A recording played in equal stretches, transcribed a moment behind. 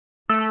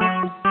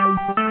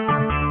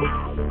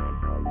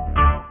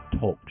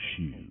Talk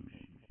Show.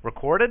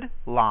 Recorded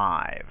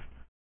live.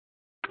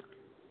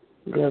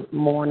 Good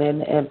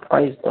morning and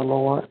praise the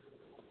Lord.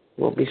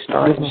 We'll be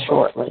starting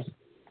shortly.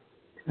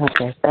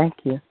 Okay, thank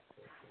you.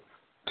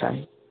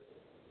 Okay.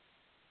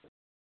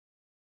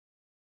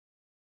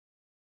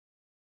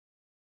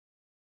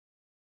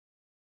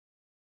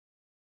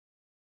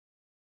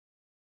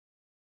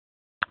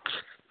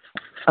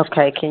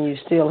 Okay, can you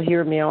still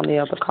hear me on the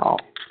other call?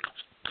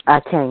 I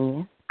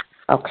can.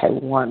 Okay,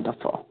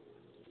 wonderful.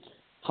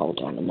 Hold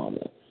on a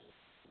moment.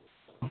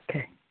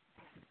 Okay.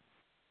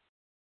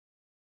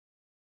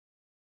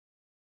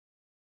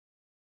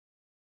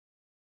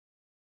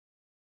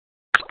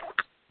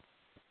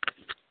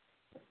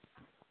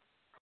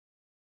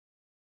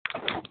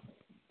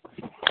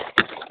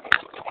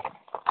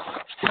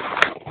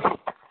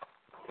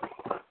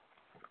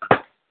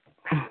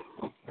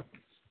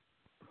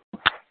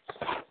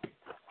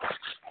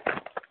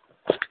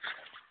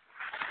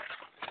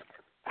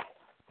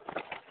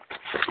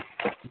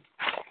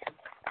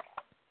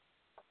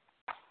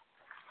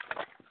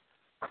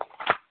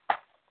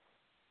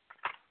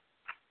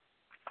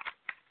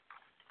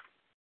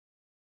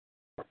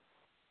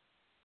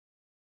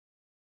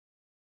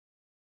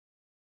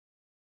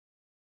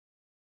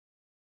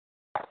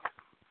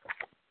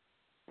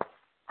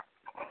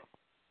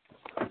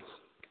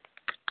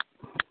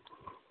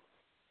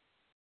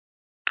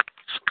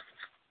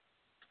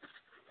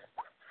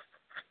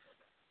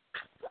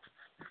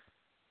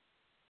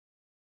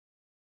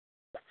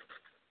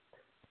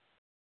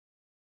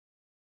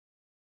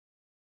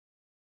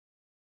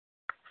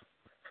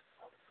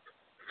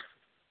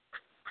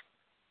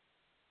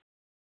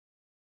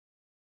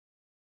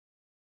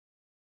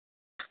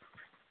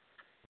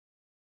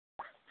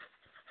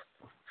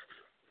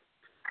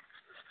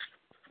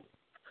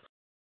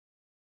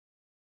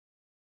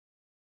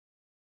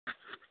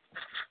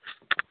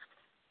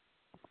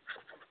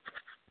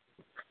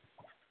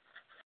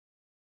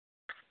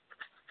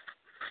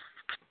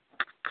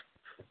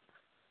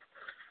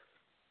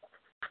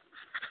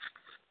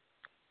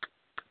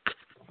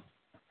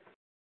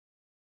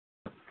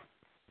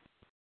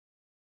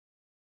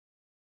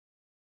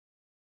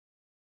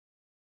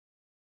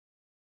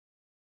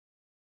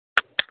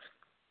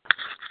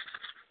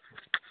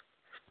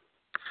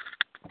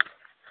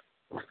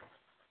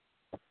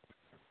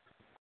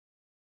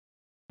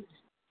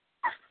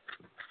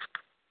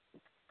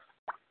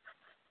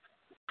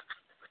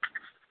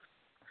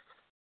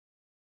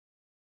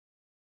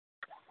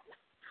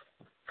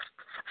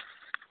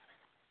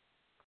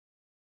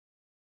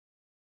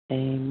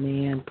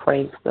 Amen.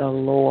 Praise the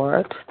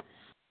Lord.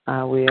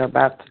 We are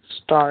about to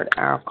start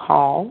our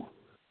call.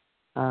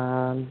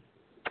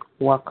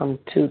 Welcome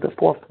to the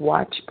fourth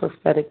watch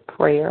prophetic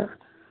prayer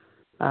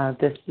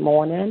this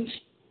morning.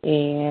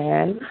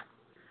 And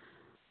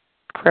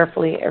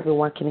prayerfully,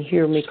 everyone can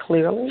hear me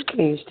clearly. Can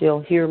you still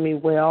hear me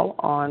well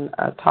on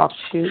Talk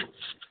Shoot?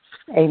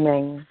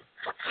 Amen.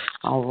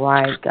 All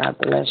right. God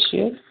bless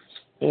you.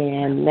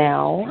 And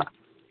now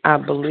I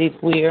believe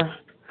we're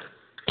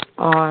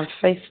on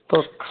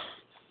Facebook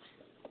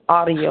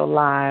audio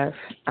live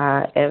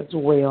as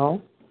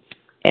well.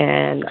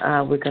 And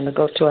we're going to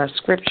go to our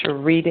scripture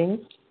reading.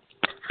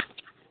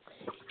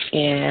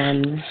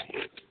 And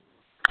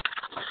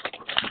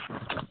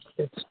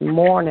this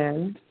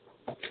morning,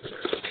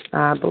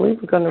 I believe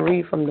we're going to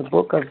read from the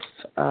book of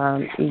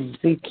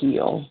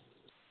Ezekiel.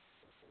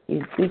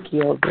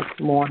 Ezekiel this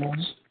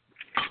morning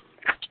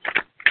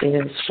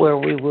is where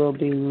we will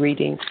be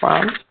reading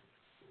from.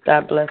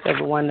 God bless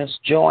everyone that's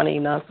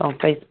joining us on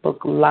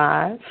Facebook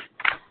Live.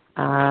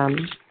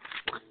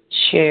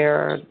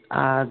 Share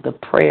the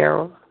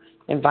prayer.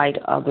 Invite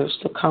others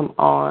to come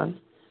on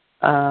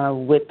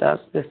with us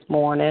this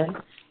morning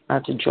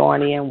to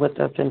join in with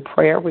us in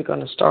prayer. We're going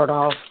to start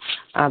off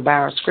by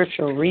our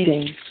scriptural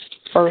reading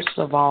first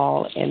of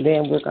all, and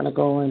then we're going to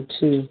go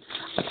into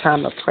a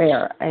time of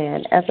prayer.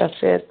 And as I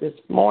said this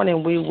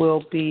morning, we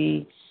will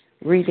be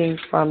reading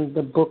from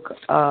the book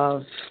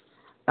of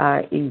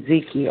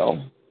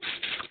Ezekiel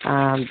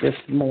this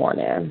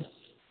morning.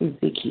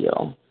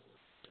 Ezekiel.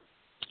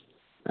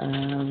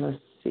 Let's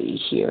see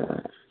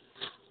here.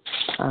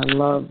 I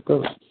love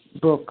the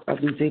book of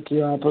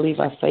Ezekiel. I believe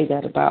I say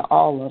that about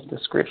all of the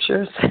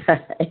scriptures.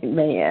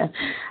 Amen.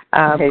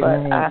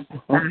 Amen.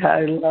 But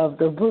I love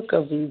the book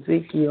of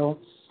Ezekiel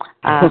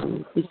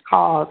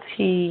because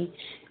he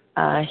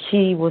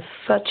was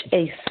such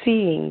a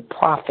seeing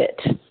prophet.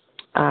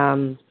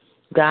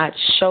 God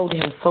showed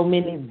him so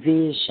many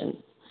visions,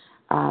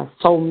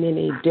 so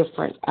many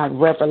different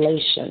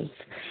revelations.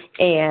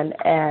 And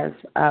as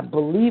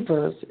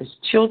believers, as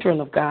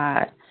children of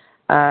God,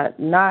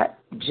 not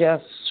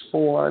just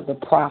for the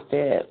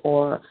prophet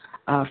or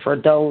for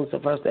those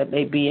of us that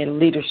may be in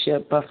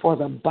leadership, but for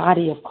the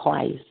body of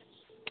Christ.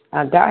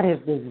 God has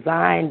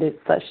designed it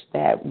such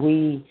that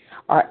we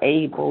are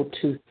able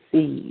to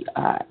see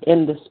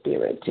in the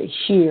Spirit, to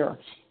hear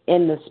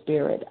in the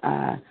Spirit.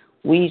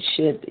 We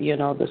should,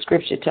 the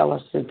Scripture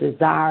tells us to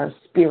desire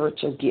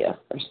spiritual gifts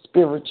or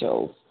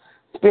spirituals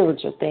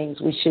spiritual things,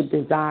 we should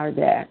desire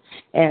that.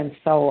 And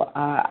so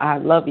I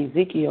love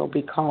Ezekiel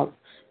because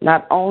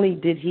not only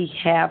did he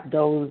have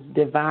those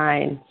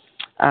divine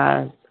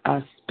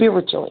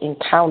spiritual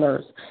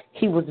encounters,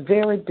 he was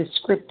very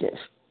descriptive.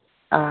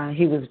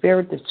 He was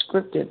very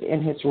descriptive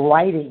in his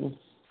writing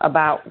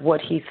about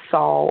what he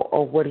saw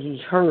or what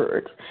he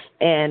heard.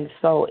 And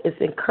so it's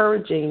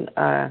encouraging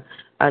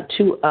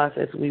to us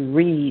as we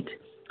read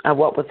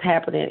what was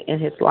happening in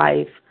his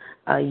life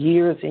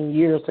years and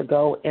years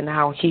ago and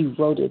how he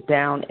wrote it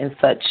down in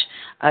such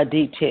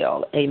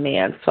detail.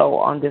 Amen. So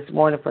on this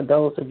morning, for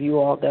those of you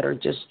all that are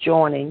just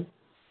joining,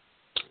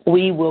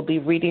 we will be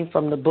reading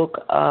from the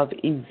book of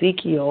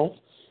Ezekiel.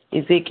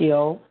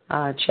 Ezekiel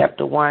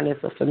chapter 1 is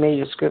a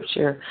familiar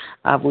scripture.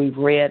 We've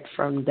read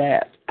from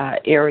that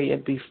area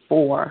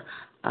before,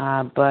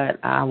 but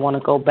I want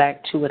to go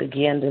back to it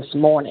again this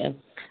morning.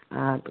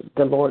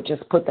 The Lord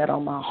just put that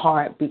on my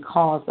heart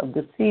because of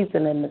the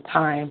season and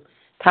the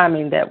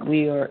timing that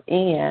we are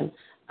in.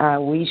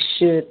 We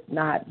should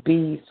not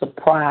be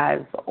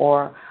surprised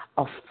or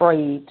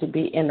afraid to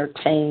be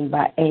entertained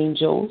by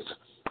angels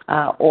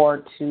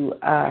or to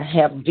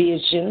have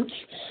visions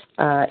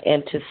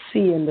and to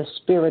see in the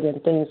spirit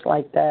and things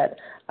like that.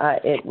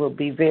 It will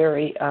be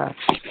very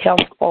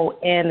helpful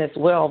and as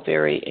well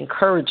very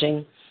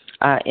encouraging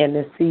in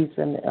this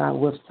season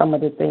with some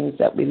of the things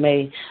that we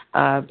may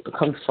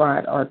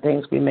confront or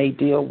things we may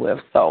deal with.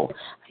 So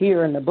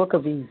here in the book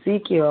of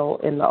Ezekiel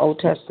in the Old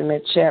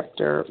Testament,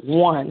 chapter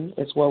 1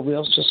 is where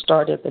we'll just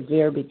start at the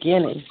very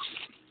beginning.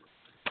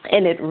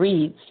 And it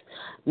reads,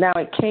 "Now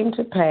it came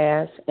to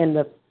pass in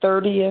the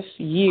 30th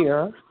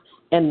year,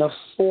 in the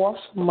 4th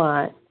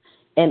month,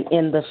 and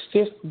in the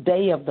 5th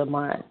day of the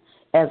month,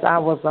 as I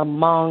was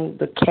among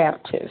the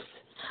captives."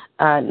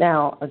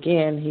 Now,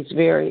 again, he's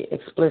very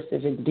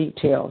explicit in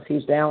details.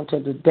 He's down to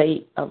the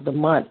date of the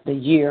month, the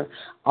year,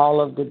 all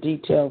of the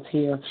details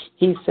here.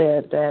 He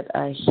said that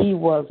he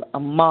was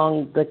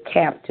among the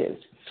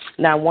captives.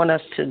 Now, I want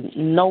us to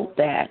note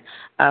that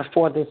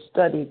for this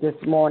study this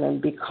morning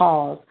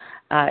because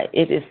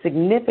it is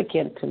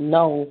significant to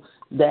know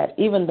that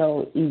even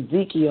though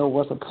Ezekiel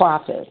was a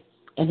prophet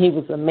and he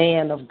was a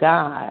man of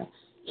God,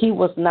 he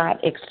was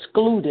not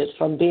excluded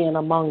from being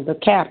among the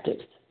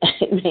captives.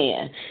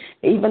 Amen.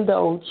 Even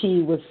though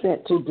he was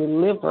sent to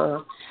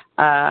deliver,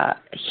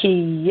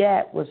 he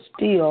yet was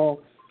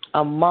still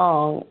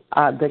among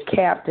the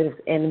captives.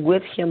 And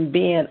with him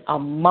being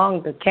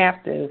among the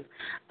captives,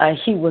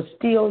 he was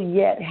still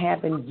yet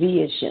having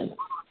vision.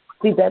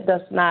 See, that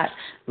does not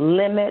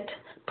limit,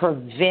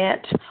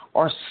 prevent,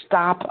 or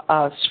stop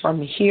us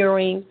from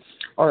hearing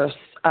or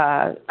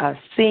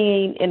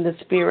seeing in the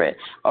spirit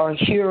or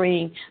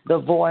hearing the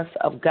voice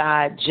of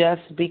God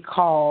just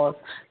because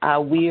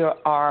we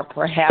are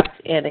perhaps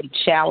in a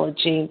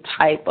challenging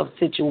type of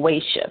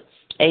situation.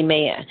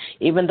 Amen.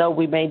 Even though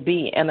we may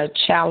be in a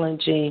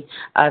challenging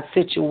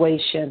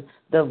situation,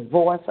 the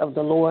voice of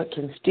the Lord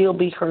can still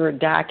be heard.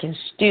 God can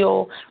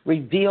still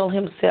reveal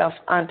himself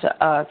unto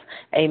us.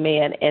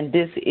 Amen. And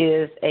this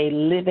is a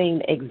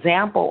living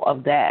example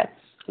of that.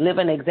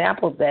 Living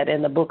example of that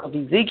in the book of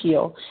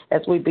Ezekiel.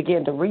 As we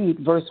begin to read,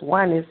 verse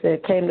 1, it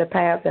said, "Came to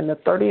pass in the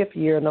 30th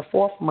year, in the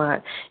 4th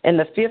month, in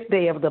the 5th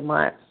day of the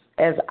month,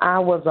 as I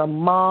was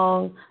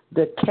among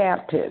the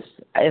captives,"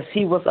 as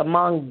he was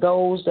among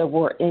those that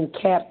were in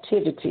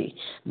captivity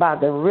by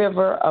the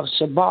river of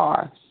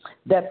Chebar,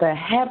 "that the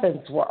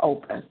heavens were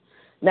open."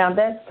 Now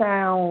that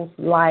sounds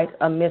like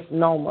a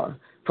misnomer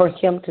for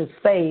him to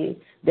say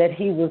that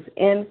he was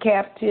in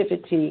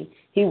captivity,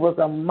 he was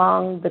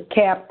among the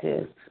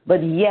captives,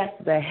 but yet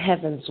the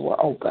heavens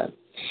were open.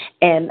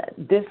 And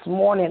this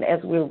morning,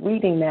 as we're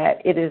reading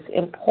that, it is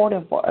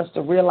important for us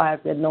to realize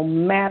that no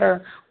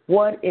matter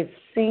what it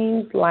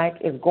seems like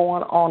is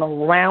going on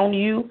around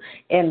you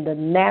in the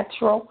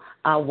natural,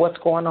 what's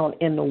going on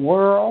in the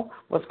world,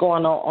 what's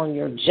going on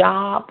your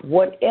job,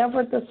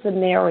 whatever the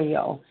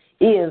scenario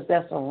is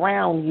that's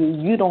around you,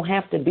 you don't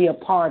have to be a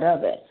part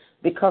of it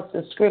because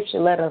the scripture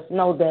let us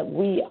know that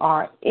we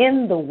are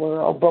in the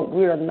world, but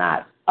we are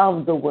not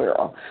of the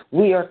world.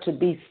 We are to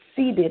be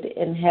seated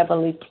in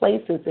heavenly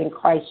places in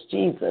Christ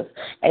Jesus.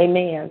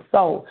 Amen.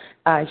 So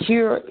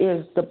here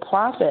is the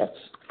prophet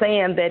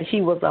saying that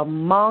he was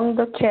among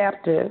the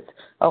captives.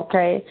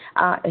 Okay.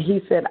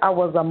 He said, "I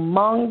was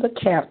among the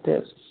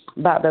captives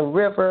by the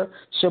river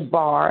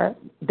Chebar,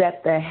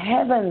 that the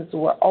heavens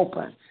were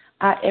open."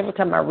 Every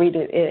time I read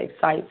it, it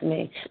excites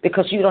me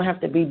because you don't have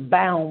to be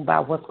bound by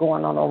what's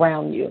going on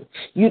around you.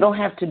 You don't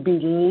have to be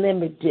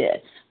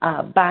limited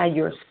by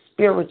your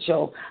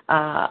spiritual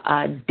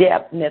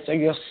depthness or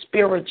your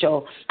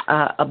spiritual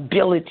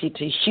ability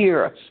to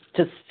hear,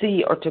 to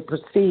see, or to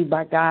perceive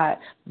by God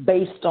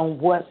based on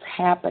what's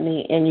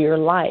happening in your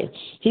life.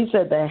 He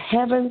said the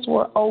heavens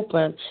were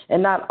open,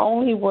 and not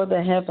only were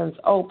the heavens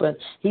open,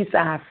 he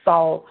said, "I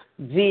saw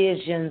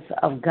visions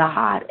of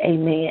God."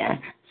 Amen.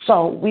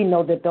 So we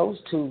know that those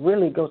two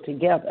really go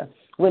together.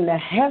 When the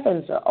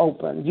heavens are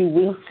open, you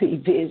will see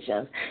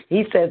visions.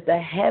 He says the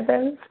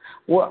heavens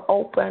were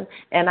open,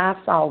 and I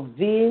saw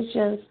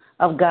visions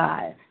of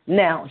God.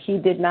 Now, he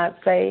did not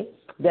say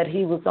that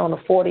he was on a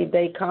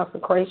 40-day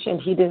consecration.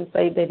 He didn't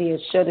say that he had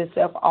shut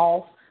himself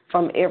off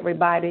from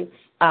everybody.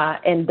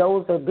 And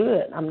those are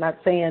good. I'm not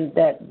saying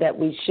that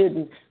we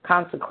shouldn't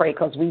consecrate,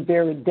 because we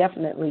very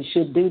definitely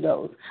should do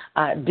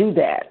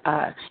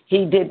that.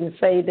 He didn't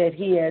say that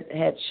he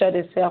had shut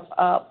himself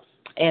up,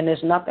 and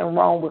there's nothing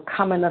wrong with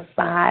coming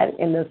aside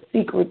in the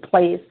secret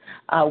place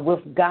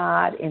with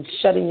God and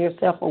shutting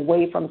yourself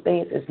away from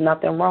things. There's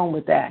nothing wrong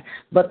with that.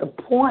 But the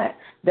point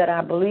that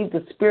I believe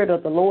the Spirit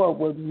of the Lord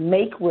would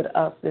make with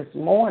us this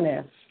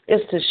morning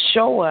is to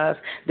show us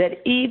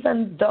that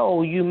even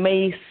though you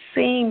may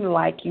seem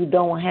like you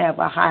don't have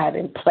a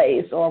hiding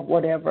place or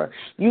whatever,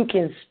 you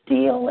can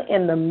still,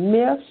 in the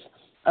midst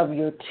of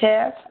your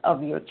tests,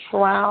 of your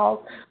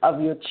trials,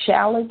 of your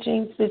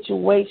challenging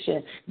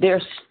situation,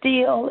 there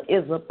still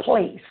is a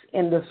place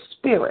in the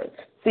Spirit.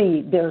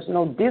 See, there's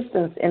no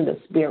distance in the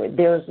Spirit.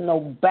 There's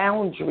no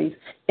boundaries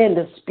in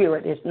the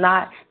Spirit. It's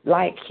not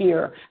like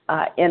here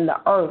in the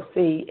earth.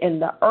 See, in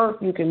the earth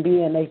you can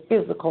be in a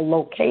physical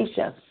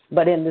location,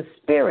 but in the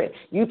Spirit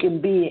you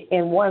can be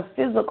in one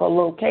physical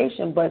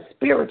location, but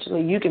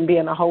spiritually you can be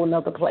in a whole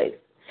other place.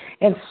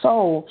 And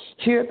so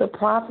here the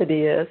prophet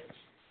is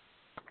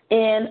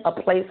in a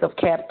place of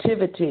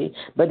captivity,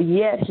 but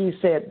yet he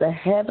said, the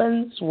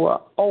heavens were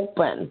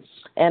open,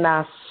 and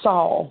I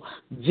saw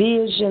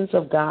visions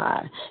of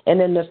God.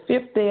 And in the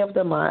 5th day of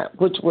the month,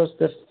 which was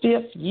the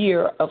 5th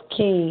year of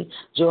King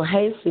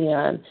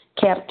Jehoiachin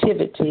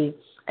captivity,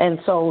 and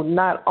so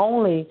not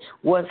only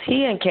was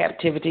he in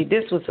captivity,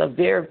 this was a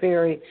very,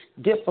 very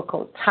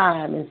difficult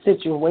time and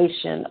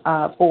situation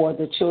for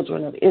the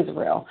children of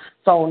Israel.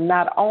 So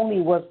not only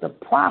was the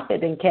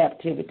prophet in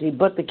captivity,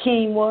 but the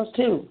king was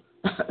too.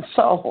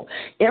 So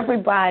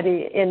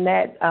everybody in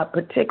that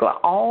particular,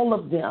 all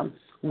of them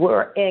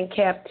were in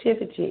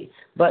captivity.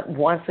 But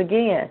once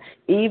again,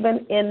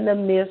 even in the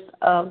midst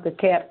of the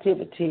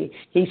captivity,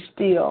 he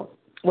still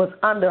was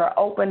under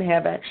open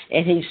heaven,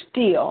 and he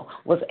still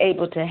was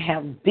able to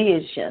have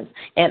visions.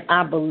 And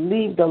I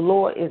believe the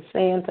Lord is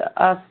saying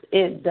to us,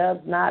 it does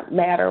not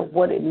matter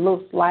what it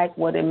looks like,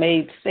 what it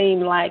may seem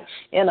like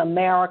in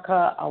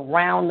America,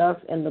 around us,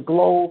 in the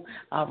globe,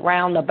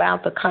 around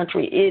about the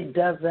country. It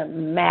doesn't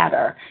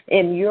matter.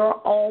 In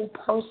your own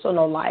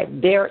personal life,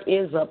 there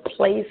is a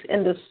place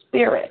in the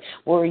Spirit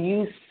where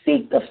you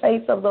seek the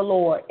face of the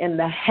Lord, and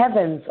the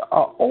heavens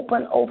are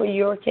open over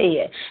your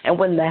head. And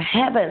when the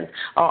heavens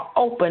are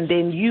open,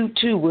 then you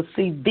too will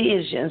see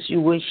visions.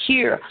 You will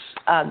hear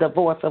the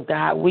voice of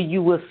God, where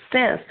you will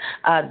sense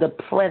the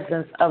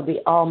presence of the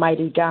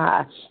Almighty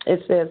God.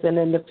 It says, and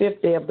in the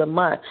 5th day of the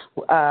month,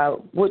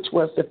 which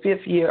was the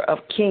 5th year of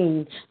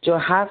King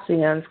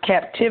Jehoiachin's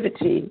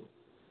captivity,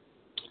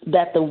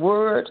 that the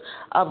word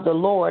of the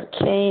Lord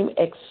came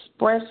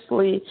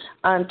expressly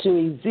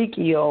unto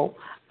Ezekiel,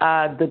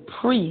 the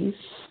priest,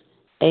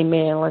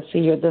 amen, let's see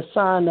here, the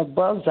son of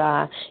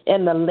Buzi,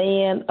 in the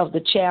land of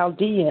the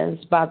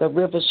Chaldeans by the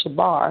river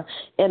Shabar,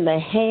 and the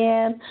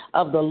hand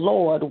of the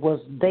Lord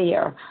was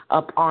there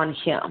upon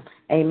him.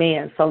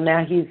 Amen. So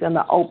now he's in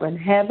the open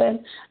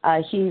heaven.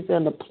 He's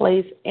in the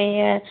place,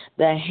 and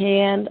the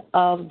hand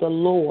of the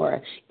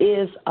Lord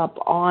is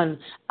upon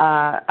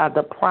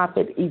the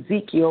prophet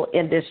Ezekiel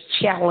in this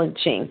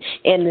challenging,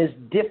 in this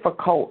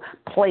difficult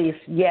place,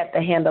 yet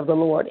the hand of the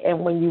Lord.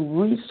 And when you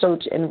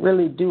research and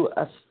really do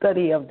a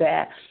study of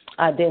that,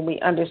 then we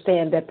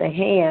understand that the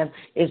hand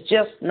is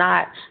just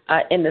not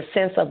in the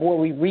sense of where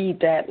we read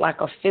that like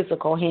a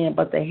physical hand,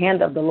 but the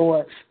hand of the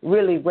Lord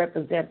really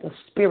represents the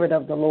Spirit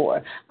of the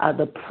Lord,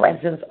 the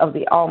presence of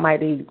the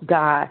Almighty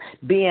God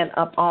being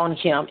upon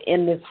him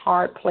in this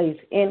hard place,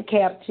 in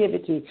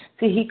captivity.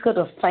 See, he could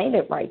have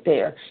fainted right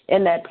there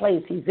in that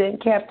place. He's in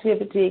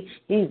captivity.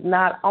 He's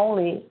not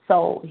only,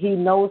 so he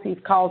knows he's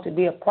called to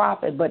be a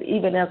prophet, but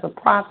even as a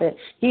prophet,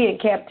 he in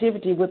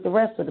captivity with the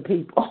rest of the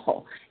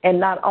people. And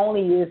not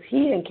only is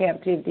he in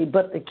captivity,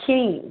 but the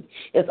king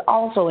is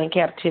also in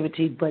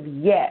captivity, but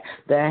yet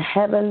the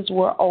heavens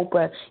were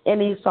open,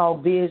 and he saw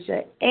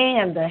vision,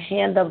 and the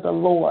hand of the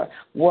Lord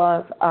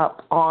was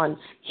up on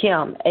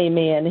him.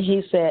 Amen.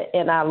 He said,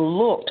 and I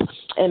looked,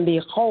 and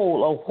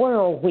behold, a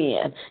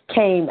whirlwind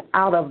came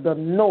out of the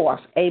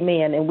north.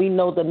 Amen. And we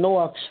know the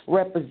north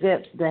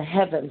represents the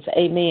heavens.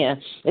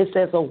 Amen. It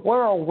says a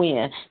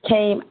whirlwind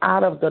came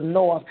out of the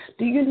north.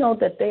 Do you know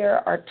that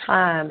there are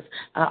times,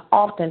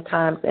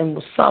 oftentimes, in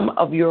some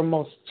of your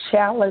most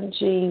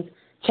challenging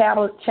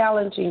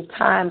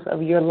times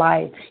of your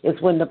life is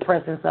when the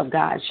presence of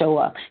God show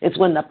up. It's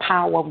when the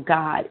power of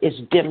God is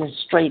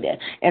demonstrated.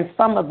 And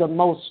some of the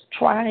most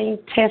trying,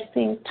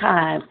 testing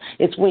times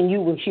is when you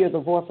will hear the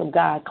voice of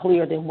God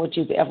clearer than what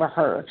you've ever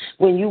heard,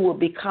 when you will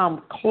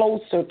become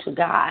closer to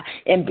God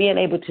and being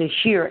able to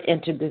hear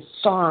and to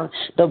discern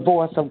the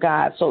voice of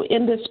God. So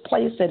in this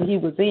place that he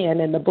was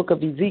in the book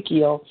of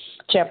Ezekiel,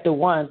 chapter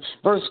 1,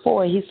 verse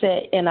 4, he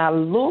said, and I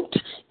looked,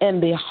 and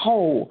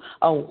behold,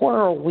 a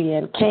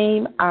whirlwind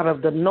came out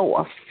of the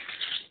north.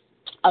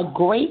 a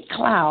great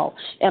cloud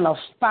and a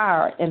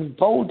fire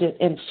enfolded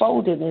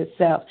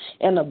itself,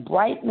 and a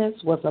brightness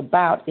was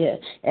about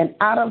it. And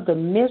out of the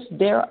midst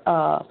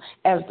thereof,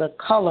 as the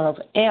color of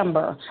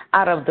amber,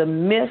 out of the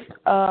midst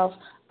of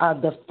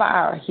the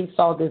fire, he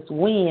saw this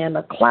wind,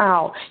 a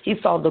cloud. He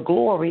saw the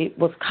glory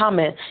was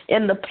coming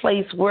in the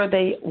place where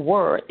they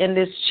were. In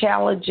this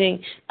challenging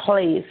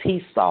place,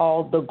 he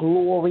saw the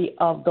glory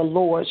of the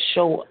Lord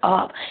show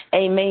up.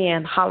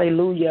 Amen.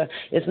 Hallelujah.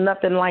 It's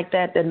nothing like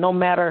that no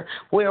matter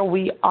where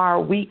we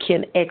are, we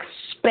can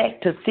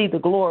expect to see the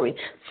glory.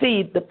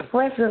 See, the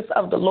presence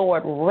of the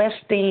Lord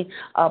resting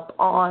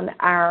upon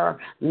our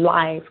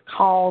life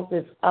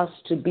causes us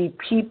to be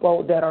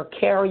people that are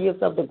carriers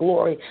of the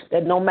glory,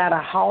 that no matter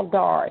how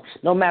dark,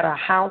 no matter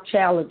how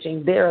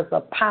challenging, there is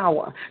a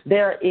power.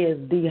 There is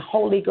the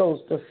Holy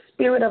Ghost, the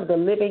Spirit of the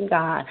living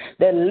God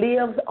that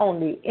lives on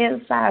the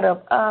inside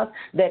of us,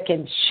 that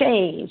can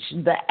change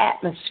the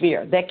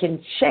atmosphere, that can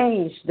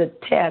change the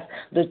tests,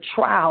 the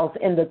trials,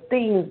 and the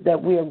things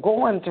that we are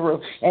going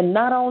through. And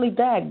not only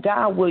that,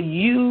 God will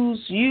use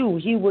you.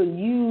 He will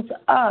use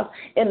us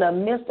in the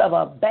midst of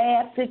a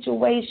bad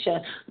situation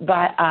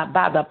by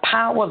the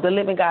power of the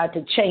living God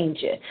to change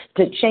it.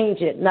 To change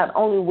it. Not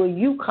only will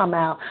you come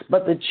out,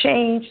 but the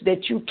change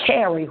that you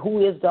carry,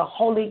 who is the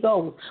Holy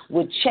Ghost,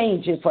 will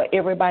change it for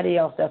everybody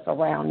else that's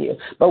around you.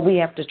 But we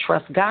have to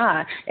trust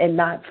God and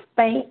not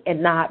faint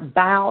and not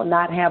bow,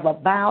 not have a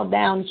bow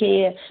down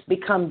head,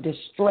 become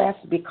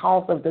distressed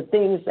because of the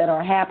things that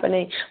are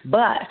happening,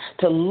 but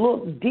to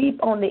look deep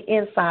on the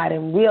inside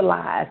and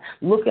realize,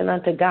 looking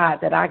unto God,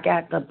 that I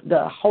got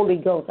the Holy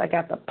Ghost, I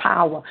got the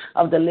power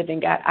of the living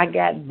God, I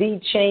got the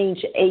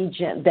change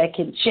agent that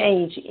can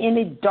change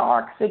any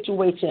dark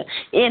situation,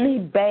 any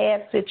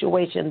bad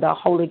situation. The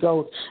Holy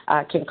Ghost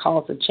can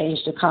cause a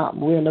change to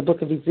come. We're in the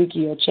book of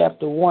Ezekiel,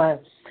 chapter 1.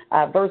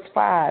 Verse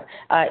 5,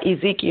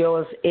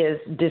 Ezekiel is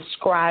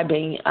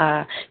describing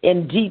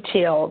in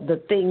detail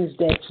the things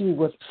that he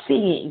was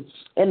seeing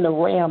in the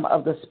realm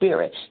of the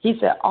Spirit. He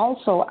said,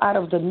 also out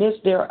of the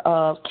midst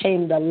thereof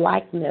came the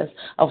likeness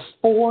of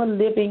 4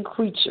 living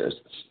creatures,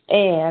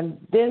 and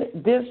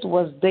this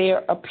was their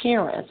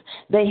appearance.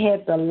 They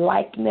had the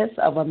likeness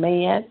of a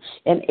man,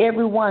 and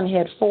everyone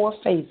had 4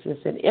 faces,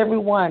 and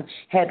everyone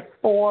had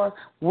 4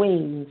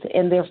 wings,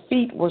 and their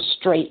feet were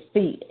straight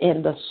feet,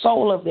 and the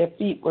sole of their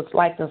feet was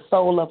like the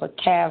sole of a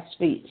calf's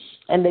feet,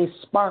 and they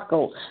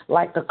sparkled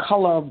like the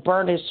color of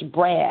burnished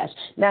brass.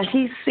 Now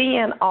he's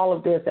seeing all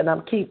of this, and I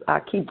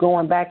keep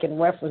going back and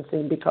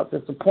referencing because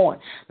it's a point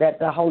that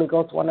the Holy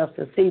Ghost wants us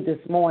to see this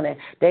morning,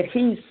 that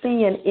he's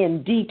seeing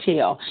in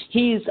detail.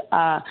 He's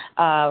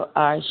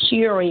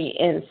hearing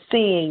and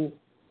seeing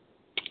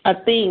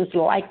things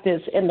like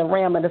this in the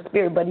realm of the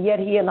Spirit, but yet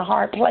he in a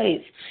hard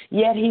place.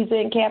 Yet he's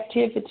in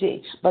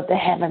captivity, but the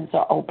heavens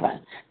are open.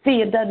 See,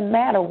 it doesn't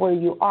matter where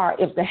you are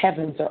if the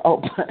heavens are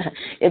open,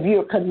 if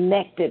you're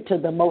connected to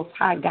the Most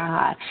High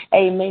God.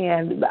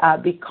 Amen.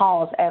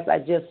 Because, as I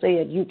just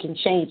said, you can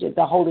change it.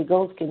 The Holy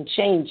Ghost can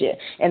change it.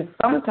 And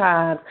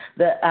sometimes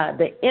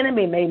the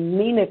enemy may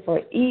mean it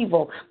for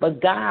evil,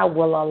 but God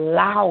will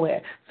allow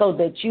it so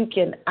that you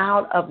can,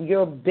 out of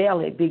your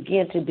belly,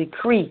 begin to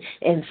decree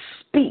and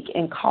speak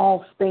and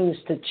cause things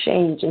to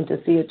change and to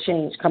see a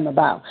change come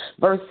about.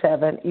 Verse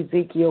 7,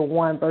 Ezekiel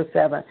 1, verse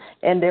 7,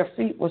 and their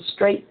feet were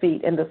straight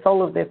feet, and the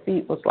sole of their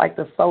feet was like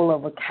the sole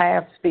of a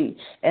calf's feet,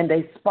 and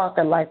they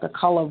sparkled like the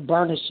color of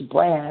burnished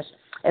brass,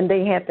 and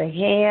they had the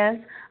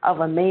hands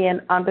of a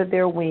man under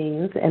their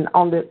wings and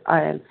on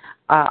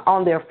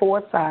their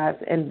 4 sides,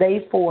 and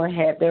they 4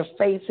 had their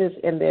faces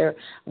and their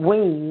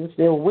wings.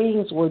 Their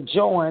wings were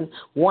joined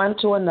one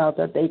to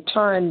another. They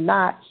turned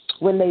not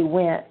when they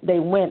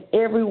went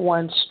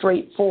everyone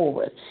straight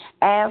forward.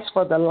 As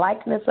for the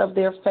likeness of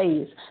their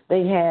face,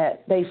 they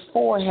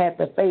 4 had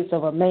the face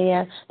of a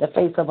man, the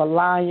face of a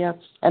lion,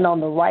 and on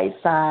the right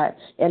side,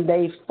 and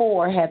they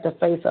 4 had the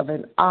face of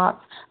an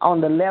ox. On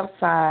the left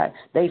side,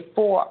 they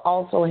 4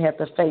 also had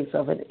the face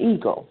of an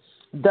eagle.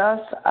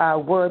 Thus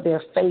were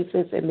their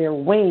faces and their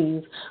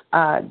wings.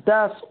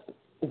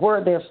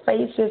 Were their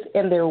faces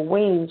and their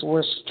wings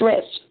were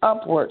stretched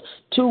upward.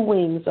 2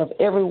 wings of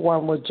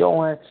everyone were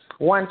joined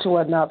one to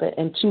another,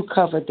 and 2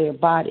 covered their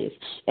bodies.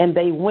 And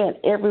they went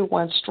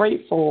everyone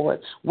straight forward.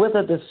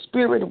 Whither the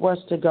Spirit was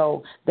to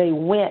go, they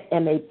went,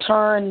 and they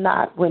turned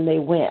not when they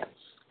went.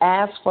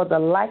 As for the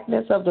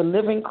likeness of the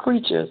living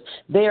creatures,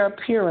 their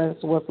appearance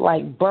was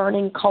like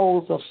burning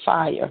coals of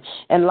fire,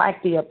 and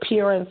like the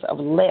appearance of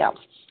lamps.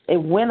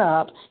 It went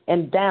up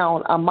and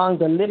down among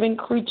the living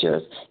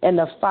creatures, and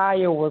the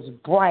fire was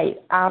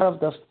bright. Out of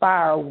the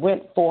fire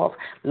went forth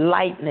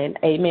lightning.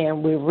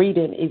 Amen. We're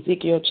reading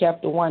Ezekiel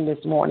chapter 1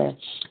 this morning.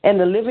 And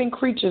the living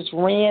creatures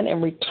ran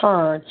and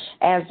returned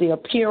as the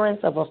appearance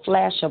of a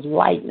flash of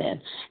lightning.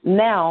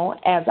 Now,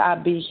 as I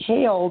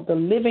beheld the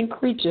living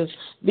creatures,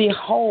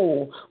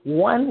 behold,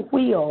 one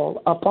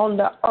wheel upon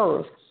the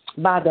earth,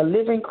 by the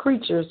living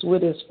creatures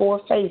with his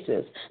 4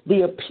 faces.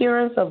 The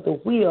appearance of the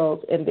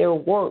wheels and their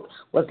work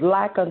was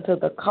like unto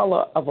the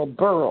color of a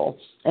beryl,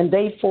 and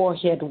they 4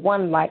 had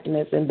one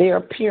likeness, and their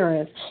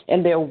appearance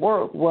and their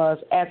work was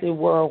as it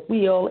were a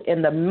wheel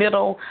in the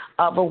middle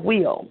of a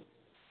wheel.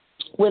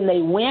 When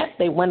they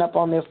went up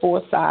on their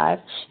 4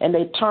 sides, and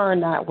they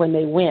turned not when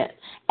they went.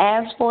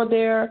 As for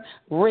their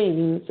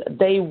rings,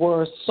 they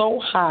were so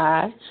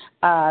high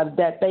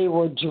that they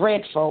were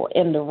dreadful,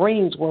 and the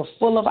rings were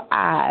full of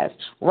eyes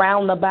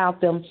round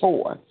about them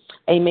 4.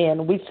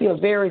 Amen. We see a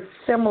very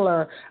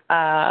similar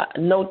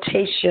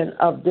notation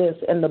of this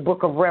in the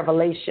book of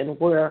Revelation,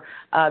 where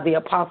the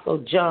Apostle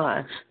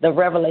John, the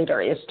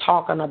Revelator, is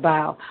talking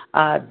about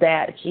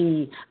that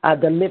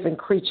the living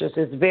creatures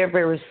is very,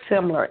 very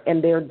similar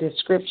in their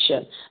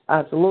description.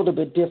 It's a little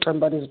bit different,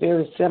 but it's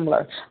very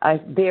similar.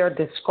 They're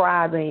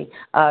describing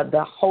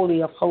the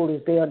Holy of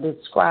Holies. They are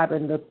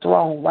describing the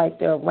throne right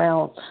there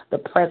around the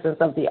presence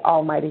of the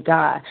Almighty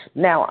God.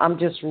 Now, I'm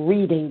just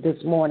reading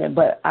this morning,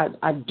 but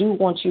I do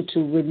want you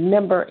to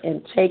remember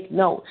and take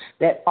note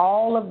that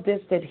all of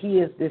this that he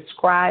is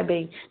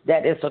describing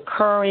that is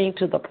occurring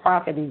to the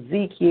prophet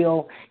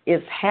Ezekiel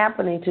is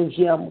happening to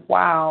him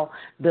while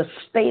the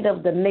state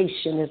of the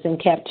nation is in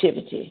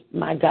captivity,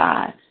 my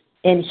God.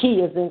 And he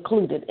is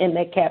included in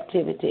that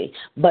captivity,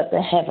 but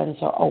the heavens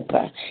are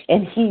open,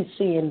 and he's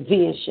seeing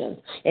visions,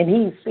 and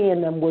he's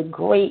seeing them with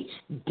great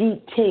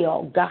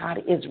detail. God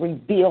is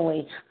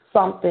revealing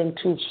something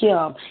to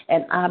him.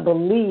 And I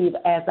believe,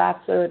 as I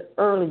said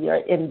earlier,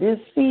 in this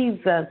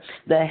season,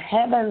 the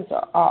heavens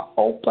are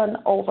open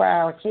over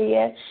our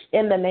head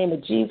in the name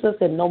of Jesus.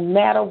 And no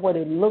matter what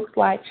it looks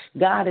like,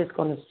 God is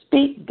going to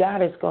speak.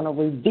 God is going to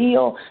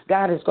reveal.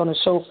 God is going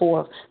to show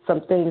forth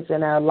some things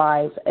in our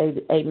lives.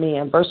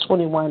 Amen. Verse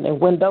 21, and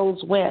when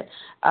those went,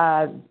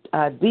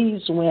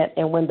 these went,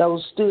 and when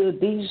those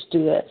stood, these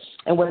stood,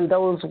 and when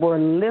those were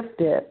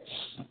lifted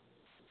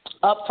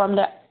up from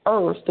the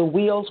earth, the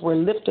wheels were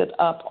lifted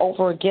up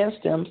over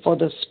against them, for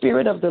the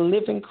spirit of the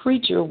living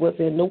creature was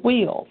in the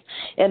wheels.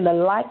 And the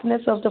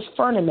likeness of the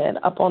firmament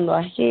upon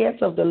the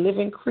heads of the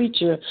living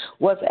creature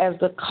was as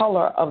the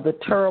color of the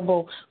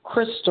terrible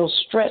crystal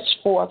stretched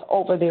forth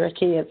over their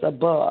heads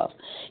above.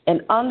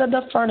 And under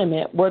the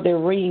firmament were their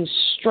rings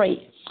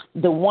straight,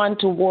 the one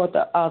toward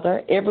the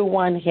other.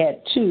 Everyone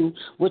had 2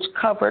 which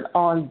covered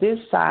on this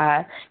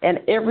side, and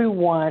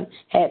everyone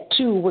had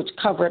 2 which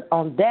covered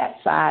on that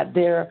side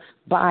their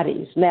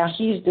bodies. Now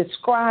he's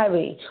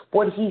describing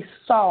what he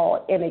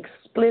saw in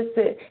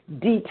explicit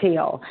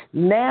detail.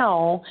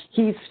 Now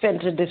he's fin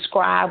to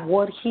describe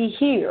what he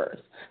hears.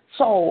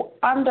 So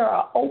under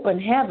an open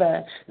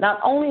heaven, not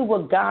only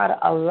will God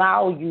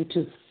allow you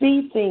to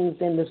see things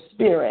in the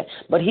spirit,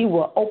 but he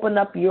will open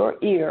up your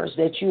ears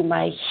that you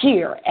might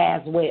hear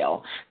as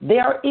well.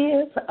 There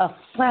is a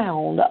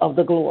sound of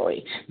the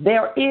glory.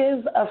 There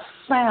is a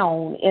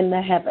sound in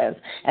the heavens.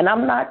 And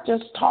I'm not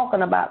just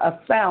talking about a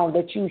sound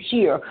that you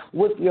hear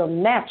with your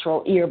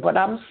natural ear, but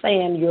I'm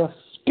saying your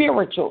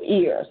spiritual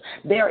ears.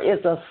 There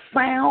is a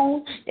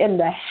sound in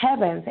the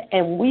heavens,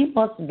 and we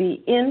must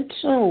be in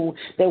tune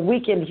that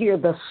we can hear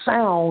the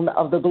sound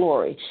of the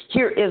glory.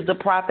 Here is the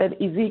prophet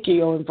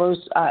Ezekiel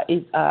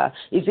in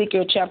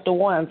Ezekiel chapter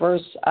 1,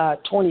 verse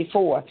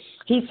 24.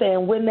 He's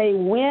saying, when they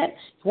went,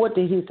 what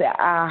did he say?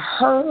 I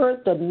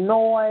heard the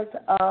noise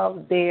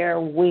of their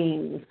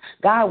wings.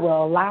 God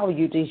will allow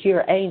you to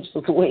hear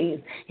angels' wings.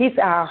 He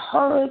said, I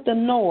heard the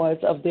noise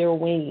of their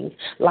wings,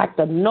 like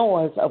the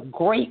noise of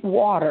great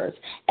waters,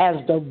 as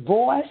the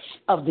voice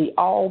of the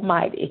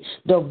Almighty,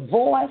 the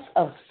voice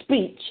of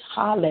speech.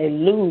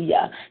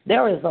 Hallelujah.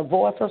 There is a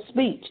voice of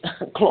speech.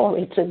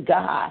 Glory to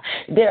God.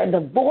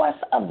 The voice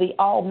of the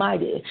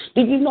Almighty.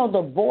 Do you know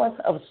the voice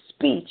of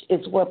speech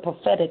is where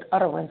prophetic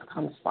utterance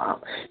comes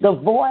from? The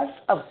voice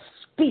of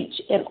speech,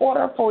 in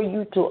order for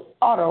you to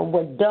utter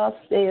what thus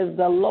says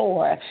the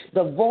Lord,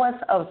 the voice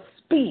of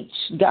speech,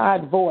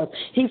 God's voice.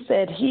 He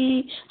said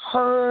he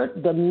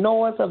heard the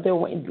noise of their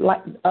wings,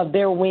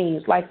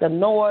 like the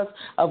noise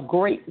of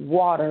great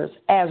waters,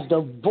 as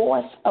the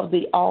voice of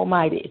the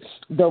Almighty,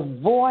 the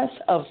voice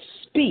of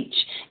speech,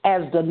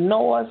 as the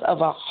noise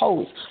of a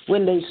host.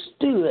 When they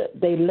stood,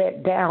 they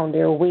let down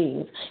their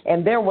wings.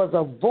 And there was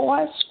a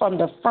voice from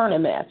the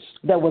firmament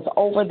that was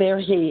over their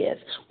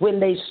heads when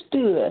they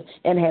stood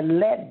and had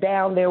let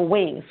down their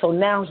wings. So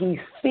now he's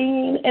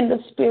seeing in the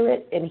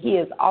spirit, and he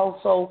is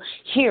also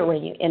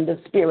hearing in the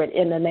spirit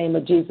in the name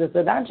of Jesus.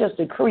 And I just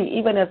decree,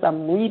 even as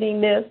I'm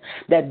reading this,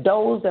 that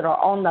those that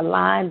are on the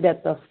line,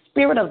 that the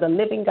Spirit of the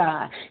living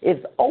God is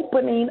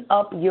opening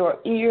up your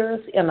ears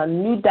in a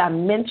new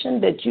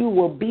dimension, that you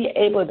will be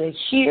able to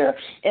hear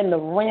in the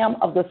realm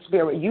of the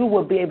Spirit. You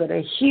will be able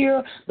to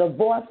hear the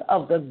voice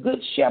of the Good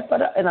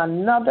Shepherd in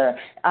another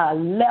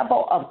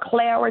level of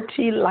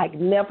clarity like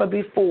never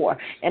before.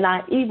 And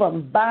I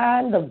even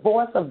bind the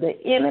voice of the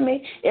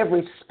enemy,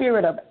 every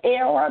spirit of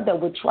error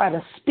that would try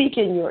to speak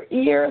in your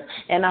ears,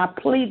 and I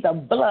plead the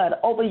blood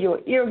over your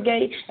ear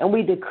gate, and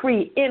we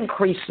decree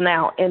increase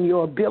now in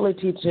your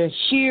ability to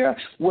hear hear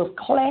with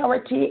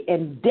clarity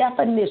and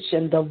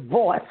definition the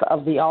voice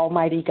of the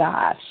Almighty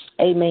God.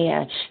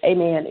 Amen.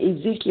 Amen.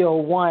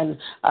 Ezekiel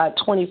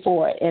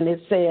 1:24, and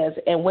it says,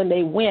 and when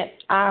they went,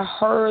 I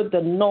heard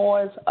the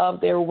noise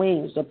of their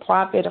wings. The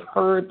prophet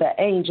heard the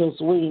angel's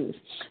wings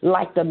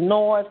like the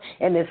noise,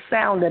 and it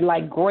sounded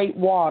like great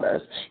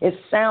waters. It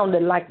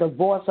sounded like the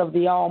voice of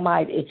the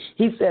Almighty.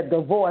 He said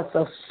the voice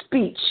of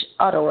speech,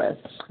 utterance,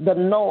 the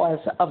noise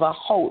of a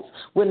host.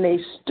 When they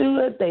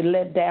stood, they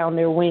let down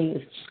their wings,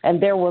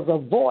 and there was a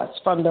voice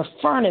from the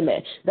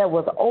firmament that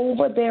was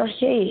over their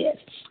heads.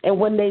 And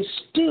when they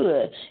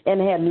stood and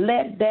had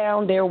let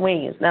down their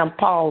wings. Now,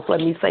 pause. Let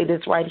me say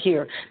this right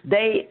here.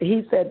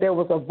 He said there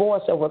was a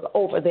voice that was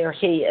over their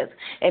heads.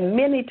 And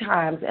many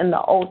times in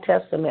the Old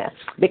Testament,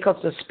 because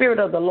the Spirit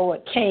of the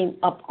Lord came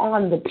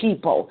upon the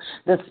people,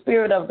 the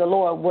Spirit of the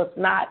Lord was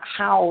not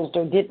housed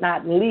or did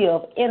not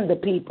live in the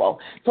people.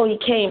 So he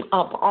came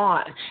up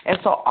on. And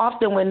so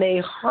often when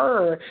they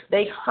heard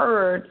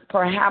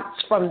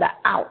perhaps from the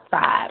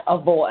outside a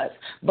voice.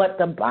 But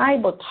the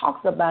Bible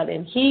talks about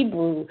in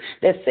Hebrew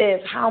that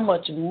says how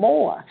much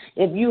more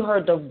if you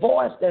heard the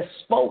voice that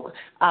spoke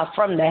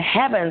from the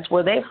heavens,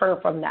 where they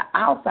heard from the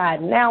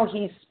outside. Now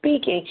he's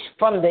speaking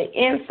from the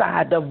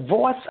inside, the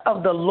voice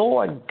of the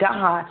Lord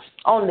God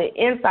on the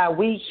inside.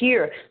 We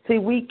hear, see,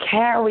 we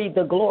carry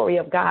the glory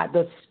of God.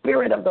 The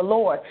Spirit of the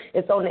Lord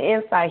is on the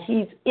inside.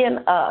 He's in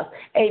us.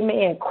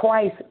 Amen.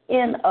 Christ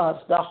in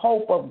us, the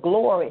hope of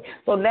glory.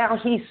 So now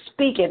he's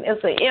speaking.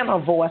 It's an inner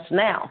voice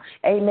now.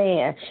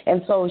 Amen.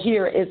 And so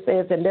here it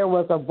says, and there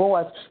was a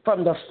voice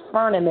from the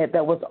firmament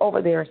that was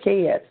over their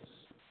heads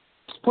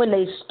when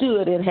they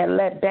stood and had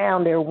let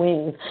down their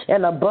wings.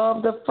 And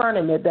above the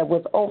firmament that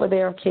was over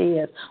their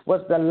heads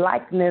was the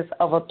likeness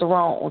of a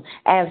throne,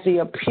 as the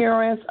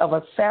appearance of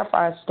a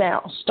sapphire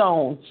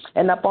stone.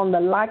 And upon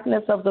the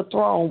likeness of the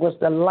throne was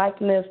the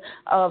likeness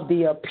of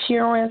the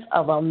appearance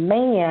of a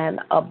man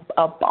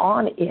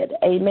upon it.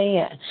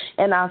 Amen.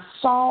 And I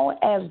saw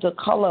as the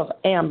color of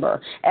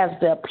amber, as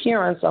the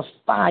appearance of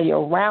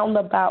fire round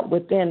about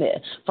within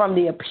it, from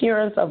the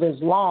appearance of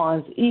his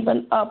lawns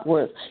even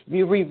upwards. If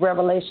you read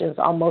Revelations,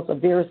 almost a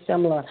very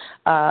similar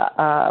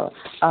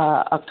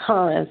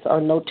occurrence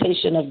or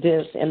notation of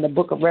this in the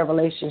book of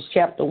Revelations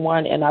chapter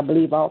 1 and I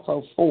believe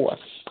also 4.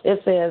 It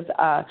says,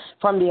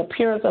 from the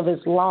appearance of his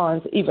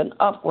lawns even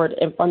upward,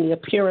 and from the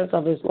appearance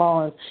of his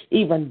lawns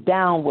even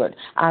downward,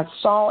 I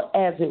saw,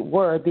 as it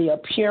were, the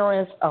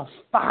appearance of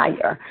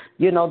fire.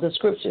 You know, the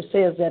scripture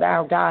says that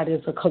our God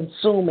is a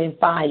consuming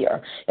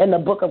fire. In the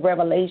book of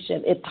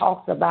Revelation, it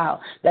talks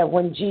about that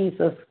when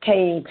Jesus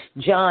came,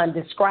 John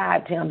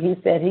described him. He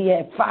said he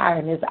had fire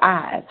in his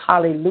eyes.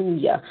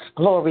 Hallelujah.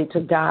 Glory to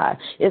God.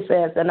 It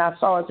says, and I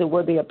saw, as it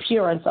were, the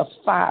appearance of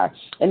fire,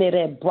 and it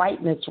had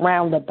brightness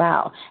round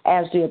about,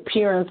 as the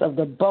appearance of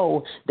the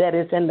bow that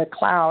is in the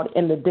cloud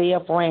in the day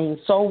of rain.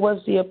 So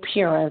was the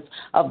appearance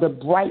of the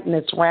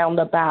brightness round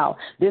about.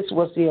 This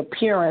was the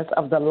appearance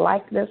of the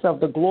likeness of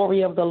the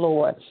glory of the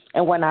Lord.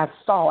 And when I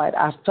saw it,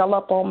 I fell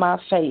upon my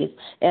face,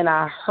 and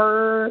I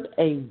heard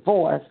a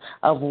voice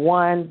of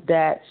one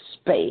that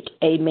spake.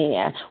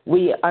 Amen.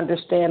 We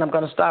understand. I'm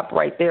going to stop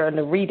right there in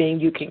the reading.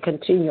 You can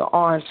continue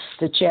on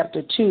to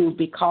chapter 2,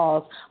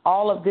 because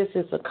all of this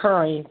is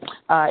occurring.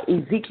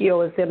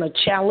 Ezekiel is in a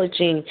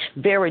challenging,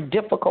 very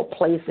difficult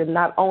place, and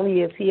not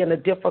only is he in a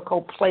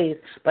difficult place,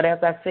 but as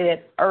I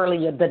said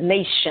earlier, the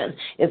nation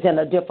is in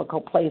a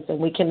difficult place, and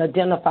we can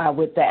identify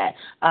with that.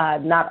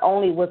 Not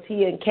only was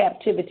he in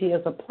captivity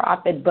as a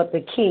prophet, but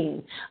the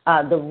king,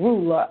 the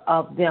ruler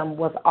of them,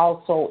 was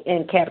also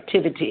in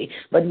captivity.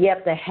 But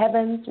yet the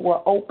heavens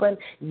were open,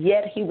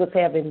 yet he was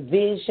having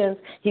visions,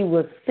 he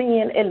was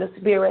seeing in the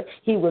spirit,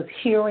 he was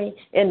hearing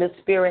in the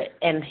spirit,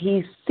 and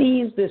he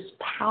sees this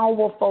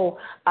powerful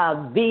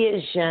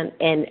vision.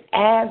 And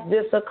as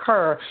this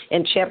occurs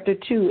in chapter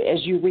 2,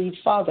 as you read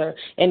further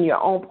in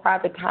your own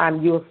private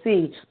time, you'll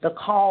see the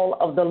call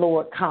of the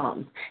Lord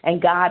comes,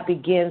 and God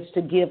begins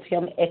to give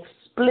him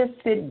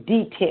explicit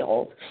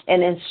details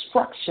and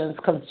instructions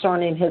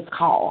concerning his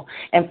call.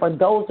 And for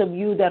those of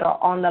you that are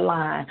on the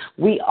line,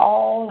 we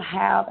all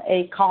have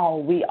a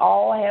call. We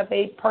all have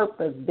a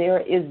purpose. There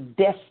is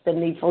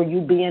destiny for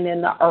you being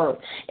in the earth.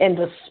 And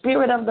the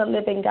Spirit of the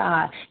living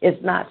God is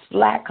not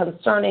slack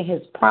concerning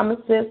his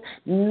promises,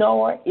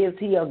 nor is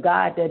he a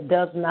God that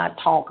does not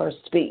talk or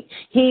speak.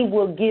 He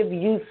will give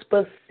you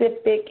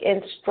specific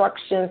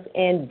instructions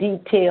and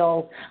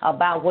details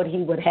about what he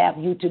would have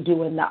you to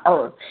do in the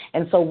earth.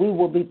 And so we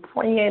will be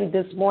praying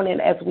this morning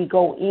as we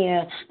go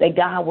in that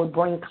God would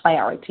bring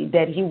clarity,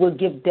 that he would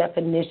give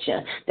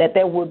definition, that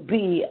there would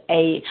be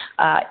a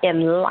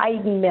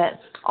enlightenment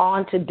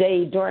on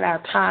today during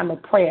our time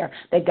of prayer,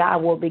 that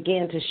God will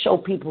begin to show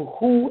people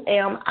who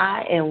am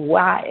I and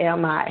why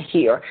am I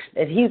here,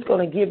 that he's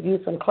going to give you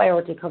some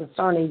clarity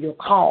concerning your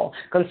call,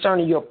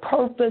 concerning your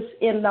purpose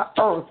in the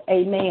earth.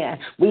 Amen.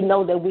 We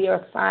know that we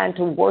are assigned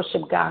to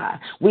worship God.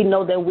 We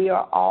know that we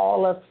are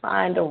all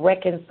assigned to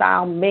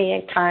reconcile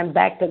mankind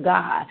back to God.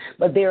 God,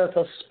 but there is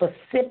a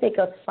specific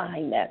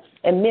assignment.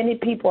 And many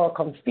people are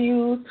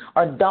confused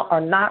or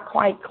are not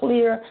quite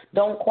clear,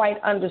 don't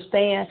quite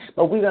understand.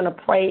 But we're going to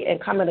pray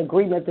and come in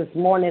agreement this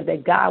morning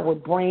that God will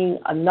bring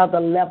another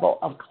level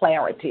of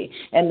clarity.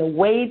 And the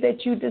way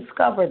that you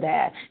discover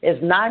that is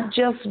not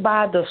just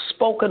by the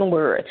spoken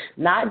word,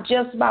 not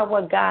just by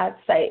what God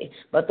say,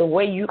 but the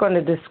way you're going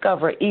to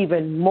discover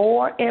even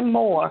more and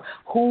more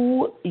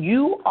who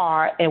you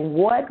are and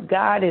what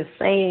God is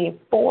saying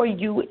for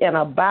you and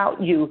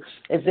about you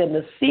is in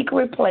the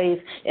secret place,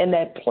 in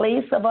that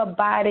place of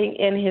abiding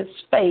in his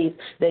faith,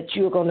 that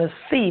you're going to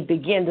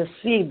begin to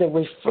see the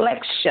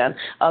reflection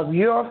of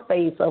your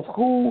faith, of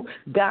who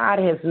God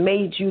has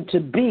made you to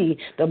be,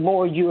 the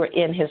more you're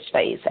in his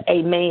face.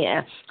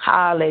 Amen.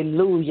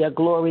 Hallelujah.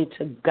 Glory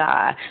to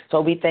God.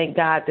 So we thank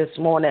God this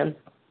morning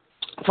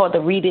for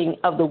the reading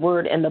of the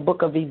word in the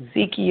book of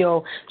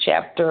Ezekiel,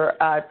 chapter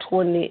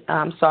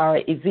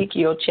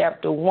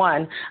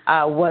 1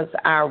 was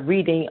our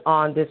reading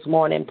on this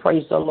morning.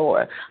 Praise the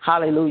Lord.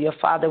 Hallelujah.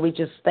 Father, we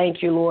just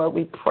thank you, Lord.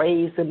 We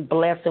praise and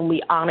bless and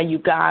we honor you,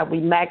 God. We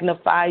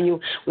magnify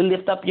you. We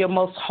lift up your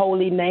most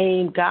holy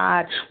name,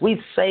 God.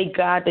 We say,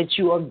 God, that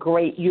you are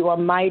great. You are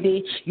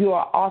mighty. You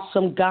are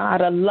awesome, God,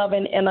 a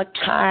loving and a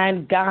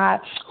kind God.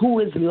 Who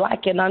is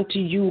likened unto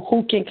you?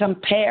 Who can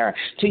compare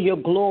to your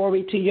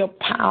glory, to your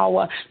power,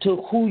 to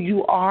who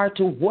you are,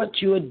 to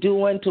what you are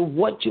doing, to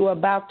what you're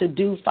about to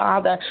do,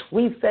 Father?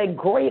 We say,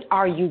 great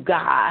are you,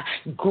 God.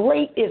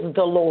 Great is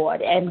the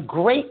Lord, and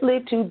greatly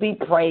to be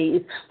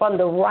praised. From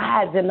the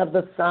rising of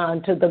the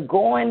sun to the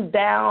going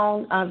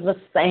down of the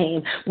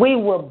same, we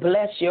will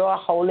bless your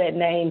holy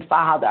name,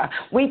 Father.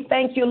 We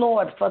thank you,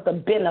 Lord, for the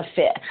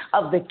benefit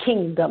of the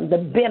kingdom, the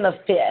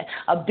benefit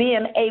of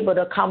being able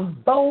to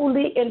come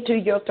boldly into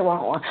your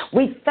throne.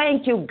 We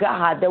thank you,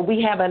 God, that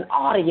we have an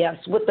audience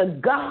with the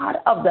God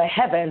of the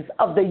heavens,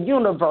 of the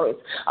universe,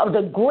 of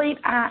the great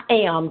I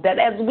am, that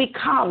as we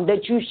come,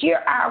 that you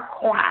hear our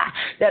cry,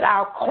 that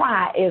our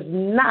cry is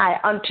nigh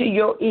unto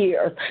your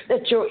ears,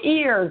 that your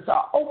ears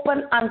are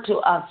open unto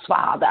us,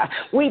 Father.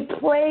 We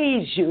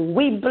praise you.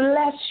 We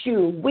bless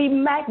you. We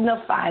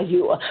magnify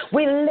you.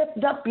 We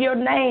lift up your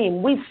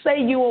name. We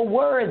say you are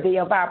worthy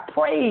of our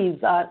praise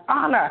and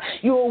honor.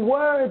 You are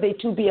worthy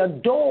to be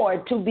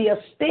adored, to be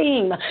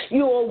esteemed.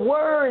 You are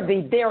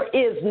worthy. There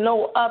is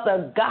no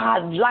other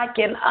God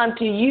likened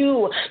unto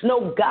you,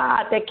 no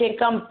God that can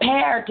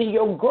compare to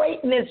your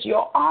greatness,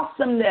 your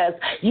awesomeness.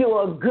 You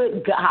are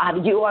good,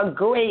 God. You are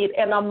great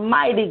and a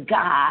mighty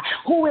God.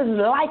 Who is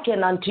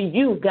likened unto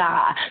you,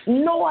 God?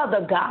 No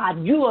other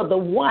God. You are the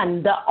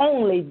one, the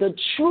only, the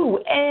true,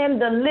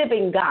 and the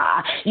living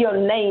God. Your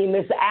name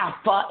is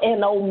Alpha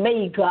and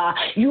Omega.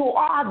 You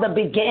are the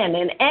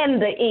beginning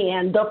and the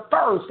end, the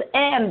first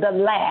and the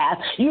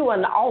last. You are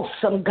an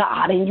awesome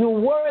God, and you're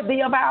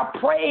worthy of our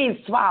praise,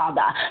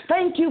 Father.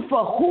 Thank you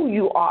for who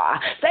you are.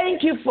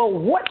 Thank you for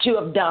what you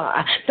have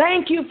done.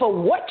 Thank you for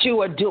what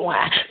you are doing.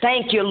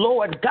 Thank you,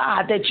 Lord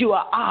God, that you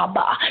are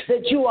Abba,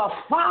 that you are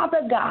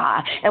Father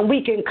God, and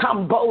we can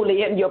come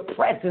boldly in your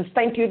presence.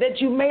 Thank you that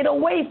you made a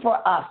way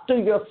for us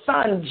through your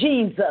Son,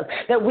 Jesus,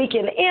 that we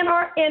can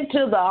enter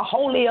into the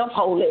Holy of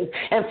Holies.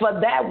 And for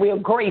that, we're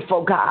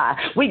grateful, God.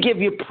 We give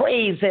you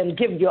praise and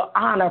give you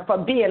honor for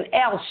being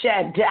El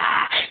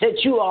Shaddai,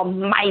 that you are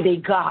mighty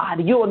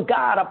God. You're a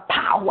God of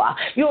power.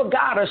 You're a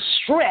God of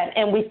strength,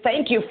 and we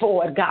thank you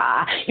for it,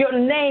 God. Your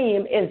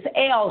name is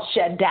El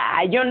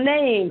Shaddai. Your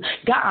name,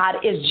 God,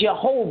 is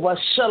Jehovah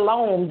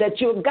Shalom, that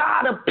you're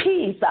God of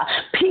peace,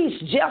 peace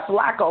just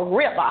like a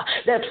river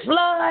that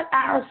flood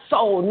our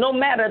soul, no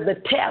matter the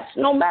test,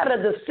 no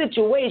matter the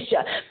situation.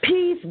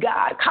 Peace,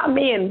 God, come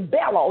in,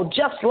 bellow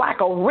just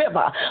like a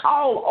river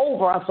all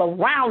over us,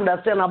 around us,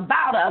 and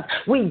about us.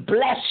 We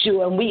bless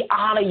you and we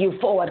honor you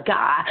for it,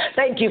 God.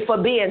 Thank you for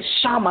being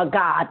Shammah,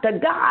 God, the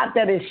God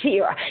that is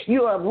here.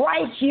 You are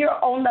right here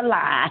on the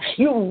line.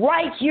 You're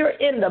right here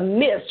in the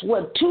midst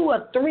where 2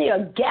 or 3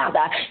 are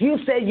gathered. You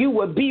said you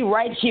would be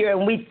right here,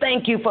 and we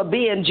thank you for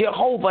being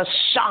Jehovah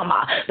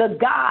Shammah, the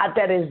God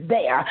that is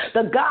there,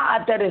 the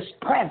God that is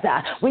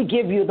present. We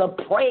give you the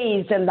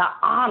praise and the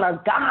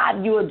honor,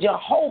 God. You are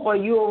Jehovah.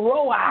 You are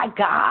Roi,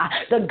 God,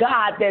 the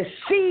God that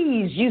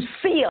sees. You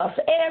see us,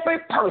 every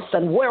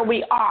person, where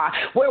we are,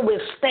 where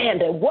we're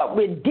standing, what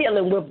we're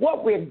dealing with,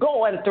 what we're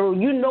going through.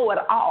 You know it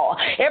all,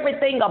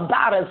 everything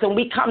about us, and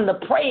we come to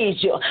praise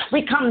you.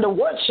 We come to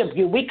worship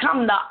you. We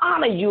come to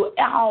honor you,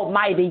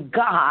 Almighty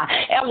God,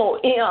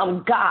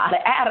 Elohim God,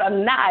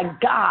 Adonai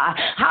God.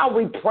 How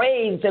we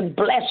praise and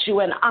bless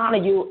you and honor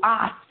you.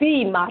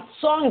 Asima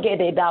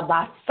songede da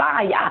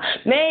basaya,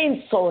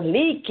 men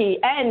soliki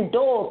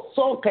endo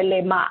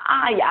sokele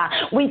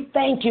maaya. We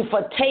thank you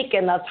for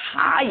taking us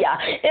higher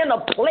in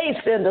a place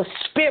in the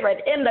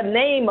spirit. In the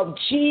name of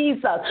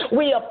Jesus,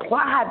 we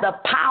apply the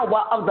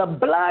power of the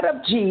blood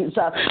of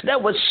Jesus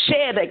that was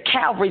shed at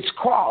Calvary's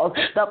cross,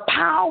 the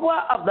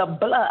power of the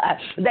blood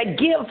that that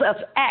gives us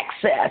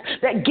access,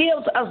 that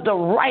gives us the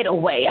right of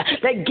way,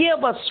 that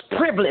gives us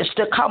privilege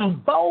to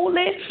come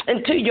boldly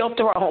into your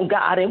throne,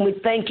 God, and we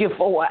thank you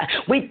for it.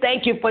 We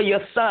thank you for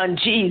your son,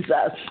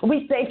 Jesus.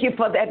 We thank you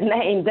for that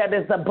name that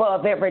is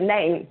above every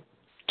name.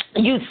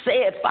 You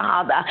said,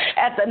 Father,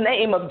 at the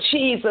name of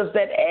Jesus,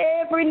 that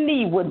every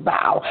knee would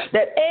bow,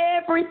 that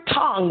every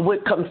tongue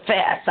would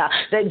confess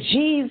that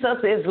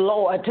Jesus is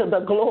Lord to the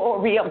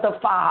glory of the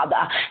Father.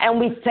 And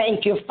we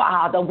thank you,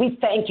 Father. We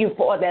thank you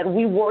for that.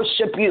 We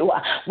worship you.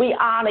 We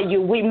honor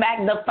you. We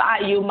magnify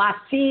you.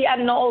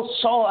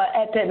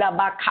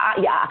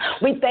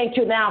 We thank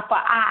you now for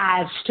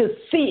eyes to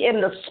see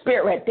in the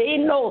spirit.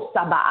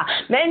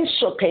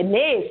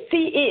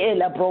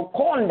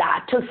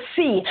 To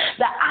see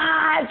the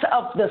eyes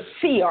of the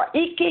seer,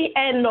 iki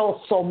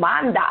eno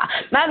somanda,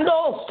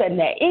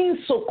 mandosene,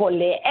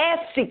 insukole,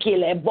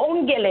 esikile,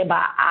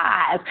 bongeleba,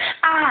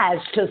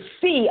 eyes to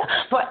see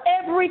for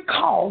every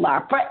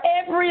caller, for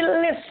every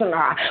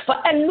listener, for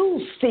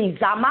anusi,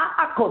 zama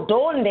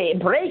akodone,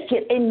 break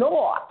it in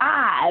your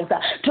eyes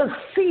to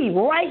see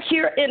right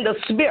here in the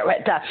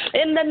spirit,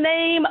 in the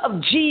name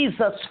of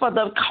Jesus, for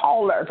the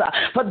callers,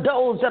 for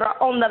those that are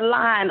on the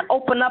line,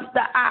 open up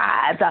the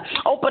eyes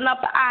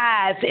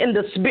in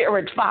the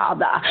spirit,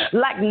 Father,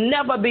 like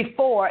never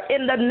before,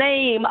 in the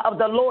name of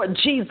the Lord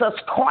Jesus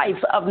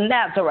Christ of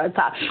Nazareth.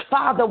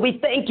 Father, we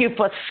thank you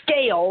for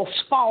scales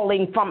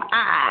falling from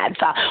eyes.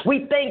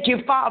 We thank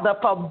you, Father,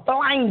 for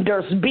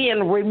blinders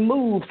being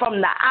removed from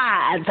the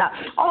eyes.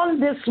 On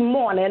this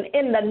morning,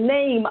 in the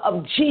name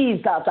of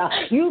Jesus,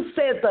 you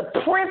said the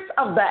prince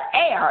of the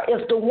air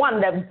is the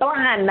one that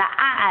blinds the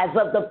eyes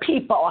of the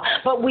people,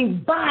 but we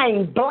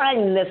bind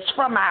blindness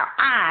from our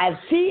eyes.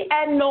 See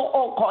and no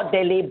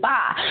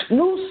okodeleba.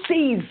 Nu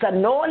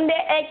season,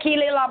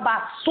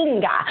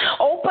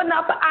 open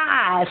up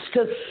eyes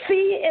to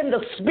see in the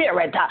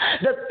spirit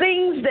the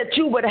things that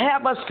you would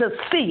have us to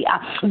see,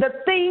 the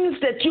things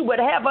that you would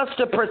have us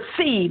to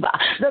perceive,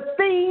 the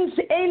things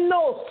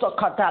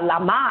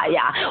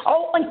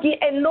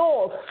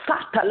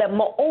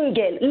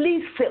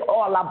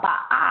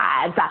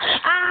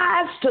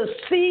eyes to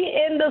see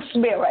in the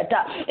spirit.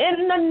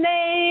 In the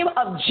name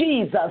of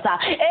Jesus,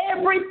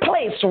 every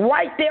place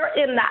right there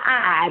in the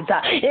eyes,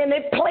 in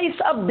a place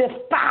of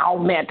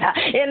defilement,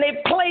 in a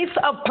place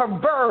of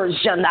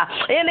perversion,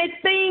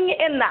 anything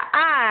in the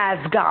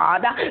eyes,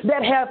 God,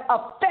 that have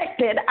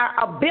affected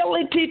our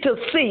ability to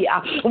see,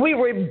 we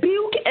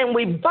rebuke and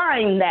we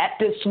bind that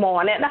this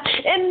morning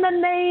in the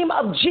name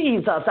of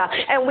Jesus,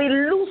 and we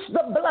loose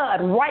the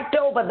blood right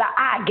over the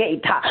eye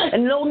gate.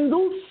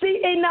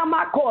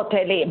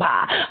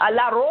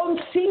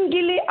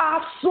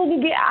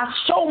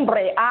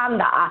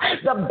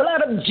 The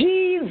blood of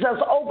Jesus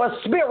over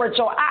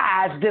spiritual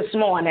eyes this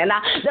morning,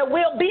 that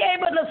we'll be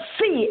able to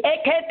see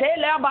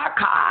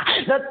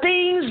the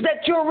things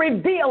that you're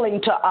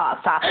revealing to us,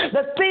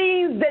 the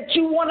things that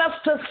you want us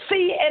to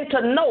see and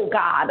to know,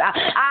 God.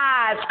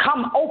 Eyes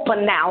come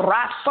open now.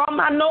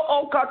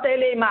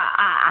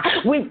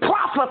 We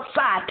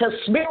prophesy to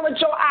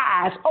spiritual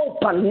eyes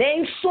open.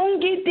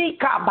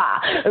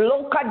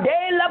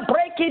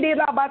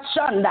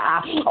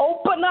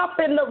 Open up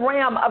in the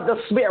realm of the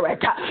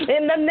spirit.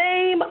 In the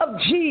name of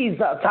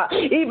Jesus,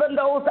 even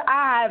those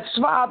eyes,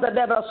 Father,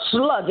 that are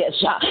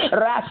sluggish.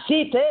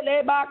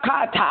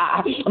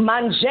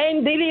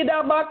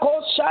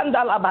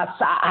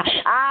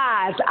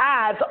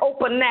 Eyes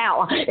open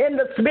now in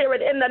the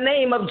spirit in the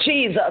name of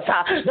Jesus,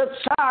 the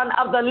Son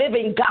of the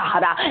living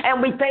God.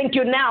 And we thank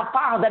you now,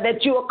 Father,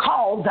 that you are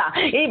called,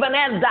 even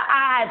as the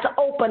eyes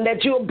open,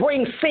 that you'll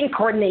bring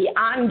synchrony.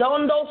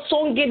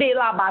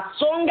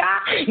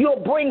 You'll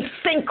bring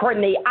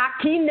synchrony.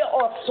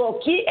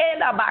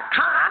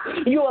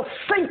 You'll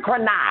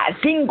synchronize.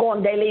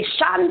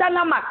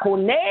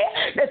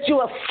 That you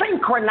will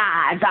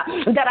synchronize,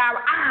 that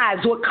our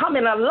eyes will come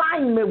in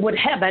alignment with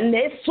heaven.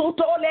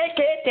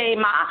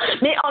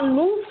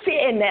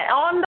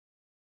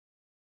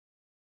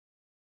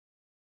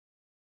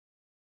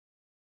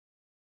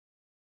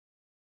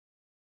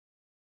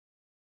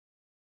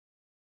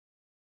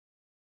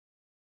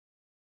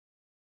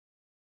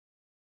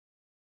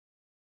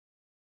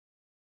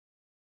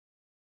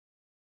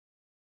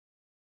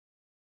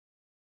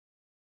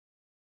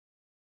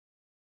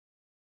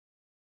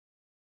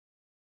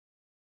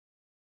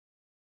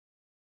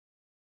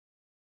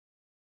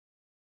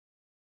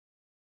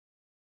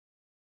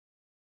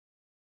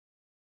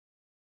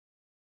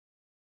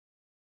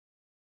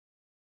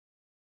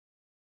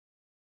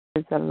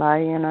 Is a lie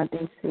and a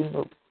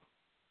deceiver.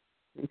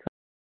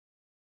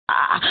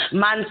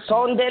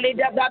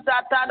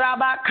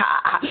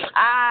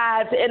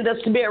 Eyes in the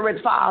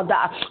spirit,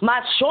 Father.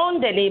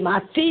 Mashondele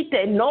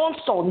masite non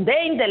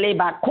sondendele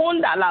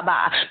bakunda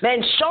laba.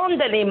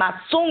 Menshondele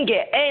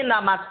masunge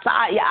ena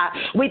Messiah.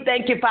 We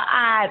thank you for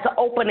eyes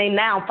opening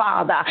now,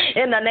 Father,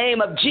 in the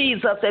name of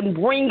Jesus, and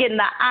bringing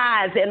the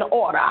eyes in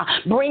order,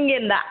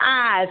 bringing the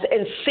eyes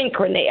in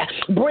synchrony,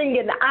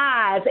 bringing the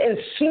eyes in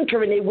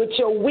synchrony with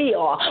your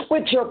will,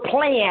 with your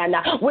plan,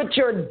 with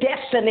your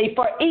destiny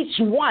for each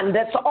one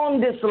that's on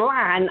this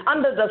line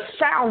under the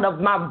sound of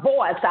my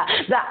voice,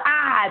 the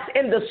eyes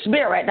in the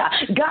spirit.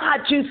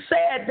 God, you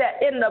said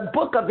that in the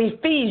book of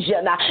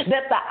Ephesians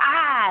that the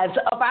eyes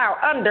of our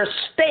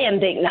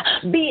understanding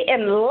be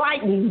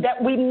enlightened,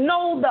 that we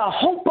know the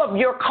hope of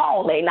your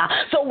calling.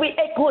 So we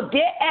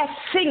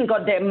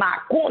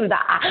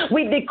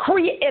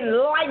decree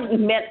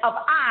enlightenment of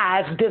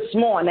eyes this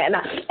morning.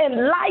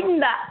 Enlighten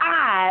the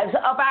eyes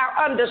of our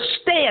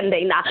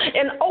understanding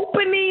and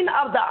opening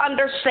of the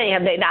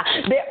understanding.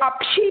 There are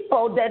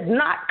people that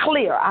not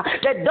clear,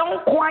 that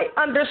don't quite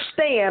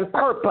understand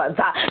purpose,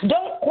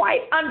 don't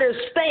quite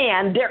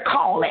understand their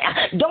calling,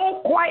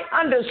 don't quite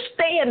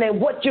understand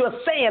what you're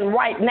saying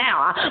right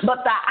now,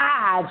 but the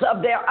eyes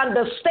of their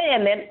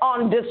understanding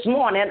on this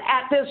morning,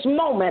 at this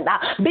moment,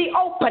 be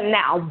open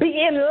now,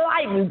 be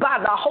enlightened by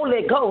the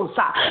Holy Ghost.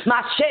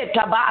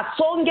 Masheta ba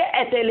songe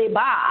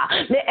eteliba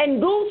ne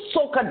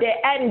endusoka de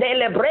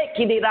endele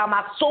breki di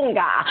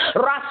ramasunga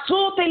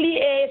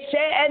rasuteli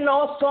ese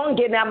eno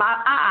songe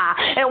nama.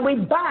 And we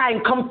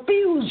bind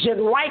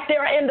confusion right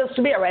there in the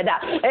spirit.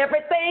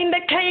 Everything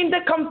that came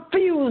to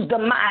confuse the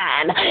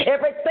mind,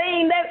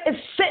 everything that is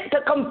sent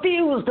to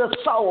confuse the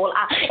soul,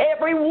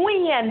 every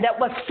wind that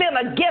was sent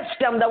against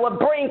them that would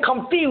bring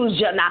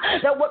confusion,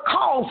 that would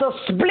cause a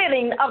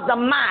splitting of the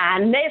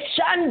mind. A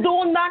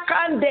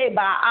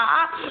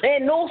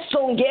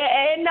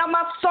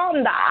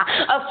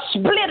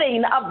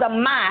splitting of the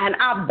mind,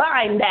 I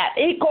bind that.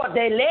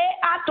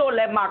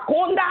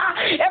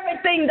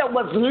 Everything that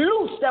was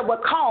loose that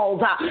would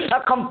cause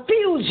a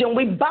confusion,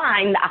 we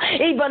bind.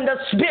 Even the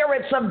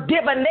spirits of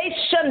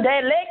divination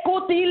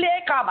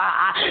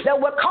that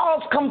would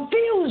cause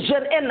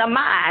confusion in the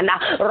mind.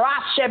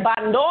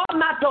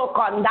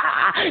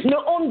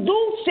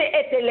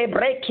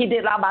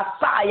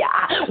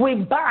 We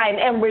bind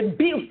and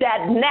rebuke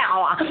that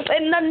now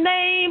in the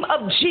name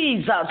of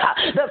Jesus,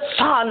 the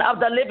Son of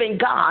the living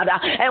God.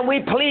 And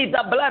we plead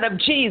the blood of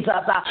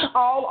Jesus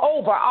all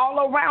over, all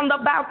around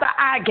about the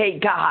eye gate,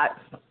 God.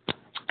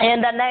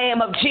 In the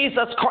name of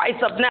Jesus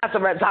Christ of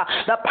Nazareth,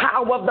 the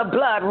power of the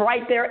blood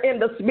right there in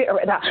the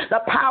spirit, the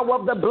power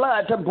of the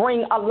blood to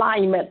bring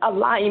alignment,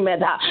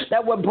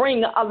 that will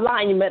bring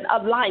alignment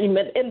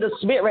in the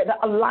spirit,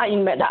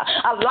 alignment.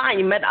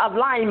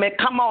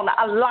 Come on,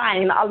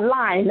 align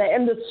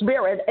in the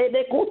spirit.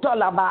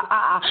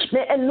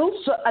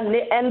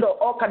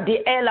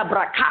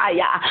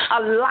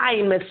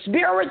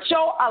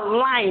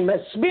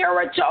 Alignment,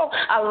 spiritual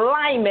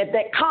alignment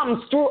that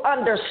comes through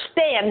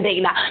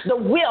understanding the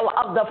will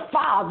of the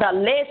Father.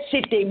 In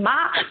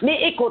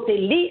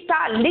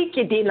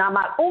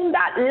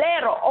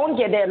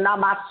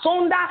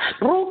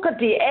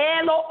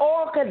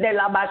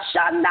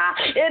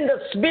the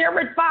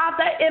spirit,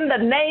 Father, in the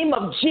name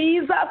of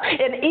Jesus,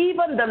 and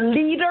even the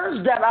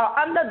leaders that are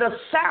under the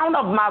sound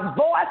of my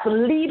voice,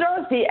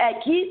 leaders, the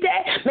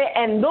Akite, me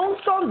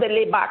endonson de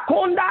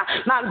lebakonda,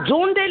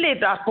 manzunde le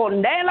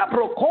drakondela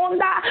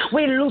prokonda,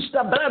 we loose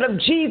the blood of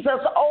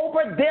Jesus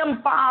over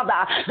them,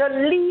 Father. The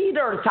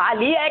leaders,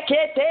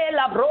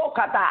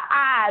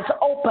 eyes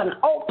open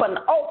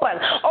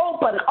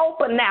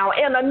now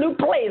in a new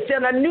place,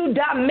 in a new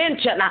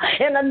dimension,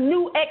 in a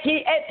new eyes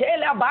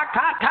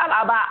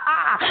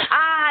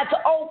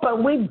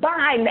open. We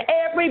bind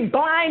every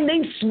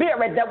blinding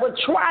spirit that would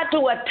try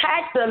to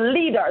attack the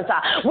leaders.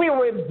 We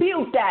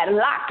rebuke that.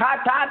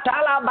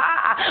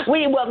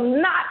 We will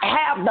not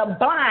have the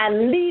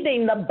blind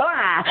leading the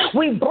blind.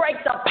 We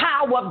break the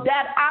power of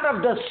that out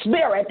of the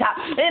spirit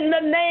in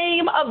the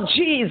name of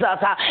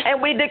Jesus.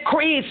 And we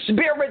decree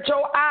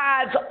spiritual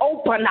eyes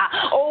open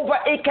over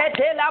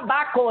Iketela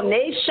Bako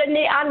Nation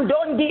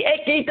Andondi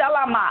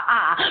Ekitalama.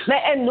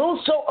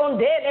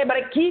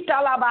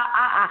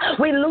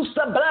 We loose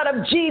the blood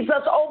of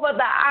Jesus over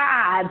the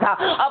eyes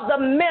of the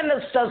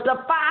ministers, the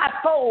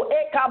fivefold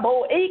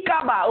Ekabo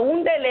Ikaba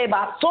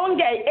Undeleba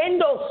Songe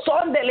Endo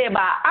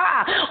Sondeleba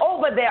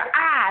over their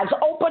eyes.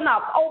 Open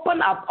up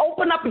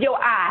your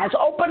eyes,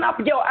 open up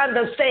your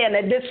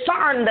understanding,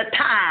 discern the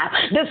time,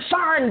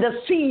 discern the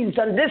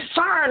season,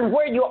 discern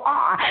where you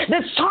are,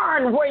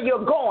 discern where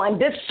you're going,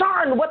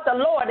 discern what the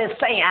Lord is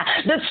saying,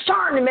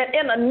 discernment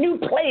in a new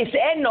place.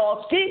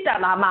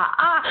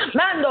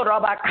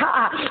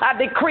 I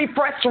decree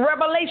fresh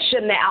revelation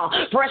revelation now.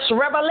 Fresh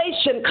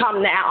revelation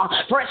come now.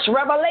 Fresh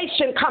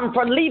revelation come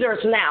for leaders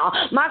now.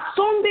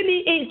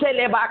 Masundili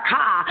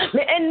itelebaka,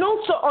 me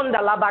enuso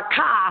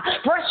ondalabaka.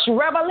 Fresh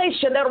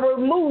revelation that will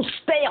remove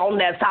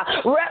staleness.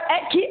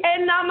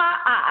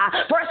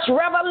 Fresh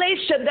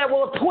revelation that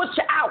will push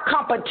out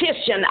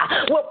competition,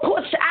 will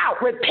push out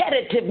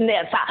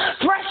repetitiveness.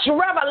 Fresh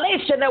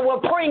revelation that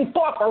will bring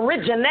forth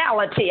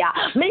originality.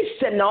 Me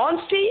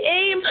senonsi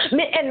aim,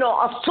 me eno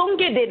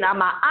asungi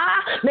dinama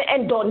me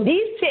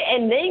endonisi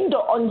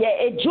enendo onye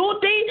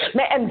ejuti,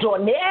 me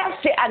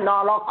endonesi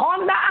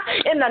analokonda,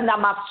 in the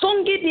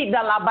namasungi di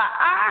dalaba.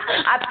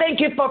 I thank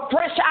you for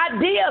fresh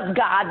ideas,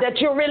 God, that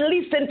you're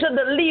releasing to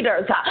the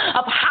leaders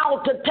of how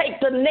to take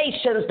the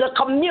nations, the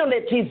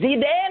communities.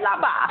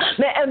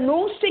 Me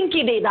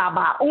enusinki di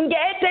daba,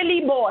 ungete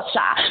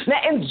libosha, me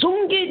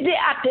enzungi di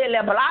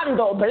atele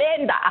blando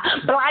blenda.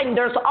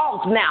 Blinders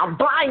off now,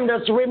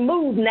 blinders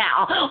removed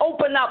now.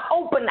 Open up,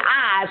 open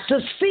eyes to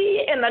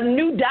see in a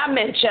new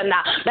dimension.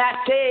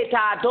 That's it.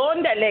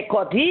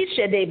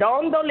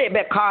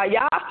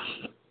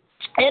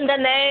 In the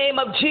name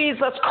of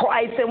Jesus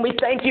Christ, and we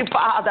thank you,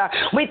 Father.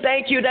 We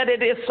thank you that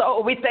it is so.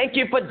 We thank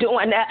you for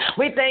doing that.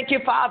 We thank you,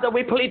 Father.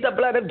 We plead the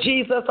blood of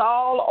Jesus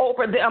all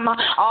over them,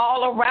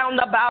 all around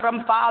about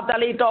them, Father.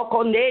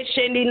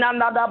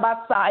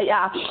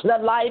 The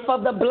life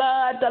of the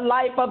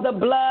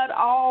blood,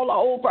 all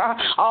over,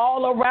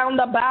 all around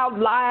about,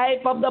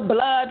 life of the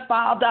blood,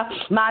 Father.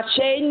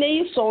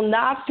 Macheni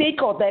sonasi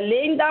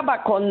kotelinda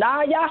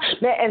bakonaya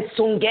me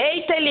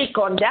ensungete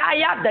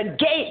likondaya, the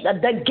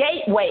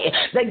gateway.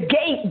 The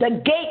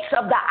gates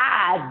of the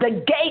eyes, the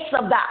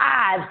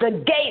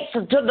gates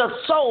to the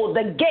soul,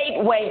 the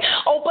gateway.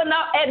 Open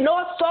up and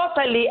no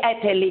sotali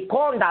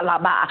etelikonda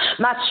laba.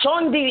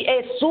 Mashondi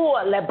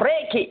esua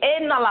lebreki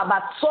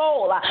enalaba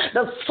soul.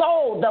 The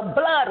soul, the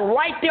blood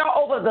right there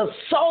over the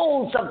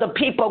souls of the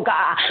people,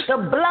 God. The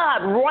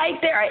blood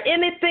right there.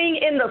 Anything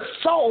in the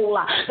soul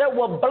that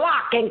will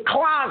block and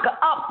clog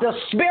up the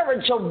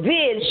spiritual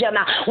vision.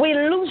 We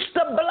loose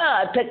the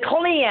blood to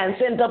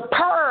cleanse and to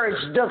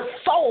purge the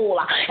soul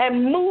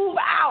and move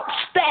out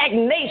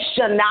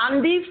stagnation.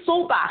 Nandi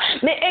suba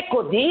me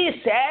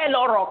ekodise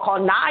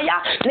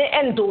lorokonaya ne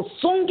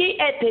endusungi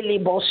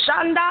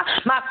eteliboshanda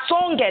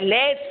masonge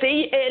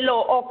lesi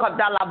elo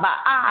okadalaba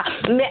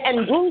me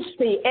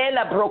endusi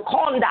ela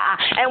brokonda.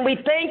 And we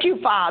thank you,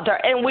 Father,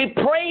 and we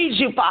praise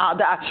you,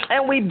 Father,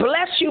 and we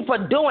bless you for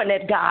doing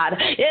it, God,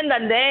 in the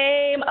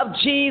name of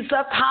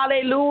Jesus.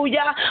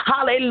 Hallelujah,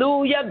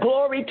 hallelujah.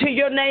 Glory to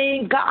your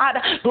name, God.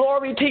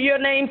 Glory to your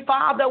name,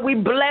 Father. We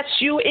bless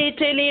you.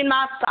 Itili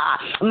masa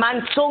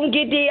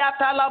mansungi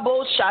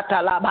diatalabo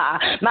shatalaba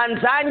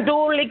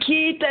manzandu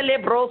likite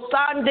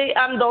lebrosande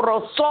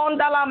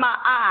andorosonda lama.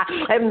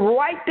 And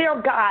right there,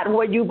 God,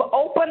 where you've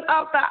opened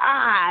up the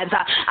eyes,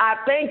 I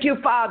thank you,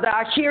 Father.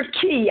 I hear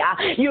key.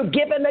 You're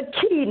given a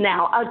key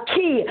now. A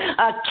key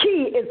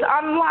is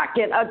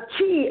unlocking. A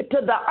key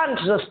to the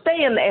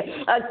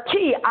understanding. A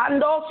key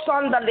ando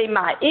sonda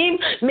lima im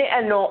me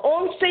eno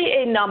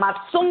onsi eno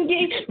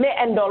masungi me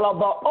endo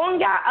lobo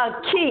onga.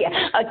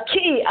 A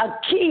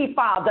key,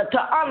 Father, to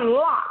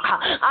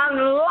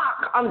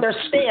unlock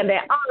understanding,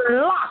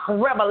 unlock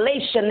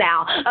revelation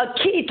now. A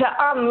key to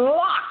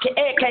unlock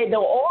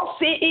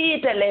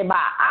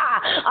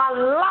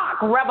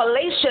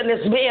revelation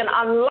is being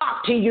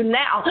unlocked to you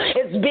now.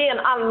 It's being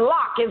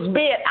unlocked. It's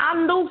being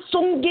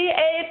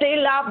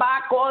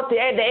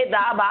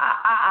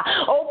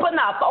open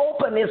up.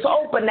 Open. It's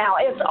open now.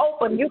 It's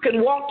open. You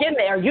can walk in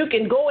there. You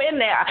can go in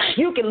there.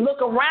 You can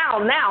look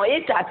around now.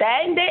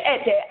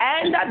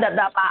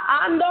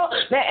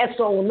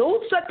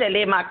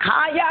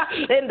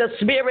 In the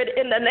spirit,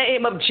 in the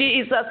name of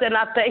Jesus. And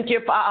I thank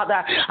you,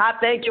 Father. I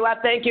thank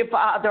you,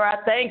 Father. I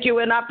thank you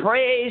and I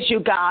praise you,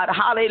 God.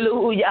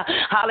 Hallelujah.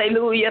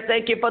 Hallelujah.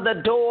 Thank you for the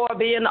door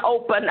being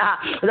open,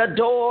 the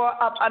door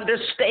of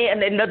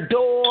understanding, the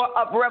door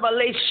of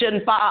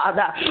revelation,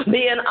 Father,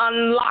 being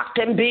unlocked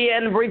and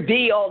being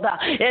revealed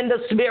in the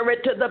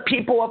spirit to the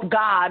people of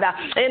God.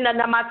 In the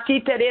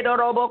Namasite de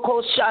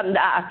Roboko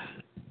Shanda.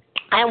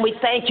 And we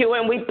thank you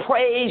and we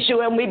praise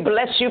you and we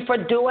bless you for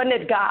doing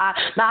it, God.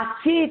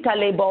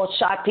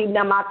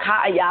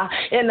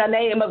 In the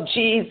name of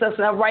Jesus.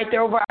 Now right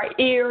there over our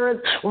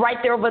ears,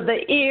 right there over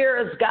the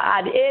ears,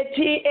 God.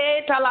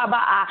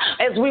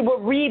 As we were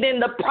reading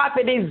the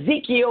prophet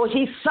Ezekiel,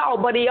 he saw,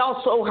 but he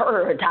also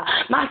heard.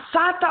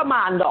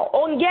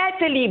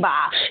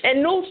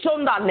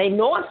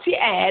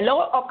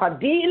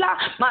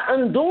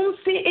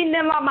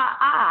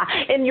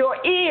 And your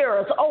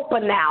ears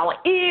open now.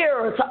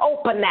 Ears open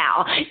open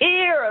now.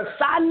 Ears,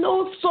 I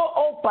know, so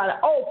open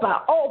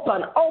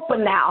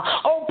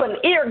now. Open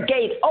ear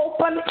gate,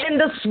 open in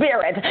the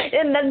spirit.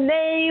 In the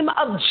name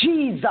of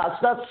Jesus,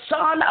 the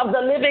Son of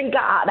the living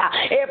God.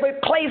 Every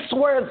place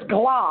where it's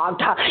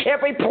clogged,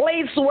 every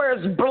place where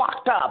it's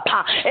blocked up,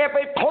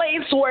 every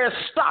place where it's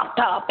stopped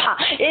up.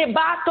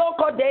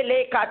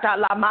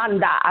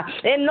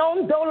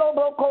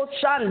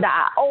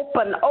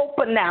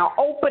 Open now,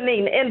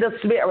 opening in the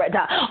spirit.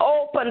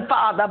 Open,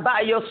 Father,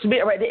 by your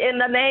spirit in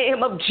the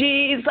name of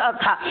Jesus,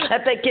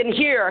 that they can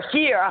hear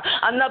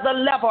another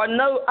level,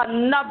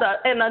 another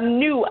and a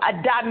new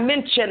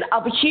dimension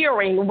of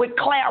hearing with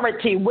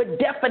clarity, with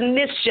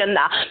definition,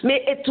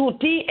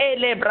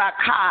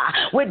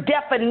 with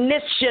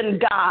definition,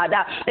 God,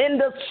 in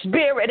the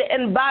spirit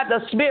and by the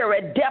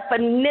spirit.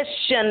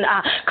 Definition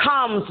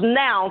comes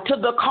now to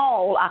the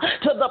call,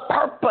 to the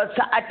purpose,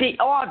 at the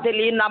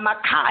orderly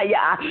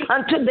namakaya,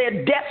 unto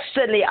their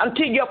destiny,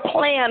 unto your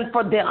plan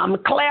for them.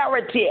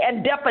 Clarity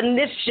and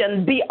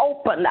definition be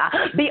open now.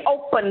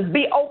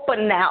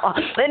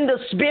 In the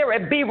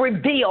spirit be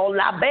revealed.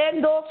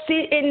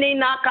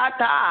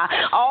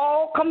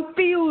 All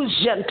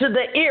confusion to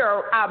the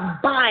ear I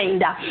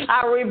bind,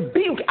 I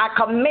rebuke, I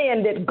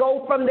command it.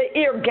 Go from the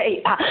ear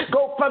gate,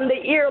 go from the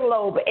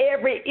earlobe.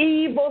 Every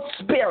evil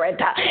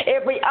spirit,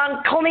 every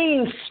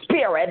unclean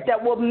spirit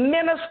that will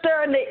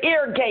minister in the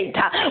ear gate,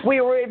 we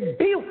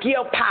rebuke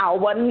your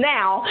power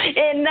now.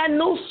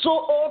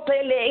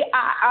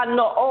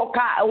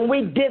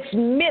 We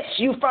dismiss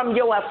you from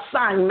your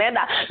assignment.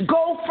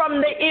 Go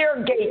from the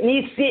ear gate.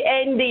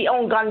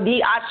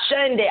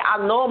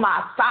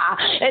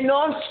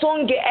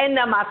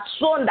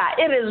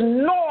 It is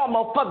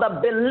normal for the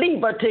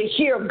believer to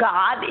hear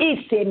God.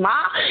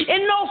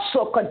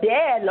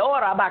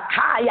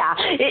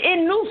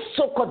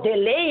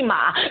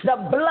 The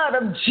blood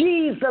of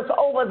Jesus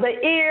over the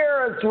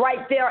ears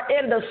right there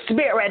in the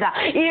spirit.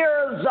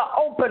 Ears are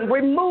open.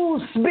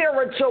 Remove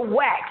spiritual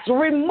wax.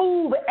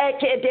 Remove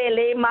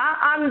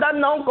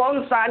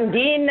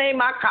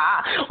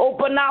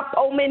open up.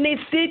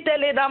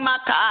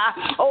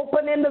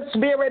 Open in the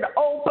spirit.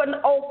 Open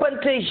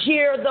to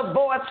hear the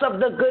voice of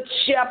the good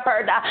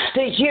shepherd,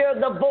 to hear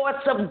the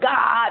voice of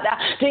God,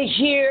 to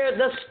hear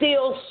the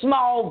still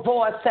small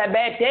voice.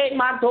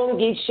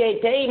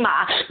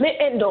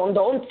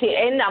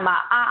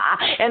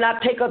 And I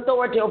take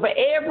authority over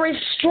every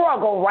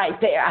struggle right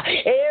there,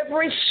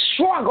 every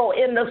struggle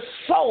in the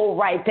soul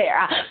right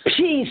there.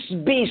 Peace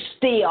be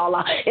still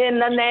in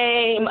the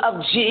name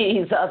of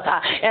Jesus.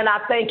 And I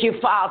thank you,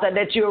 Father,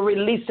 that you're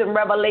releasing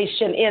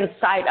revelation,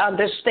 insight,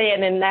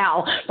 understanding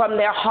now from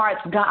their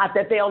hearts, God,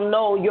 that they'll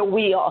know your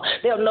will,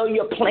 they'll know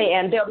your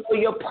plan, they'll know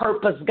your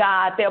purpose,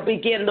 God. They'll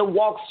begin to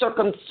walk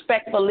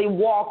circumspectly,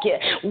 walking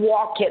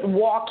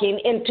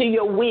into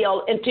your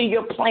will, into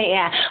your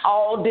plan.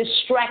 All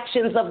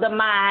distractions of the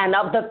mind,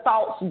 of the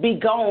thoughts be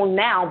gone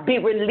now, be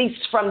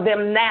released from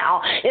them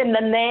now. In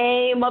the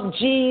name of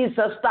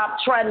Jesus, stop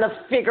trying to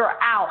figure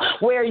out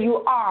where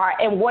you are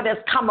and what has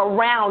come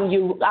around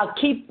you.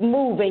 Keep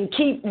moving,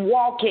 keep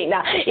walking.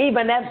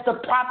 Even as the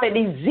prophet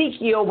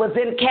Ezekiel was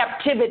in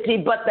captivity,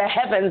 but the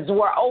heavens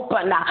were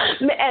open.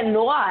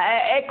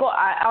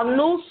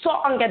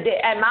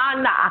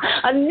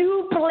 A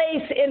new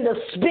place in the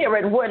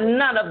spirit where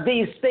none of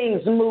these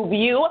things move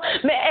you.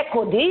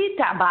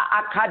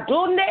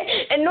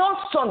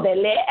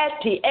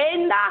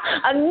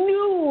 A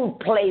new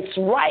place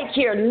right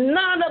here.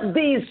 None of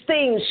these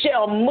things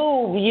shall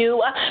move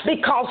you,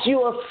 because you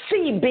will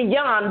see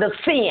beyond the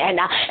seeing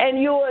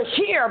and you will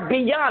hear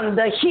beyond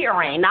the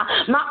hearing.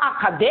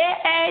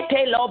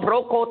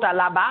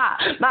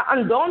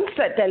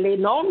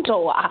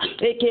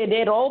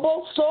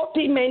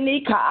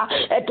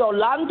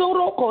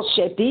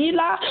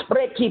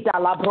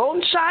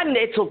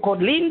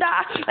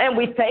 And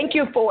we thank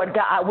you for it,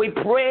 God. We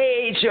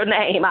praise your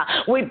name.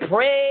 We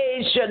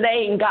praise your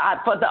name, God,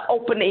 for the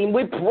opening.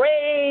 We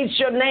praise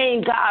your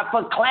name, God,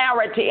 for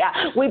clarity.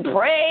 We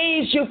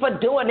praise you for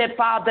doing it,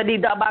 Father.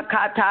 And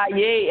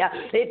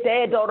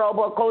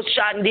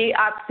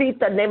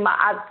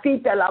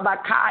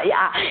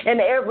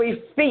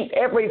every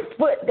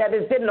foot that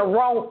is in the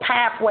wrong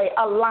pathway,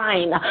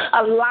 align.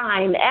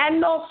 Align.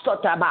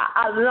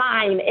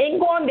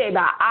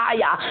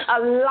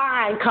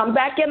 Come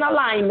back in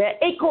alignment.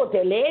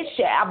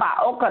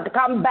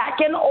 Come back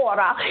in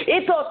order.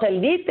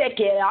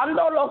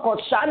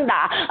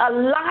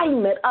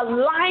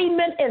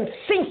 Alignment and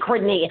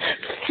synchrony.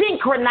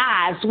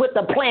 Synchronize with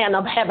the plan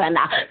of heaven.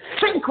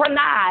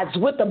 Synchronize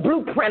with the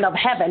blueprint of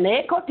heaven.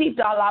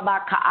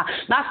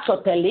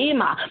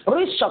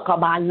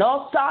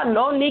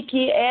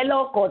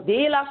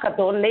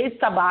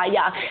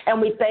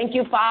 And we thank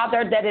you,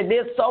 Father, that it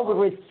is so.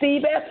 We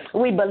receive it,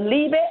 we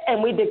believe it,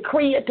 and we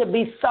decree it to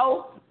be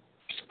so.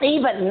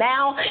 even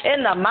now,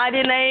 in the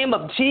mighty name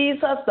of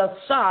Jesus, the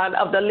Son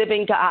of the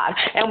living God.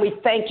 And we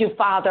thank you,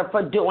 Father,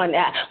 for doing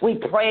that. We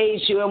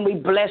praise you and we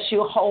bless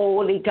you,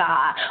 Holy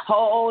God,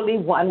 Holy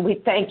One. We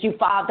thank you,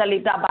 Father.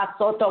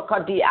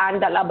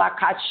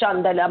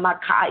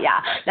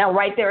 Now,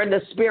 right there in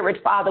the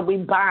spirit, Father, we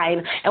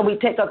bind and we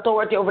take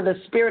authority over the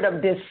spirit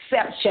of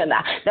deception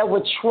that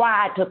would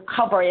try to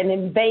cover and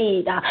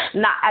invade.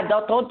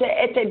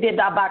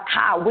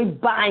 We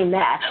bind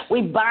that.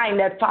 We bind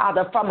that,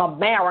 Father, from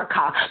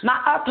America.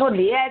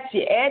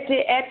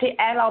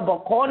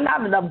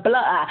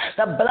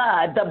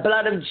 The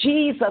blood of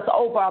Jesus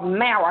over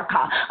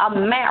America.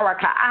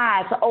 America,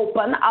 eyes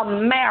open.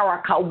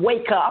 America,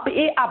 wake up.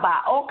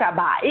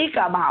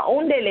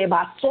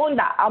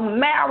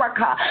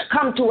 America,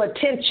 come to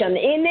attention.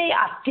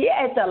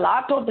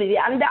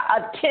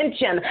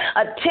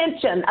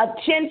 Attention.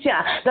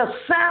 The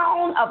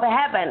sound of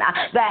heaven.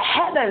 The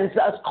heavens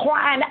is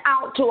crying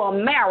out to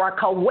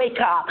America. Wake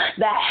up.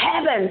 The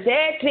heavens.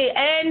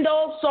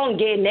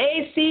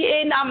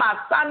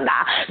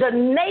 The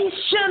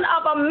nation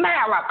of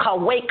America,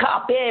 wake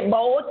up.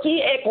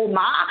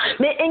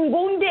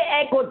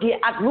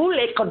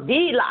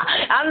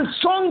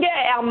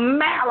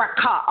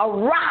 America,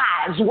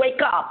 arise,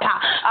 wake up.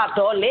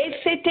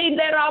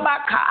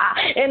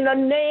 In the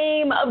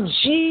name of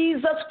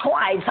Jesus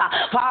Christ,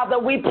 Father,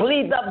 we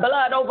plead the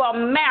blood over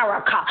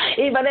America,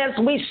 even as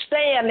we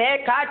stand.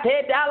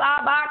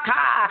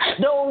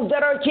 Those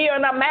that are here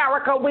in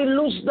America, we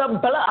lose the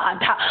blood.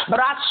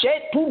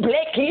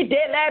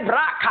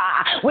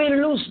 We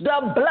lose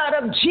the blood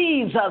of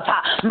Jesus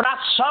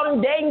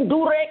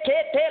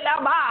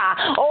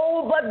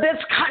over this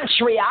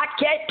country.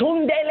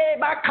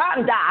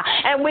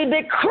 And we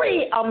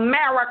decree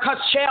America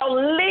shall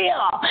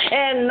live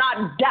and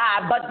not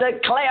die, but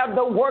declare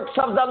the works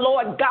of the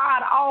Lord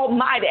God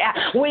Almighty.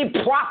 We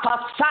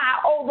prophesy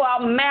over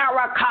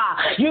America.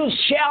 You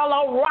shall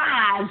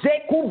arise.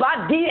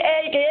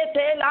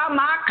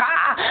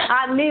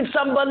 I need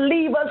some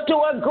believers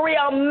to agree.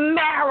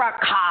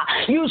 America,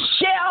 you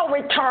shall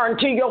return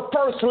to your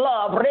first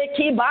love.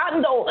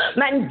 Rekibando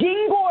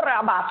mandingo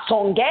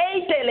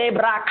rabasongete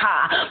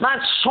lebraka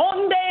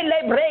masonde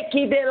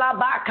lebreki de la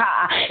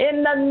baka.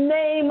 In the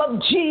name of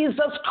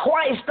Jesus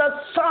Christ, the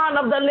Son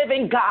of the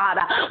living God,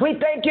 we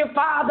thank you,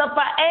 Father,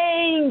 for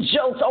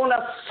angels on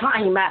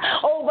assignment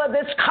over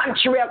this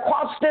country,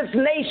 across this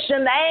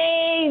nation.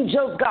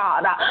 Angels,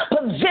 God,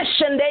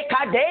 position de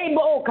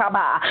kadebo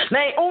kaba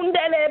me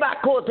undele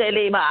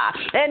bakoteleba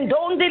and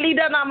don't delete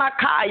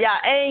namakaya.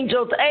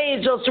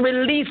 Angels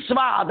release,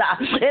 Father,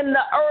 in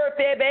the earth.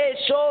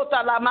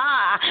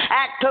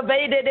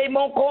 Activated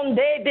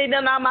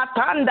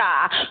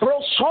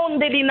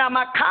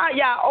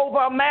over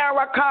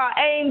America.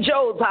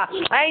 Angels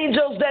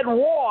that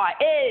war.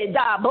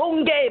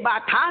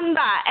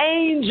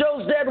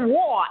 Angels that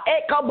war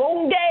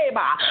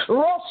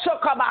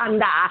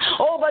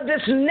over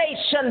this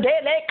nation.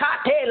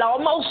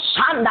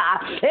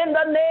 In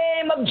the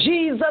name of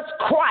Jesus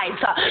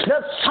Christ,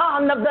 the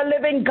Son of the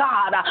living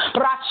God.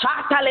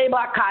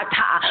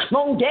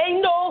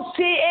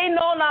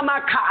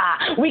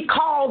 We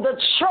call the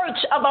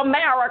Church of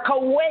America,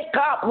 wake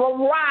up,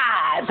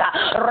 arise.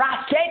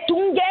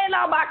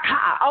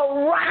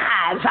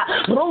 Arise.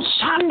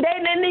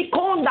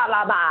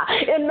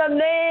 In the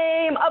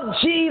name of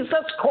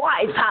Jesus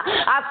Christ,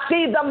 I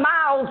see the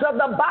mouths of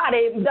the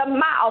body,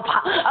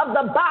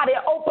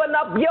 open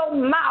up your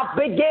mouth,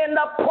 begin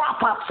to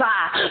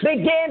prophesy,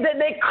 begin to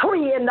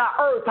decree in the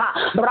earth.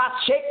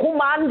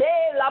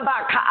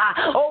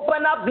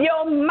 Open up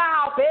your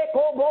mouth.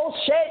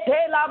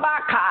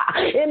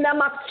 In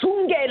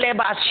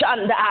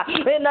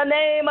the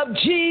name of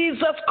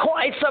Jesus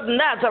Christ of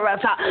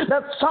Nazareth,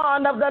 the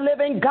Son of the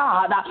living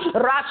God.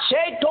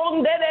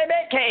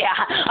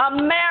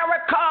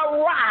 America,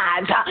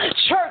 rise.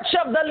 Church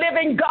of the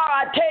living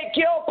God, take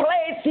your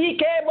place.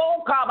 Take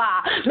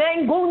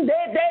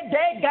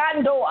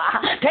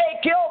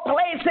your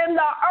place in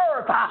the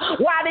earth.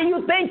 Why do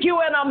you think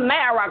you're in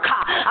America?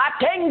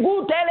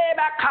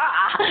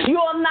 You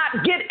will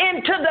not get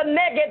into the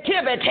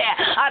negativity.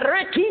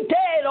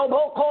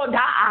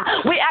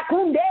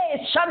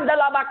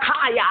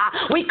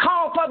 We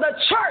call for the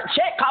church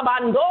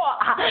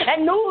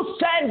and new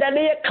send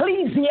the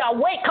ecclesia.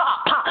 Wake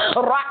up.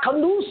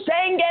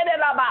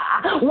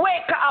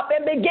 Wake up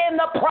and begin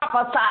to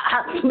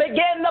prophesy.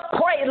 Begin to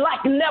pray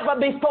like never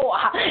before.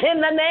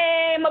 In the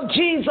name of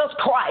Jesus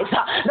Christ,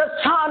 the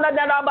Son of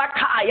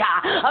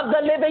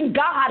the living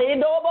God.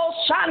 And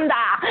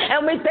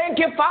we thank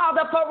you,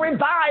 Father, for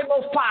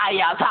revival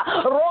fires.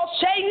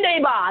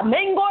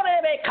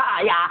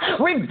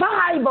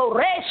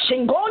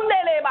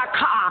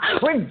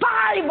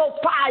 Revival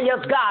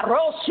fires, God.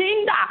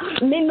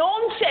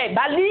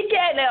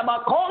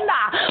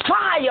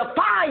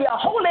 Fire,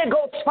 Holy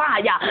Ghost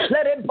fire.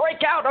 Let it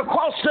break out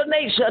across the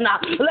nation.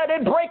 Let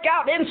it break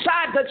out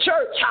inside the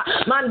church.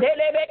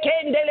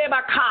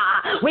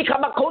 We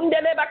come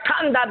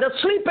the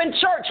sleeping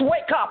church,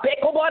 wake up.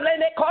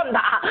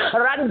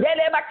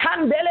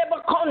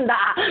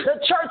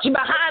 church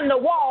behind the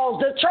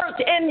walls, the church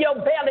in your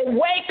belly.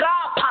 Wake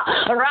up.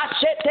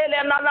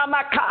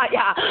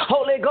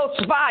 Holy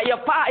Ghost fire,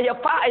 fire,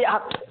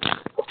 fire.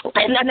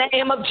 In the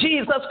name of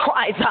Jesus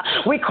Christ,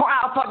 we cry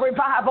out for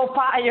revival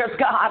fires,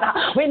 God.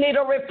 We need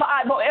a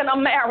revival in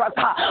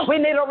America. We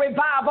need a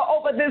revival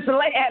over this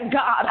land,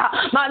 God.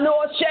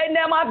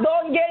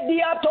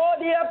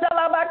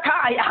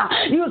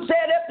 You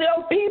said if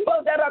the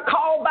people that are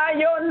called by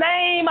your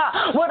name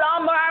would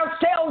humble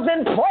ourselves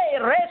and pray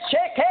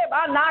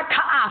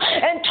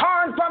and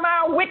turn from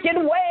our wicked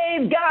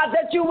ways, God,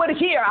 that you would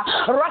hear.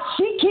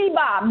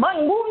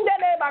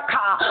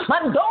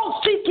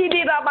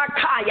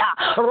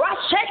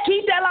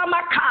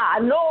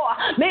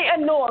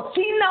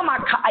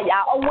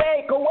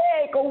 Awake,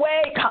 awake,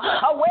 awake,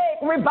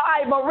 awake,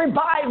 revival,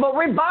 revival,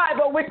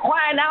 revival. We're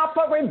crying out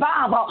for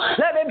revival.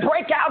 Let it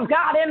break out,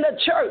 God, in the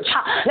church.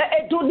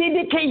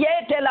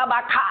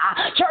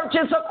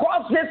 Churches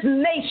across this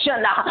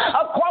nation,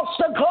 across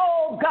the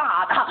globe,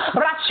 God.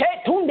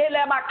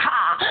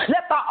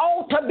 Let the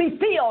altar be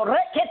filled.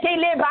 Let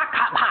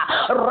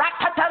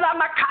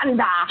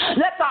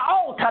the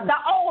altar,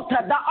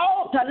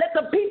 let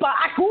the people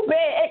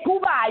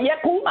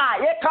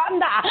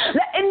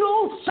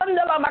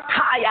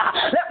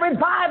let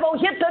revival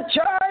hit the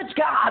church,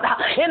 God.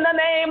 In the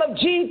name of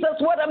Jesus,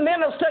 where the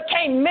minister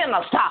can't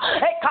minister.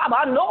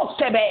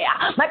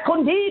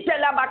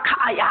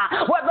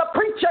 Where the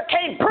preacher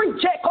can't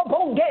preach.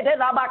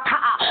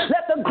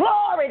 Let the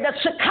glory, the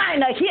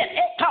Shekinah hit.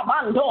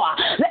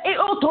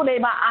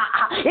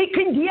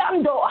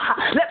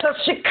 Let the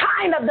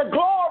Shekinah, the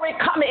glory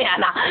come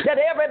in. That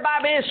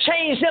everybody is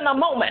changed in a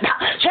moment.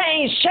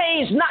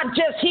 Change, not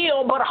just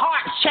healed, but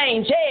hearts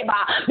change.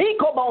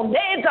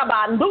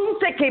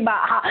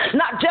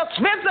 Not just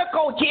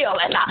physical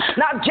healing,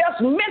 not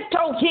just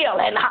mental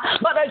healing,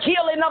 but a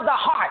healing of the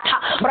heart.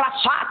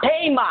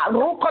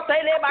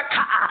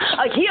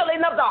 A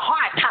healing of the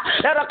heart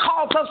that'll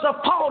cause us to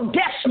fall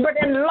desperate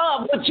in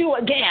love with you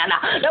again.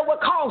 That will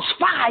cause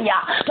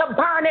fire to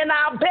burn in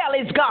our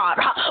bellies, God.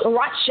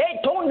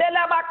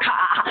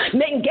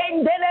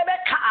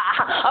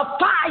 A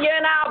fire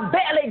in our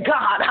belly,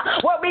 God,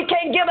 where we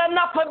can't get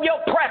enough of your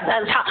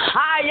presence.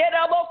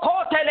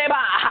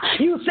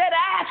 You said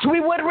ask, we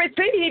would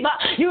receive.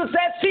 You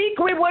said seek,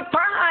 we would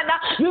find.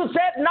 You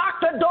said knock,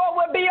 the door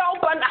would be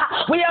open.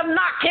 We are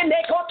knocking.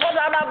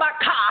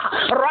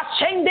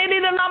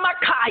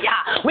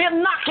 We are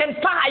knocking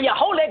fire,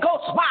 Holy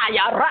Ghost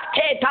fire.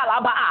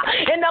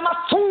 In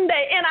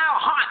our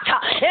heart,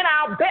 in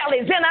our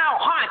bellies, in our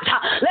heart.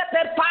 Let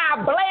that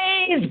fire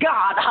blaze,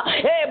 God.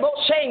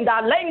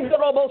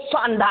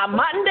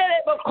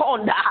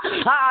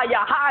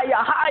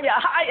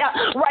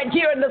 Right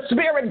here in the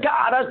spirit,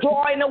 God, a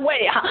drawing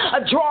away,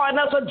 a drawing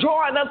us in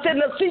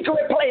the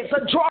secret place, a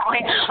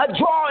drawing.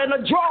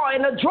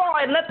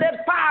 Let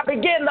that fire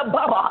begin to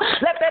bubble.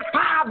 Let that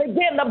fire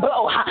begin to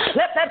blow.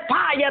 Let that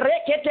fire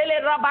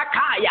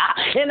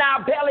in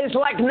our bellies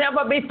like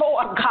never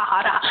before,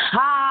 God.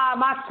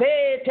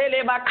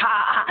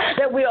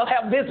 That we'll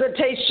have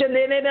visitation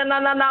in it.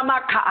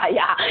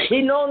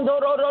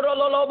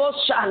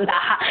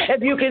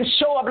 If you can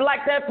show up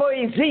like that for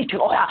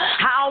Ezekiel,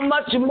 how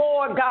much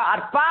more,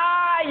 God?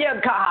 Fire,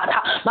 God.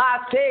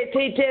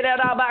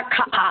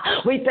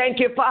 We thank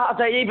you,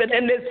 Father, even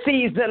in this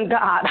season,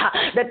 God,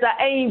 that the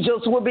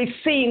angels will be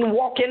seen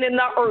walking in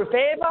the earth.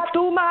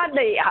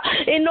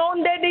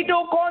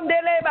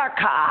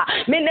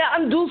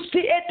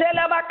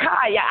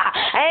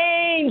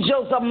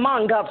 Angels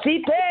among us.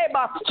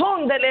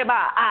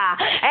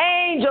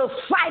 Angels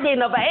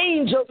fighting of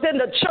angels in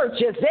the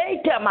churches.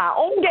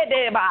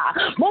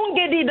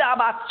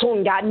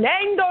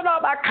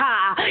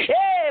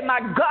 My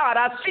God,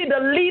 I see the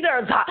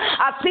leaders.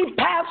 I see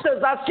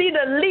pastors. I see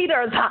the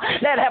leaders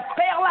that have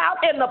fell out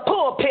in the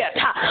pulpit.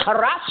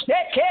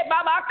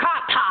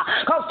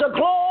 Because the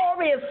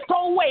glory is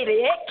so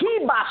weighty. I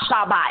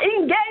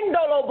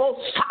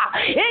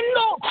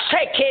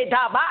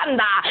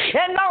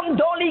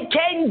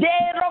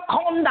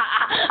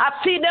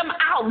see them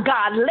out,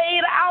 God,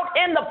 laid out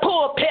in the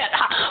pulpit.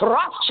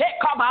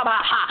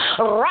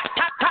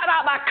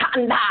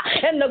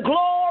 And the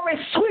glory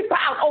sweep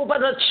out over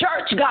the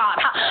church, God.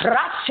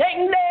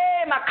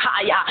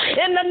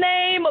 In the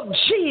name of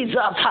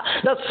Jesus,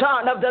 the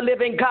Son of the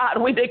living God,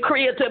 we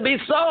decree it to be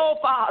so,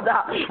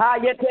 Father.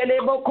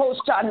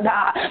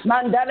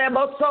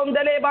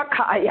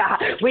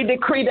 We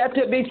decree that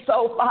to be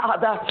so,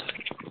 Father.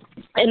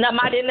 In the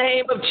mighty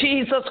name of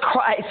Jesus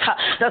Christ,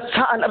 the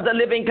Son of the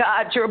living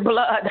God, your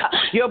blood,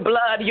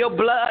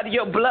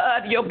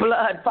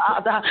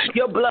 Father,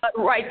 your blood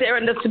right there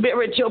in the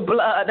spirit, your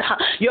blood,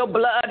 the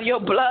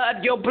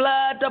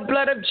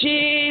blood of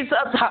Jesus,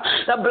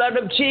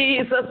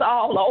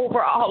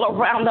 all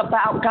around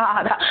about,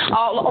 God,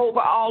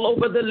 all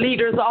over the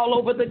leaders, all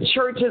over the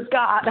churches,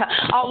 God,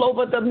 all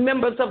over the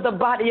members of the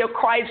body of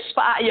Christ,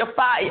 fire,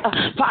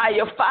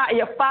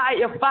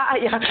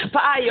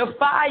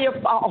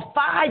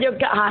 fire,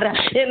 God,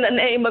 in the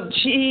name of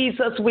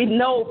Jesus. We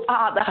know,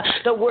 Father,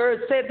 the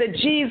word said that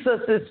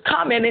Jesus is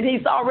coming and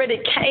he's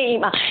already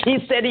came. He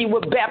said he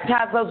would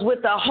baptize us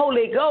with the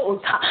Holy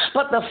Ghost,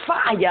 but the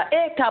fire,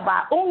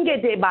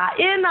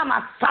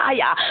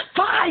 fire,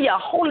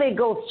 Holy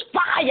Ghost,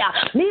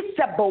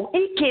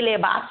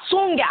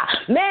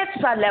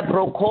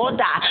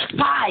 fire,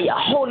 fire,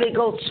 Holy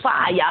Ghost,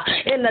 fire,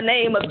 in the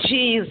name of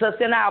Jesus,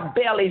 in our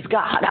bellies,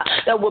 God,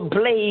 that will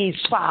blaze,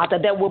 Father,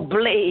 that will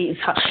blaze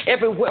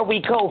everywhere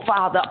we go,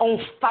 Father, on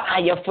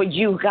fire for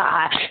you,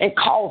 God, and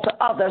cause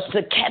others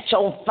to catch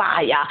on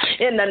fire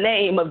in the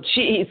name of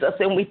Jesus.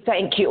 And we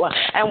thank you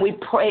and we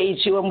praise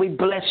you and we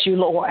bless you,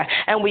 Lord,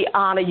 and we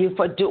honor you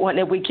for doing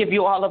it. We give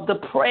you all of the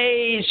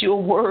praise. You're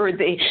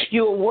worthy.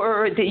 You're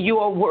worthy. You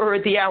are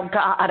worthy, our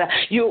God.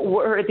 You're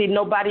worthy.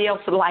 Nobody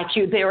else like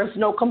you. There is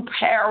no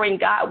comparing,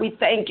 God. We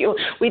thank you.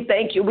 We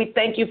thank you. We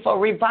thank you for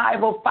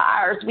revival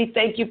fires. We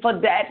thank you for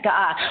that,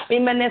 God.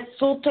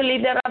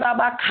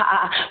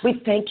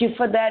 We thank you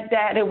for that,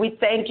 Daddy. We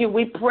thank you.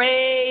 We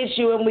praise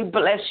you and we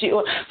bless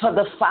you for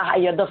the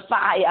fire, the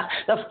fire,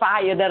 the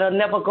fire that'll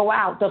never go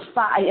out, the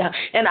fire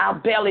in our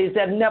bellies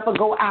that never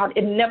go out.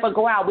 It never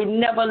go out. We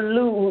never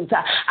lose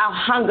our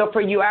hunger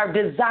for you, our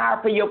desire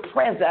for your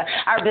presence,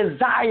 our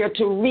desire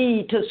to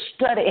read, to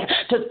study,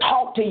 to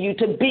talk to you,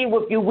 to be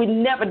with you. We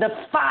never, the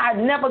fire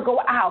never go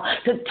out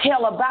to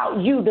tell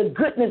about you, the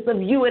goodness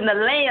of you in the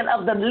land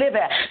of the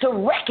living, to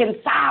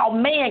reconcile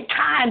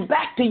mankind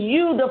back to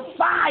you, the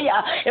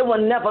fire. It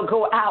will never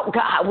go out,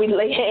 God. We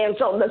lay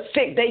hands on the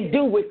sick. They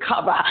do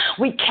recover.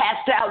 We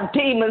cast out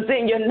demons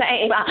in your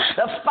name.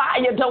 The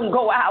fire don't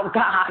go out,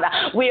 God.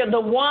 We are the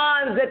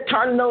ones that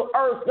turn the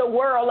earth, the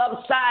world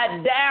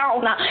upside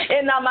down.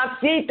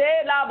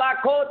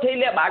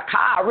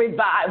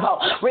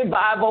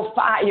 Revival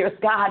fires,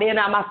 God. In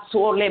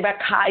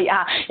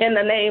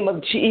the name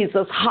of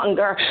Jesus,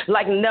 hunger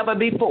like never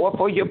before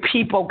for your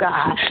people,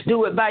 God.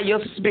 Do it by your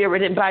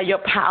spirit and by your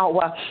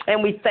power.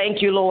 And we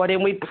thank you, Lord,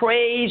 and we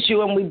praise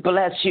you and we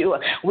bless you.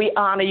 We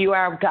honor you,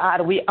 our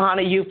God. We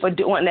honor you for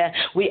doing that.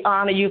 We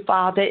honor you,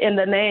 Father, in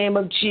the name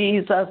of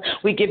Jesus.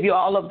 We give you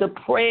all of the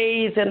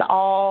praise and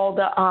all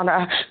the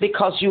honor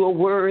because you are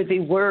worthy,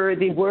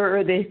 worthy,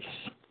 worthy.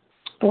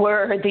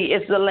 Worthy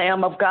is the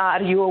Lamb of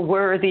God. You are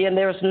worthy, and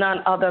there's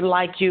none other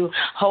like you.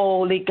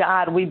 Holy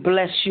God, we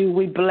bless you.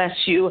 We bless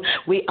you.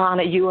 We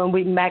honor you, and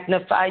we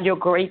magnify your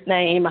great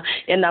name.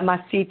 In the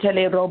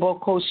Masitele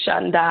Roboko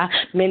Shanda,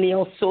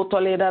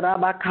 Miniosotole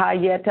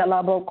Rabakayete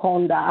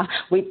Labokonda.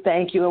 We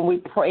thank you and we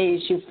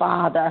praise you,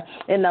 Father,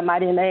 in the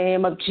mighty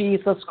name of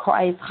Jesus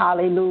Christ.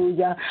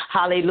 Hallelujah.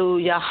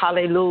 Hallelujah.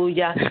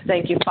 Hallelujah.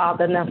 Thank you,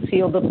 Father. Now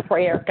seal the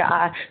prayer,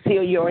 God.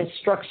 Seal your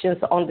instructions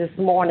on this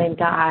morning,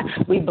 God.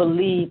 We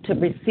believe to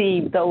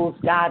receive those,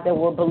 God, that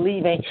were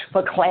believing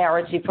for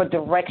clarity, for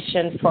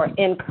direction, for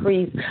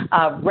increase,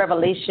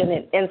 revelation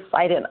and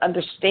insight and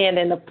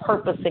understanding the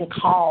purpose and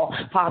call.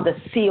 Father,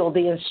 seal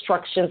the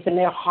instructions in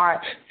their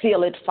heart.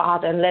 Seal it,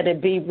 Father, and let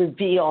it be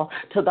revealed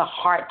to the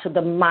heart, to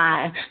the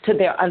mind, to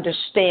their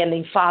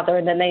understanding. Father,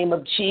 in the name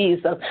of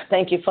Jesus,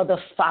 thank you for the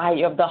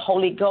fire of the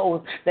Holy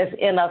Ghost that's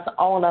in us,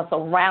 on us,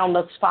 around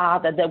us,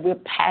 Father, that we're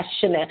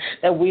passionate,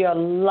 that we are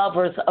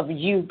lovers of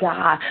you,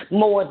 God,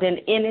 more than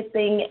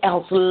anything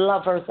else.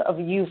 Lovers of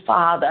you,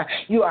 Father.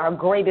 You are our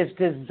greatest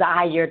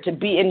desire to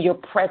be in your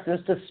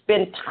presence, to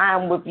spend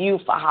time with you,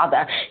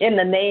 Father. In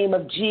the name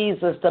of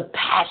Jesus, the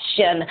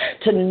passion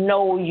to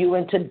know you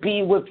and to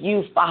be with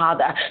you,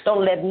 Father.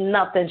 Don't let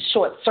nothing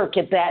short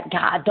circuit that,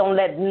 God. Don't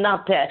let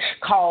nothing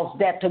cause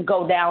that to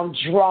go down.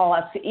 Draw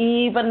us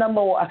even the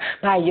more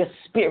by your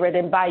spirit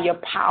and by your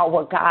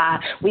power, God.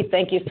 We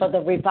thank you for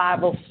the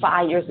revival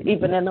fires,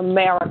 even in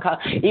America,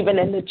 even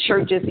in the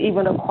churches,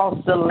 even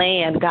across the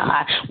land,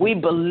 God. We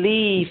believe,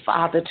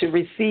 Father, to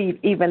receive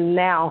even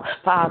now,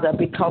 Father,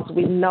 because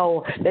we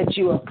know that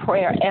you are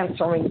prayer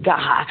answering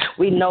God.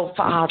 We know,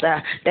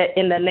 Father, that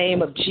in the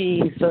name of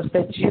Jesus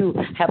that you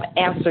have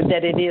answered,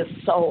 that it is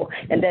so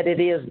and that it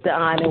is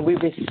done, and we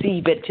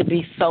receive it to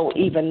be so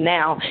even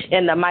now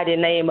in the mighty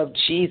name of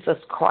Jesus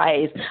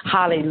Christ.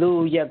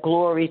 Hallelujah.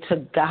 Glory to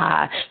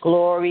God.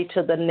 Glory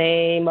to the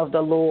name of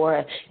the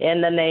Lord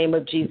in the name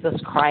of Jesus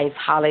Christ.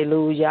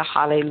 Hallelujah.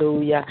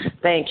 Hallelujah.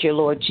 Thank you,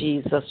 Lord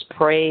Jesus.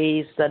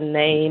 Praise the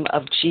name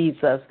of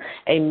Jesus.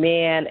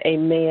 Amen,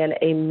 amen,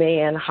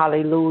 amen.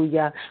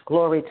 Hallelujah.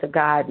 Glory to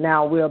God.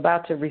 Now we're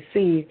about to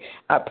receive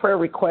a prayer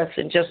request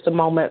in just a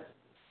moment.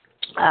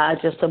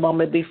 Just a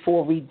moment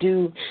before we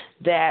do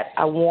that,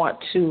 I want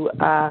to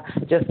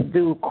just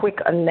do quick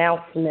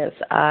announcements.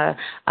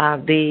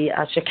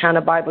 The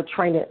Shekinah Bible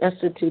Training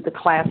Institute, the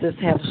classes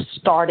have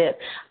started.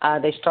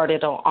 They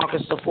started on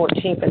August the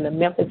 14th in the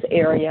Memphis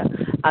area.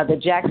 The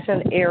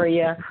Jackson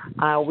area,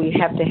 we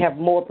have to have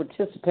more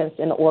participants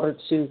in order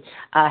to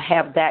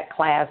have that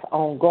class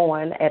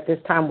ongoing. At this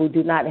time, we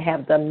do not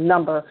have the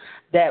number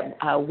that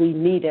we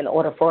need in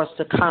order for us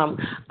to come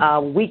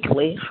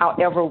weekly.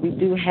 However, we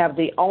do have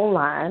the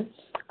online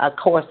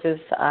courses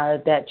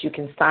that you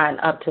can sign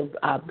up to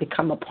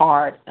become a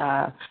part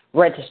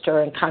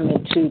register and come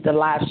into the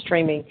live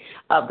streaming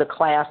of the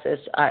classes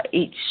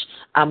each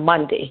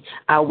Monday.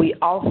 We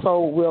also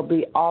will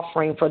be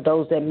offering, for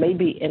those that may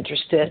be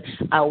interested,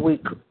 we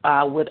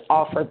would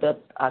offer the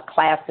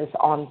classes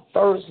on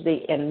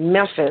Thursday in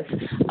Memphis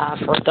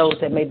for those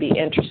that may be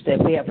interested.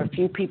 We have a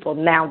few people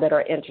now that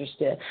are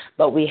interested,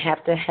 but we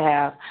have to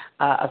have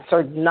a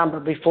certain number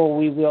before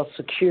we will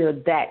secure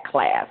that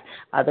class.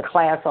 The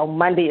class on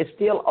Monday is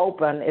still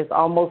open. It's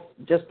almost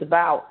just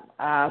about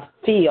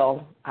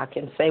filled. I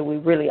can say we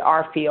really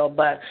are filled,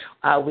 but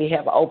we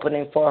have an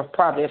opening for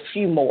probably a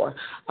few more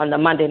on the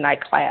Monday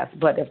night class.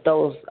 But if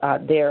those,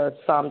 there are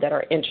some that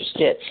are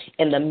interested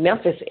in the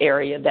Memphis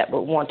area that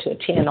would want to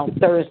attend on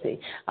Thursday,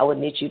 I would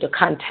need you to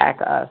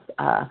contact us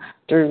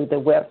through the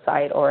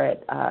website or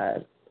at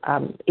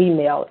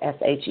email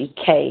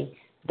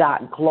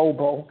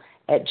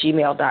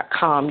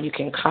shek.global@gmail.com. You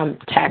can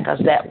contact us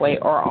that way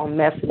or on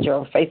Messenger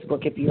or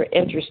Facebook if you're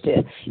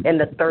interested in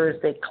the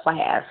Thursday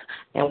class,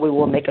 and we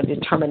will make a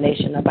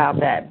determination about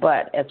that.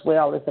 But as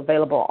well, it's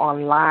available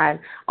online.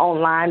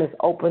 Online is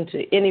open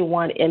to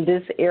anyone in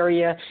this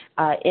area,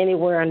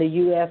 anywhere in the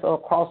U.S. or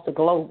across the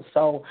globe.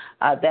 So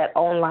that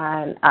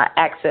online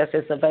access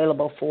is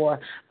available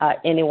for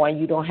anyone.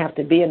 You don't have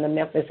to be in the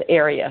Memphis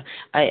area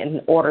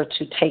in order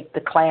to take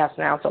the class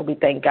now, so we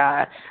thank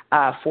God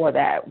for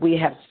that. We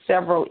have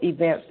several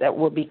events that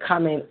will be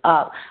coming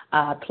up.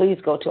 Please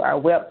go to our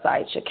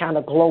website,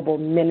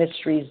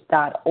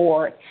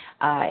 ShekinahGlobalMinistries.org,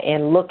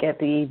 and look at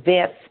the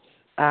events.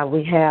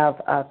 We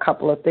have a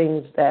couple of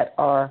things that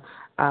are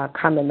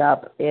coming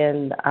up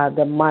in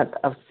the month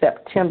of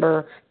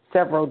September,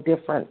 several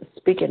different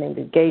speaking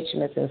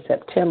engagements in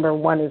September.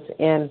 One is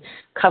in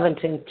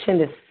Covington,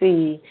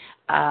 Tennessee.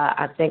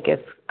 I think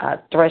it's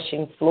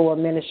Threshing Floor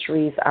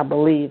Ministries, I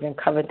believe, in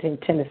Covington,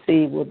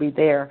 Tennessee. We'll be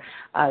there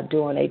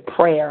doing a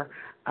prayer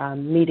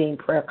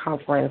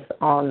conference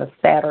on the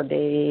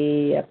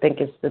Saturday. I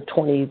think it's the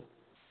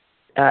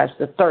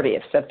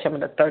 30th, September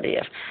the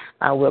 30th.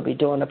 We'll be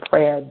doing a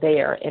prayer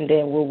there, and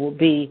then we will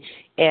be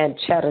in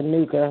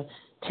Chattanooga,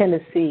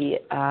 Tennessee,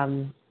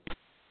 on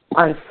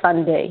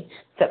Sunday,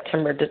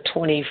 September the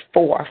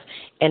 24th,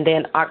 and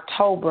then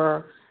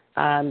October.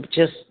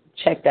 Just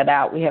check that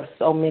out. We have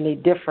so many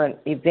different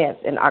events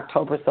in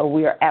October, so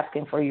we are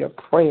asking for your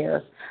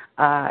prayers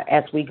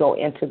as we go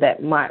into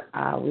that month.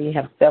 We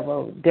have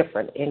several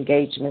different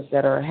engagements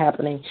that are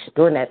happening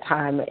during that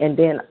time, and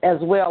then as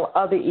well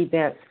other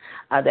events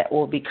that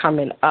will be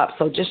coming up.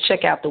 So just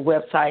check out the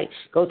website,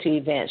 go to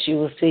events. You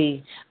will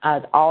see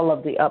all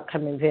of the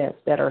upcoming events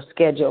that are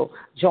scheduled.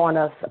 Join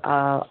us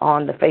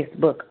on the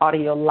Facebook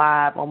Audio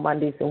Live on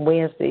Mondays and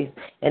Wednesdays,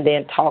 and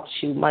then Talk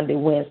Show Monday,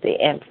 Wednesday,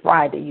 and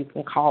Friday. You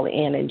can call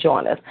in and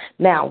join us.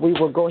 Now, we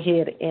will go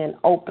ahead and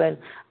open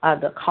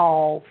the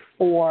call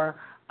for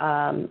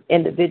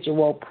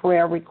individual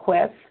prayer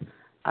requests.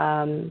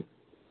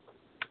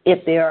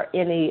 If there are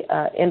any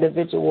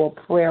individual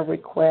prayer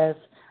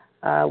requests,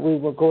 we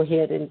will go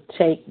ahead and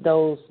take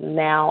those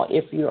now.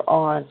 If you're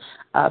on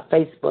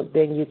Facebook,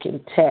 then you can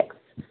text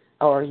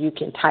or you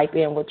can type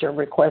in what your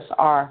requests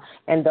are.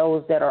 And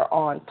those that are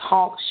on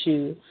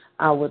TalkShoe,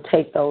 I will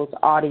take those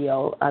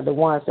audio. The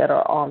ones that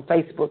are on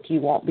Facebook,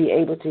 you won't be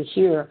able to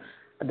hear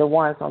the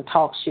ones on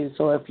TalkShoe.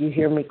 So if you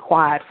hear me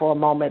quiet for a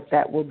moment,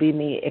 that will be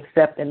me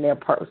accepting their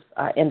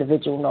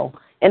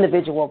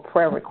individual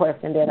prayer requests,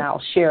 and then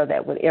I'll share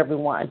that with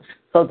everyone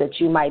so that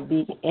you might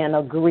be in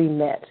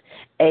agreement.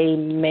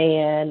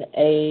 Amen,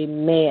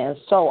 amen.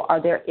 So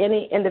are there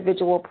any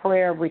individual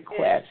prayer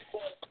requests?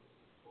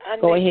 Yes.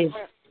 Go ahead.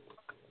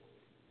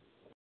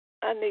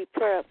 I need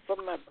prayer for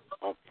my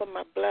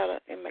bladder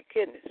and my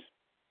kidneys.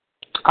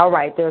 All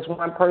right, there's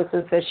one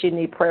person says she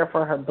needs prayer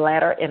for her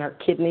bladder and her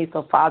kidneys.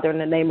 So, Father, in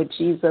the name of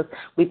Jesus,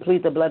 we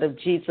plead the blood of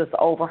Jesus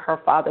over her.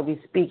 Father, we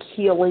speak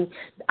healing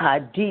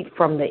deep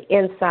from the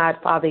inside.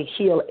 Father,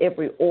 heal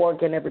every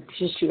organ, every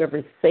tissue,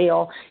 every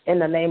cell. In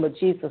the name of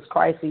Jesus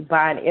Christ, we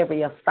bind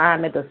every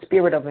assignment, the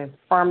spirit of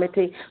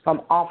infirmity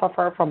from off of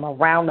her, from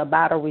around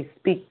about her. We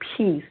speak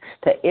peace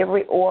to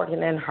every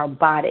organ in her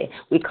body.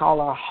 We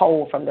call her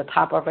whole from the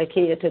top of her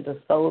head to the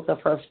soles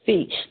of her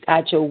feet.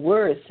 God, your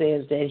word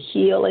says that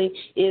healing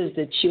is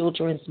the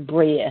children's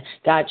bread.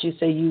 God, you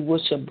say you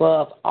wish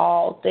above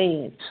all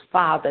things,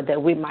 Father, that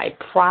we might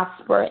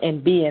prosper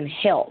and be in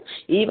health,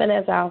 even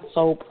as our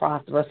soul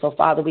prospers. So,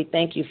 Father, we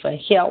thank you for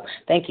health.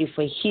 Thank you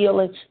for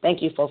healing.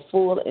 Thank you for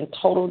full and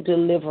total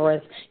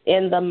deliverance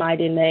in the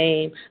mighty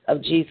name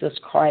of Jesus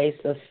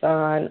Christ, the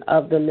Son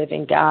of the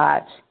living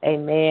God.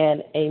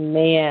 Amen.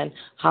 Amen.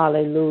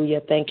 Hallelujah.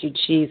 Thank you,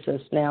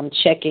 Jesus. Now I'm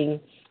checking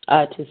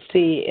to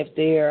see if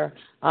there.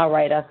 All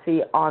right, I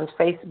see on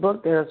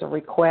Facebook there's a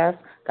request.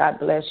 God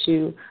bless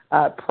you.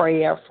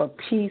 Prayer for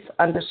peace,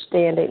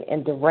 understanding,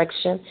 and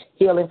direction.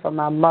 Healing for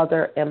my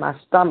mother and my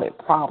stomach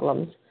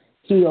problems.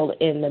 healed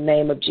in the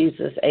name of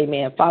Jesus.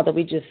 Amen. Father,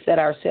 we just set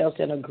ourselves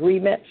in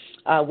agreement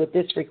with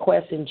this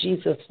request in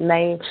Jesus'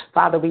 name.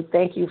 Father, we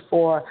thank you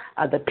for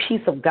the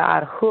peace of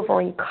God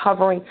hovering,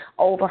 covering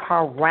over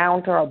her,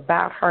 around her,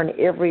 about her in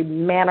every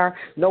manner.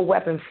 No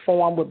weapon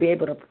formed will be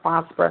able to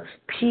prosper.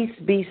 Peace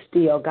be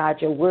still,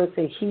 God. Your word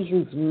says, he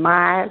whose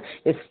mind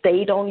is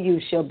stayed on you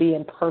shall be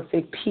in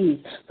perfect peace.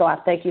 So I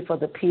thank you for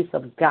the peace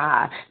of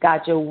God.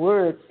 God, your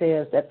word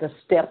says that the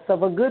steps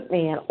of a good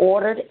man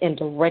ordered and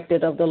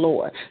directed of the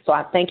Lord. So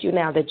I thank you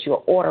now that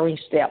you're ordering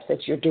steps,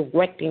 that you're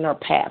directing our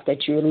path,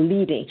 that you're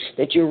leading,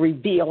 that you're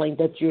revealing,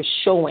 that you're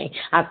showing.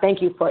 I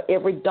thank you for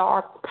every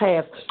dark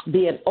path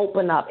being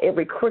opened up,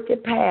 every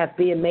crooked path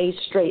being made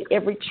straight,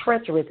 every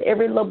treacherous,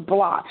 every little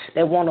block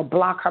that want to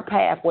block her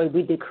pathway.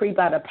 We decree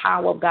by the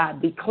power of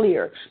God, be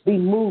clear, be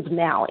moved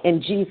now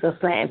in Jesus'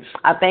 name.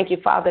 I thank you,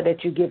 Father,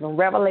 that you're giving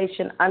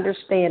revelation,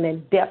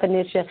 understanding,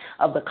 definition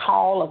of the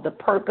call, of the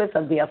purpose,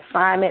 of the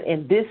assignment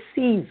in this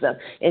season.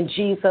 In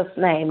Jesus'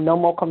 name, no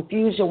more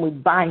confusion. We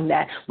bind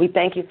that. We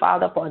thank you,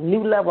 Father, for a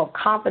new level of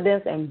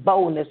confidence and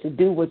boldness to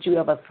do what you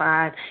have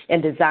assigned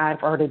and designed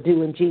for her to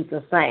do in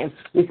Jesus' name.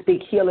 We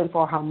speak healing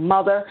for her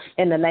mother.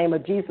 In the name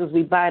of Jesus,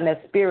 we bind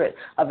that spirit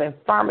of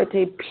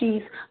infirmity,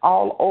 peace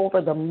all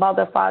over the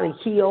mother, Father.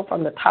 Heal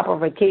from the top of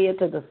her head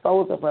to the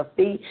soles of her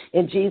feet.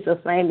 In Jesus'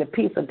 name, the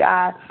peace of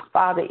God,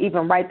 Father,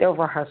 even right there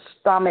over her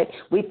stomach.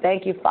 We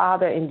thank you,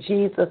 Father, in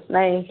Jesus'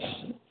 name.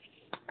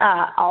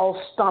 All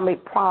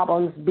stomach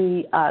problems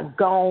be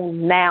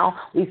gone now.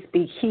 We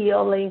speak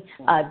healing,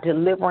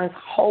 deliverance,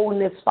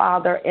 wholeness,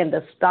 Father, in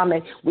the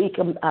stomach. We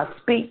can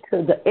speak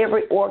to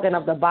every organ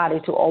of the body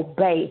to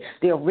obey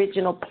the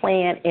original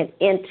plan and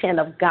intent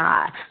of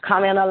God.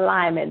 Come in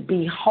alignment,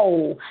 be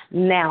whole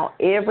now.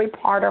 Every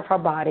part of her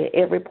body,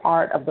 every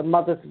part of the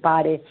mother's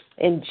body,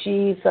 in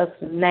Jesus'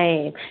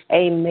 name.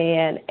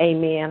 Amen,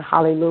 amen,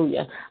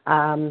 hallelujah.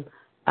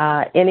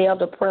 Any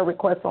other prayer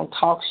requests on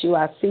TalkShoe?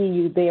 I see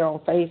you there on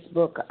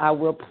Facebook. I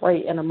will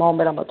pray in a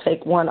moment. I'm going to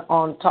take one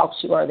on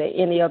TalkShoe. Are there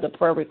any other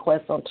prayer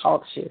requests on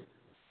TalkShoe?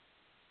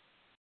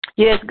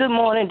 Yes, good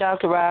morning,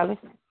 Dr. Riley.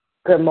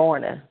 Good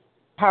morning.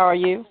 How are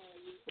you?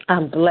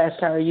 I'm blessed.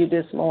 How are you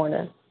this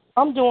morning?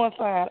 I'm doing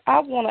fine. I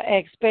want to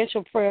ask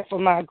special prayer for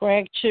my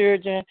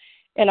grandchildren,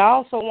 and I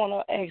also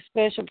want to ask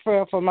special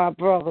prayer for my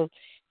brother.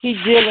 He's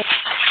dealing,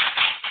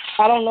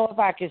 I don't know if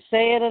I can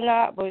say it or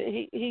not, but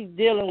he's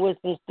dealing with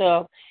some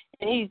stuff,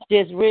 and he's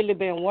just really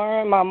been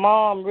worrying my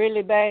mom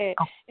really bad,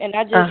 and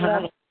I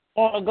just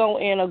want to go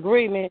in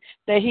agreement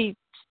that he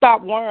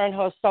stop worrying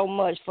her so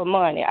much for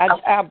money.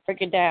 I'll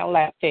break it down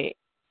like that.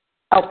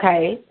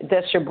 Okay.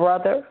 That's your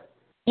brother?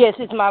 Yes,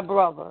 it's my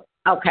brother.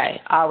 Okay.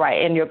 All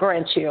right. And your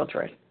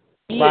grandchildren?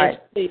 Yes. Right?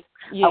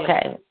 Yes.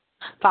 Okay.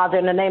 Father,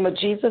 in the name of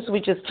Jesus,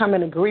 we just come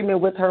in agreement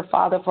with her,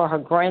 Father, for her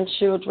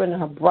grandchildren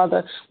and her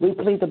brother. We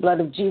plead the blood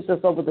of Jesus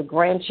over the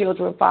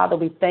grandchildren, Father.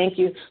 We thank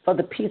you for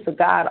the peace of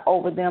God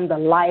over them, the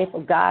life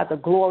of God, the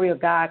glory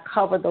of God.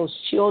 Cover those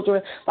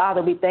children.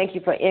 Father, we thank you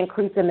for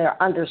increasing their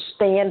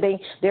understanding,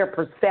 their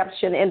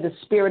perception in the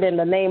Spirit in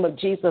the name of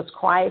Jesus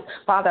Christ.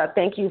 Father, I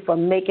thank you for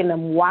making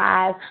them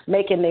wise,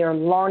 making their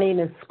learning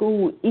in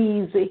school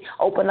easy.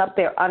 Open up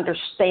their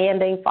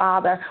understanding,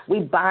 Father. We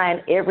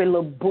bind every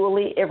little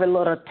bully, every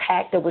little attack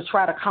that would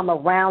try to come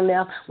around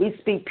them. We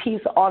speak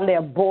peace on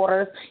their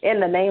borders. In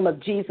the name of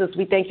Jesus,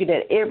 we thank you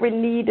that every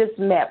need is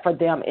met for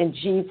them in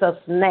Jesus'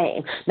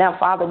 name. Now,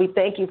 Father, we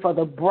thank you for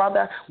the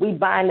brother. We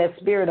bind that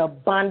spirit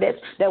of bondage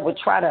that would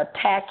try to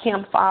attack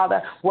him,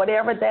 Father.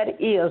 Whatever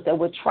that is that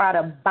would try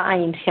to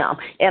bind him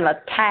and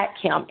attack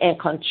him and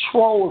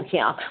control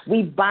him,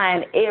 we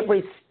bind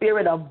every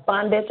spirit of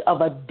bondage,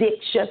 of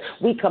addiction.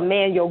 We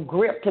command your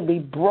grip to be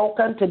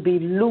broken, to be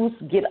loose.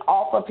 Get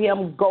off of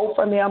him, go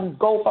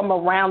from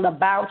around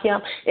about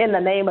him. In the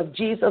name of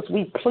Jesus,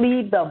 we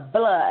plead the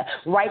blood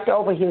right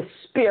over his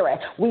spirit.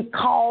 We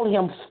call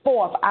him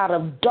forth out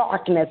of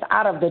darkness,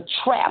 out of the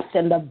traps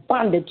and the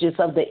bondages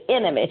of the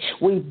enemy.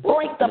 We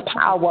break the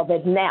power of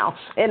it now.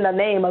 In the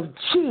name of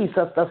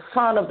Jesus, the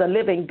Son of the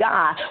living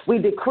God, we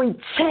decree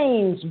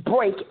chains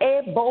break.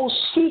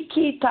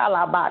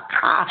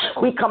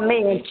 We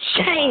command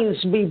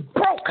chains be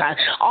broken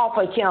off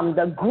of him,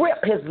 to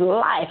grip his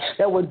life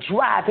that would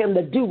drive him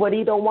to do what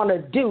he don't want to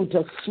do,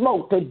 to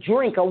smoke, to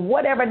drink, or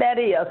whatever that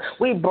is.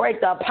 We break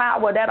the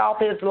power of that off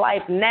his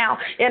life now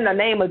in the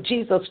name of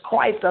Jesus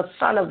Christ, the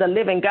Son of the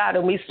living God,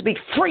 and we speak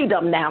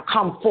freedom now.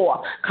 Come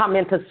forth, come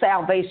into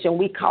salvation.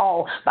 We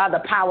call by the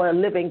power of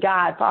the living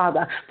God,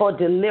 Father, for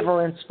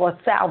deliverance, for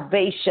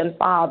salvation,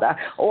 Father.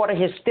 Order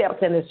his steps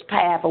in his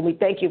path, and we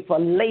thank you for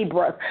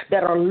laborers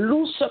that are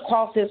loose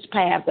across his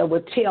path that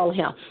would tell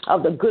him him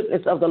of the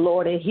goodness of the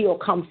Lord, and he'll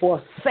come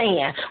forth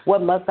saying,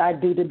 what must I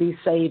do to be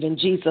saved, in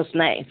Jesus'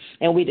 name?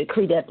 And we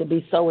decree that to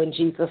be so in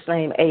Jesus'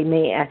 name.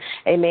 Amen.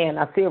 Amen.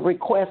 I see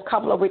a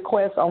couple of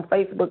requests on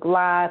Facebook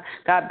Live.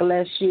 God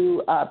bless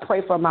you.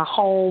 Pray for my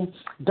home,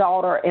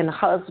 daughter, and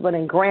husband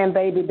and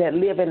grandbaby that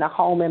live in the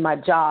home and my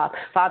job.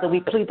 Father, we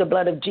plead the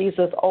blood of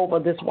Jesus over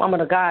this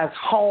woman of God's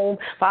home.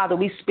 Father,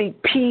 we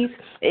speak peace.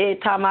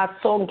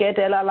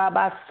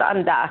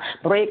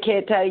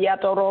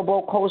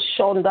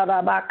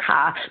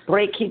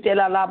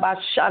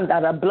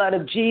 The blood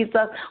of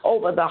Jesus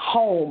over the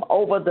home,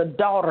 over the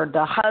daughter,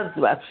 the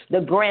husband, the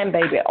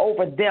grandbaby,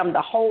 over them,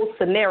 the whole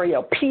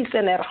scenario. Peace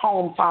in that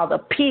home, Father.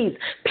 Peace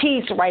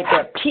right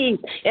there. Peace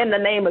in the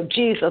name of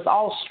Jesus.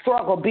 All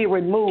struggle be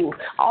removed.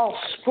 All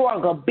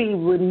struggle be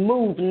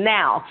removed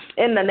now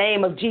in the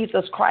name of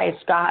Jesus Christ,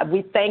 God.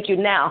 We thank you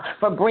now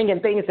for bringing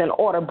things in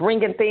order,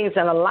 bringing things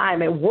in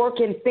alignment,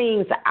 working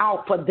things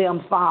out for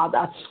them,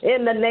 Father.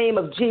 In the name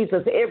of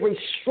Jesus, every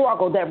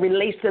struggle that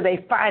relates to their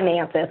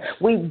finances,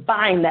 we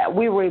bind that.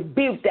 We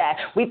rebuke that.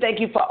 We thank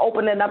you for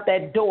opening up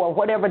that door,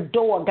 whatever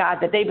door, God,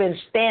 that they've been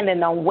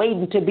standing on,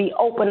 waiting to be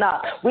opened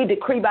up. We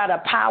decree by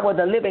the power of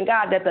the living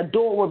God that the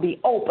door will be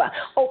open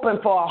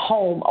for a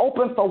home,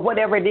 open for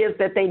whatever it is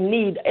that they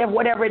need, and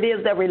whatever it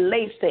is that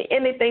relates to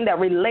anything that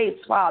relates,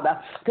 Father,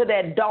 to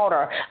that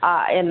daughter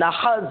and the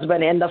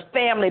husband and the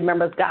family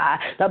members, God,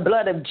 the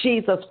blood of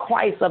Jesus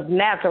Christ of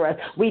Nazareth.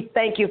 We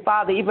thank you,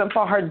 Father, even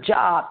for her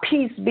job.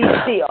 Peace be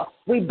still.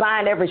 We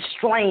bind every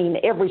strain,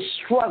 every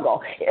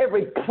struggle,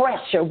 every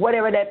pressure,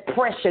 whatever that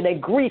pressure that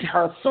greet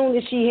her as soon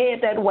as she head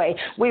that way.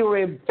 We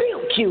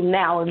rebuke you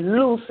now,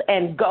 loose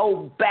and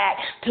go back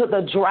to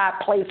the dry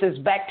places,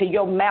 back to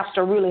your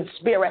master ruling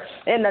spirit.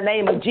 In the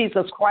name of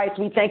Jesus Christ,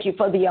 we thank you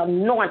for the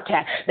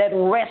anointing that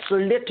rests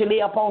literally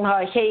upon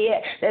her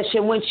head, that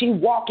when she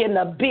walk in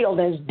the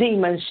buildings,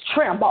 demons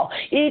tremble.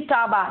 In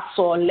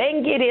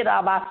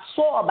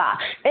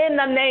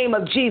the name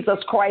of Jesus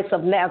Christ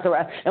of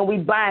Nazareth, and we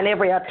bind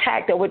every attack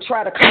that would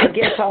try to come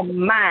against her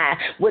mind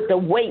with the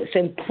weights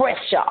and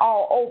pressure,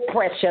 all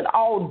oppression,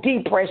 all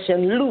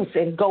depression, loose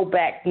and go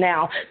back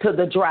now to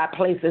the dry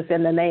places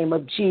in the name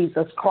of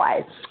Jesus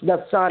Christ,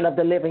 the Son of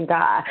the living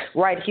God.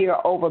 Right here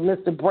over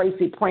Mr.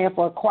 Bracey, praying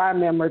for a choir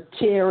member,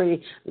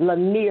 Terry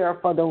Lanier,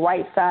 for the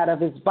right side of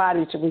his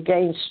body to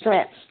regain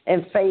strength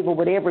and favor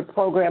with every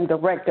program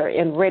director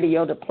in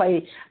radio to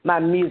play my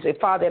music.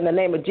 Father, in the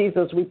name of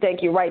Jesus, we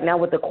thank you right now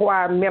with the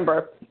choir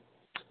member,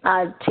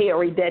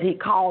 Terry, that he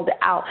called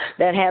out,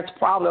 that has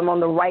problem on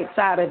the right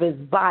side of his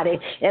body.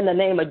 In the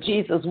name of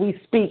Jesus, we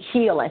speak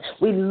healing.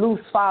 We loose,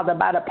 Father,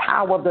 by the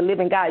power of the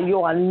living God,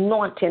 your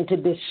anointing to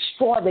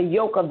destroy the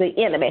yoke of the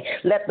enemy.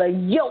 Let the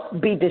yoke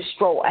be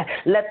destroyed.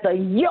 Let the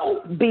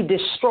yoke be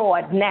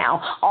destroyed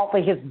now off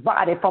of his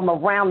body from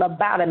around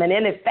about him in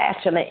any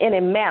fashion or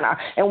any manner.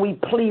 And we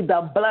plead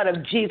the blood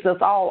of Jesus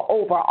all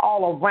over,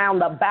 all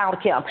around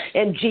about him.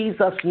 In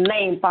Jesus'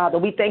 name, Father,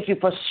 we thank you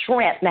for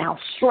strength now.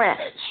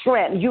 Strength.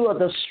 You are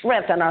the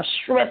strength, and are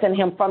strengthening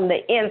him from the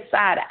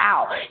inside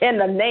out. In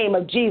the name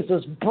of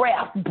Jesus,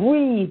 breath,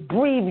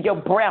 breathe your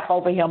breath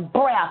over him.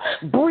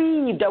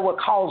 Breathe that will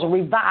cause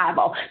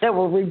revival, that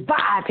will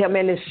revive him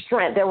in his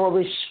strength, that will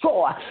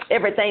restore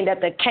everything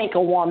that the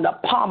cankerworm, the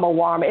palmer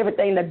worm,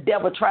 everything the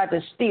devil tried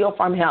to steal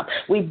from him.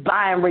 We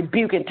bind,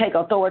 rebuke, and take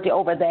authority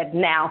over that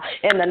now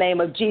in the name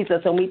of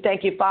Jesus. And we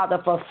thank you, Father,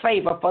 for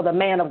favor for the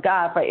man of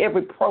God, for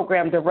every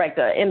program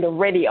director in the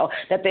radio,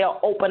 that they'll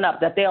open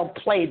up, that they'll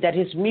play, that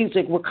his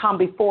music will come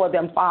before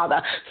them, Father.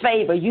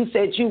 Favor, you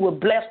said you would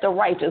bless the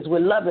righteous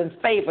with love and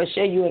favor.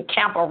 Shall you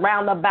encamp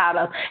around about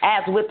us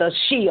as with a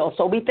shield?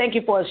 So we thank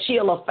you for a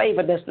shield of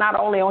favor that's not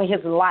only on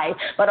his life,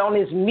 but on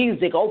his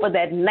music, over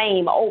that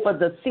name, over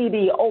the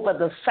CD, over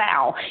the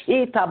sound.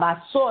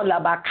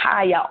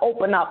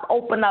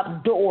 Open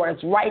up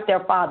doors right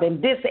there, Father,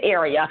 in this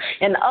area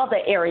and other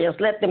areas.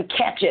 Let them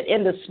catch it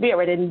in the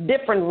spirit in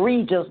different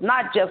regions,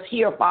 not just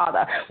here,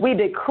 Father. We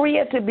decree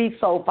it to be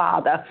so,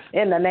 Father,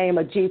 in the name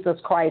of Jesus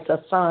Christ,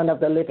 the Son of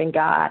the living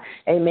God.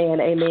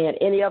 Amen. Amen.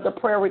 Any other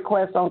prayer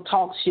requests on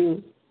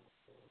TalkShoe?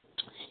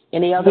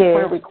 Any other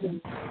prayer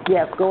requests?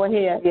 Yes, go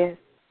ahead. Yes.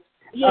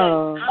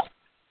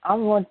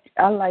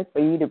 I'd like for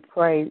you to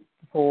pray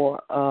for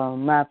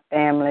my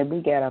family.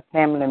 We got a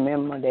family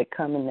member that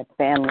come in the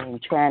family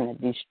and trying to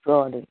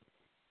destroy the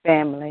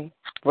family,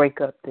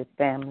 break up the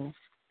family.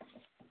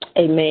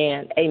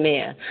 Amen.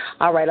 Amen.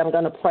 All right, I'm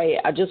going to pray.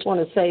 I just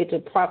want to say to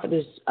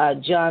Prophetess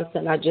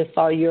Johnson, I just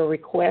saw your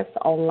request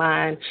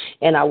online,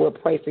 and I will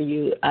pray for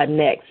you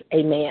next.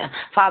 Amen.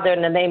 Father,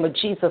 in the name of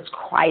Jesus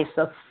Christ,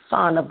 the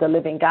Son of the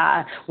living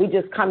God. We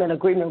just come in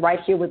agreement right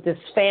here with this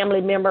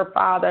family member,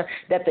 Father,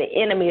 that the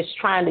enemy is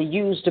trying to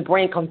use to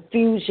bring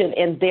confusion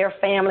in their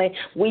family.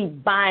 We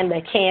bind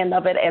the hand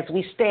of it as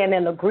we stand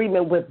in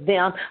agreement with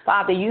them.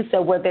 Father, you said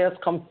where there's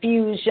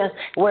confusion,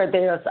 where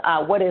there's,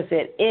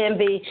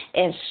 envy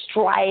and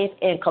strife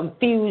and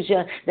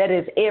confusion, that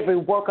is every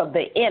work of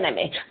the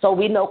enemy. So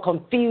we know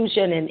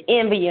confusion and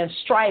envy and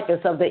strife is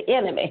of the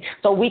enemy.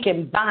 So we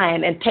can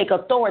bind and take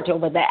authority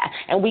over that.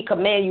 And we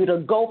command you to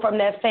go from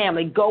that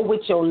family, go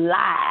with your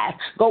lies,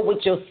 go with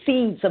your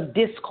seeds of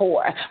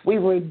discord. We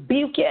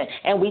rebuke it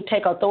and we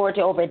take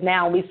authority over it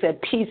now. We said,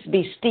 peace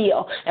be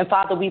still. And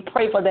Father, we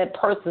pray for that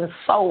person's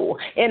soul.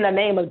 In the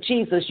name of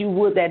Jesus, you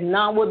would that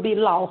none would be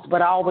lost,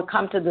 but all would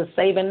come to the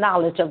saving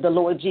knowledge of the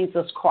Lord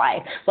Jesus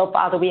Christ. So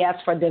Father, we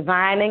ask for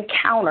divine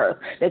encounters,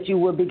 that you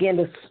will begin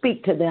to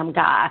speak to them,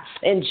 God.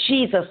 In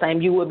Jesus'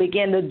 name, you will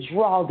begin to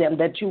draw them,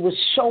 that you will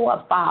show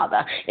up,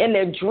 Father, in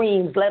their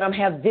dreams. Let them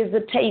have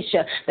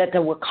visitation that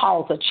will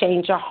cause a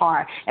change of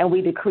heart. And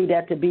we decree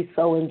that to be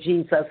so in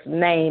Jesus'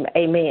 name.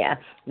 Amen.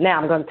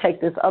 Now I'm going to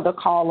take this other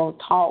call on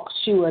Talk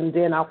Shoe, and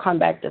then I'll come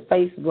back to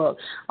Facebook.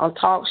 On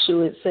Talk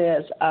Shoe, it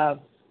says, I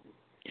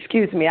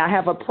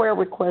have a prayer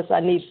request. I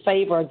need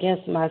favor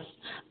against my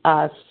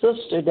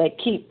sister that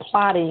keep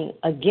plotting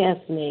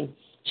against me.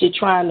 She's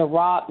trying to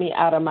rob me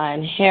out of my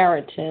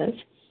inheritance.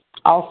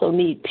 Also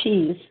need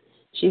peace.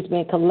 She's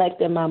been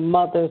collecting my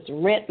mother's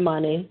rent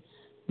money,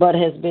 but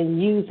has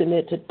been using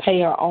it to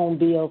pay her own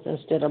bills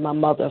instead of my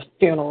mother's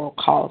funeral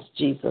costs.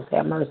 Jesus,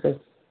 have mercy.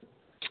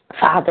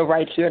 Father,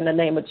 right here in the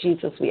name of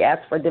Jesus, we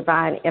ask for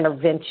divine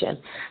intervention.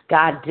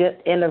 God,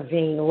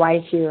 intervene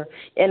right here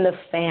in the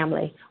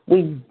family.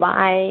 We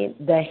bind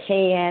the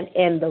hand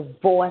and the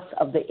voice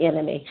of the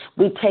enemy.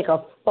 We take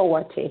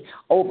authority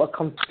over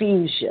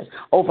confusion,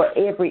 over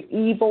every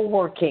evil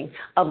working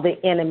of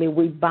the enemy.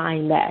 We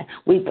bind that.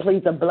 We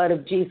plead the blood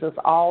of Jesus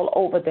all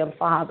over them,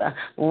 Father.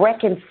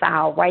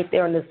 Reconcile right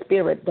there in the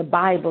spirit. The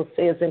Bible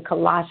says in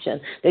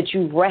Colossians that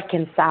you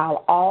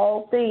reconcile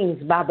all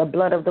things by the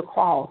blood of the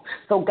cross.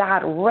 So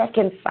God,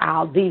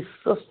 reconcile these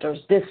sisters,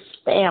 this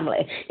family,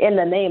 in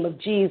the name of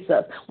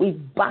Jesus. We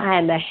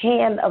bind the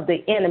hand of the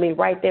enemy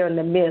right there in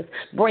the midst.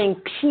 Bring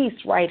peace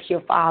right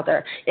here,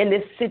 Father, in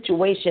this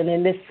situation,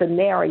 in this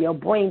scenario.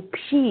 Bring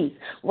peace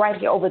right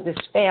here over this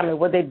family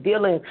where they're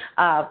dealing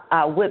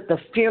with the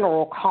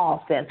funeral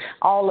costs and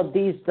all of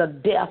these, the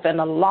death and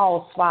the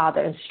loss,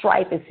 Father, and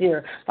strife is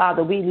here.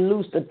 Father, we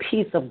loose the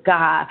peace of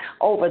God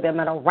over them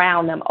and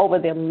around them, over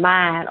their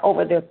mind,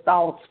 over their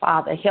thoughts,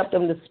 Father. Help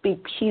them to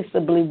speak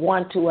peaceably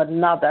one to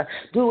another.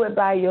 Do it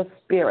by your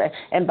Spirit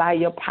and by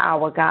your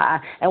power,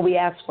 God. And we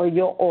ask for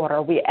your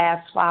order. We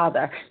ask,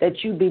 Father,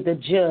 that you be the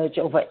judge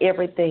over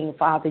everything,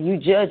 Father. You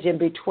judge in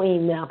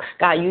between them.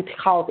 God, you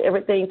cause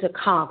everything to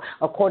come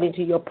according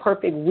to your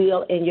perfect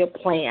will and your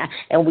plan.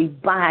 And we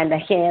bind the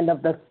hand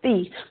of the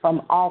thief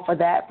from off of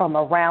that, from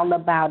around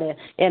about it,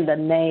 in the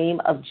name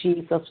of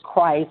Jesus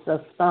Christ,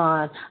 the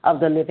Son of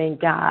the living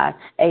God.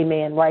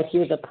 Amen. Right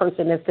here, the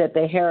person that said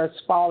their hair is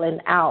falling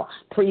out,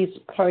 please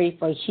pray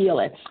for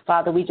healing.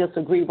 Father, we just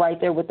agree right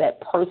there with that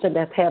person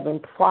that's having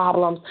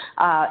problems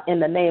in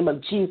the name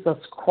of Jesus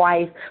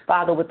Christ.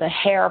 Father, with the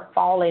hair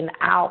falling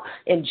out,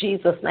 in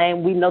Jesus'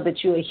 name, we know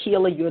that you're a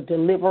healer, you're a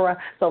deliverer.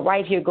 So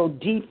right here, go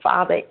deep,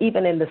 Father,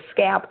 even in the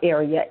scalp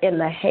area, in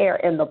the hair,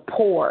 in the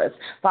pores.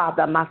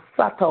 Father,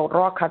 Masato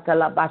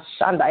Rokatala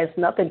Bashanda, it's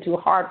nothing too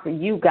hard for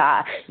you,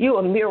 God.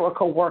 You're a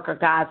miracle worker,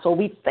 God. So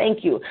we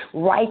thank you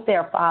right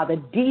there, Father,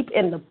 deep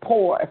in the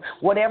pores,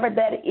 whatever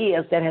that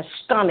is that has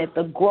stunted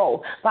the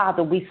growth.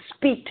 Father, we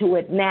speak to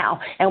it now,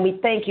 and we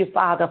thank you,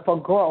 Father, for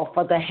growth,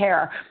 for the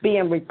hair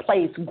being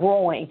replaced,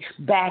 growing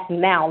back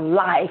now,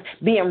 life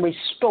being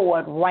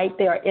restored right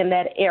there in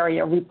that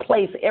area.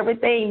 Replace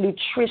everything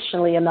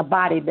nutritionally in the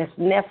body that's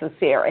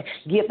necessary.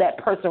 Give that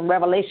person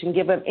revelation.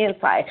 Give them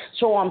insight.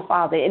 Show them,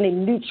 Father, any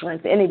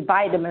nutrients, any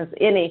vitamins,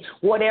 any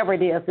whatever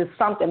it is. There's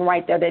something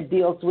right there that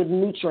deals with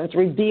nutrients.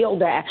 Reveal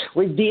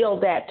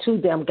that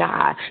to them,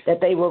 God,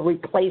 that they will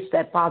replace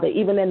that, Father,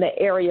 even in the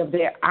area of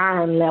their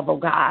iron level,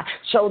 God.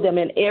 Show them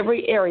in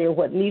every area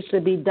what needs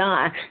to be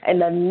done,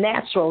 and the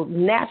natural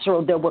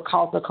that will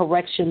cause a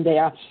correction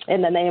there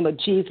in the name of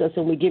Jesus.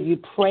 And we give you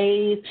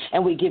praise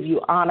and we give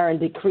you honor and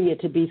decree it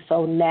to be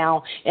so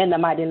now in the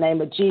mighty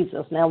name of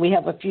Jesus. Now we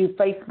have a few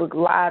Facebook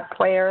Live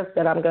prayers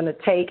that I'm going to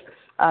take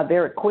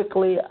very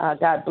quickly.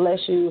 God bless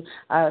you.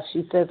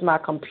 She says, my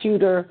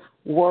computer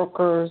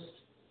worker's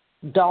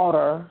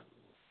daughter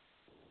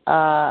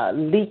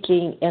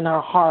leaking in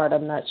her heart.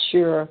 I'm not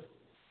sure.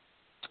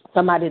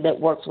 Somebody that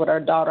works with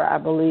her daughter, I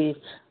believe,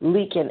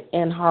 leaking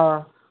in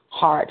her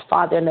heart.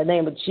 Father, in the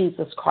name of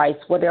Jesus Christ,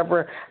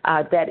 whatever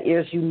that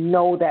is, you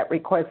know that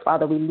request,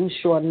 Father, we loose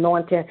your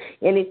anointing.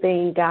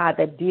 Anything, God,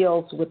 that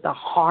deals with the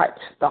heart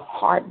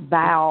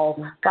valve,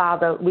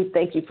 Father, we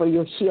thank you for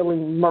your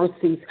healing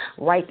mercies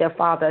right there,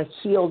 Father.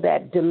 Heal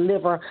that,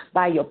 deliver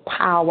by your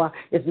power.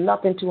 It's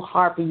nothing too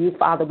hard for you,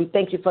 Father. We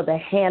thank you for the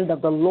hand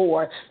of the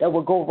Lord that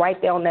will go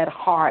right there on that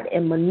heart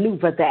and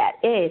maneuver that.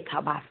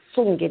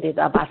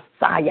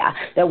 Messiah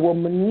that will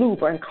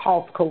maneuver and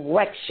cause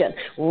correction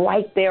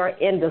right there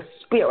in the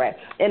spirit,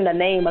 in the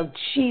name of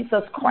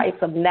Jesus Christ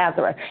of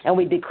Nazareth. And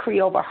we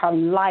decree over her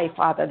life,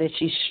 Father, that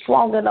she's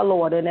strong in the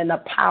Lord and in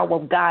the power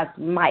of God's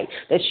might,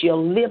 that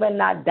she'll live and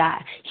not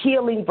die.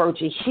 Healing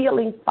virtue,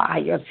 healing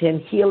fires,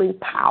 and healing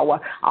power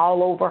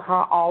all over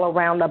her, all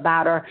around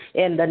about her,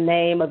 in the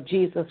name of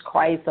Jesus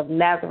Christ of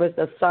Nazareth,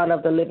 the Son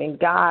of the living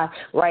God.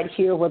 Right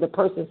here where the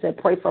person said,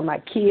 pray for my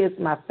kids,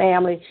 my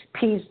family,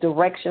 peace,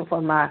 direction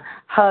for my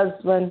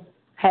husband,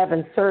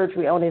 having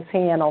surgery on his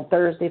hand on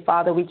Thursday.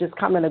 Father, we just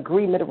come in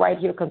agreement right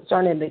here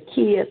concerning the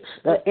kids,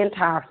 the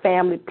entire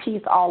family,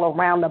 peace all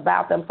around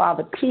about them,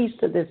 Father, peace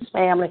to this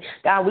family.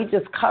 God, we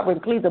just cover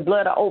and plead the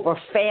blood over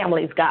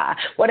families, God.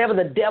 Whatever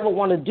the devil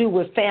want to do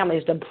with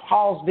families to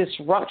cause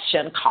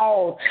disruption,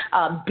 cause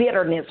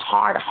bitterness,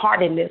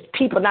 hard-heartedness,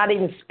 people not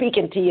even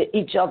speaking to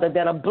each other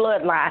that are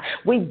bloodline.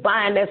 We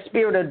bind that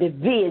spirit of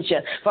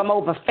division from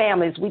over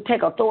families. We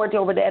take authority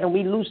over that and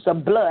we loose the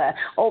blood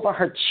over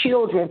her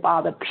children,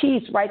 Father.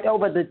 Peace right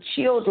over the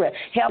children.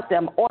 Help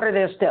them order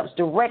their steps,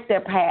 direct their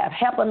path,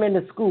 help them in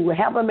the school,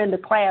 help them in the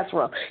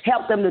classroom,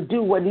 help them to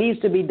do what needs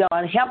to be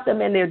done, help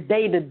them in their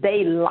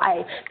day-to-day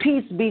life.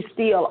 Peace be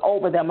still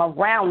over them,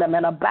 around them,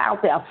 and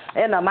about them.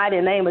 In the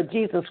mighty name of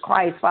Jesus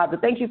Christ, Father,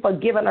 thank you for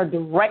giving her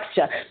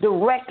direction.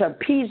 Direct her,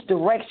 peace,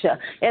 direction.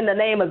 In the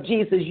name of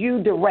Jesus,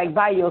 you direct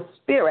by your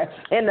Spirit.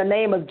 In the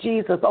name of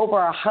Jesus, over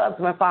her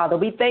husband, Father,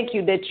 we thank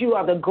you that you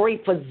are the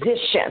great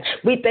physician.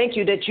 We thank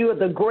you that you are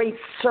the great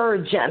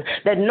surgeon,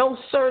 that no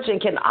surgeon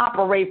can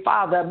operate,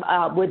 Father,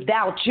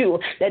 without you,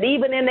 that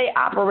even in the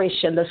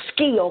operation, the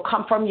skill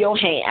come from your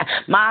hand.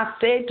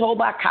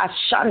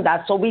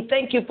 So we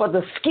thank you for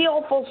the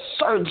skillful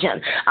surgeon.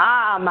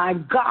 My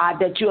God,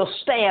 that you'll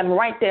stand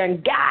right there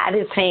and guide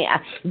his hand,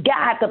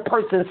 guide the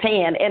person's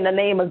hand in the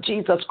name of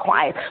Jesus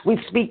Christ. We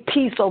speak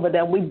peace over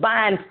them. We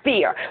bind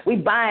fear. We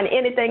bind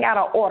anything out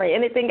of order,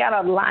 anything out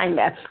of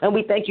alignment. And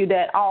we thank you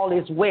that all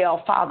is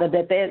well, Father,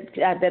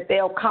 that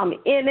they'll come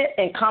in it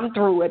and come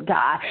through it,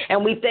 God.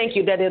 And we thank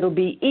you that it'll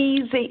be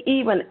easy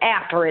even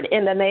after it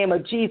in the name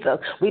of Jesus.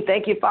 We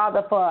thank you,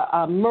 Father, for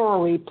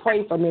Murray.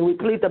 Pray for me. We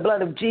plead the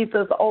blood of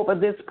Jesus over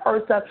this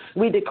person.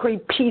 We decree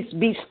peace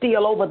be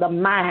still over the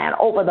mind,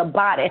 over the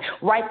body,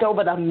 right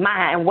over the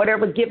mind.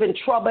 Whatever giving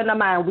trouble in the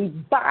mind, we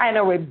bind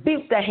and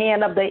rebuke the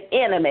hand of the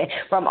enemy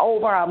from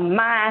over our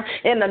mind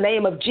in the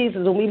name of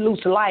Jesus. And we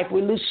lose life,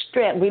 we lose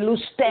strength, we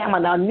lose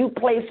stamina, a new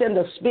place in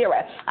the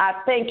spirit. I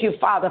thank you,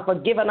 Father, for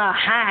giving her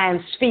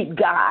hinds feet,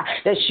 God,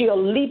 that she'll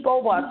leap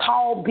over a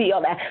tall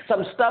building.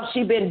 Some stuff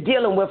she's been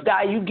dealing with,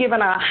 God, you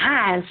giving her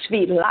hinds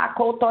feet,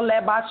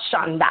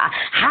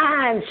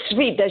 hinds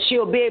feet, that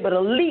she'll be able to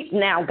leap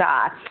now,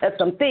 God, that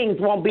some things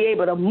won't be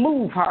able to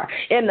move her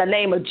in the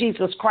name of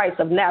Jesus Christ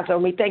of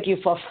Nazareth. We thank you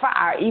for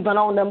fire, even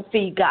on them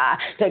feet, God,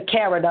 to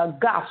carry the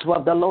gospel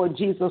of the Lord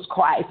Jesus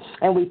Christ.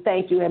 And we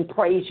thank you and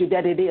praise you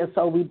that it is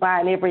so. We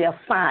bind every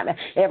assignment,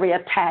 every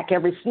attack,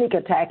 every sneak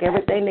attack,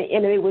 everything the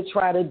enemy would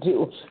try to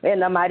do. In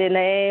the mighty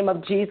name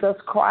of Jesus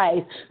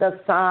Christ, the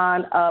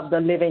Son of the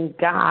living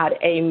God.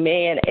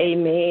 Amen.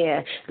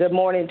 Amen. Good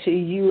morning to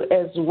you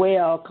as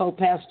well,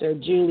 Co-Pastor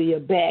Julia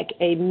Beck.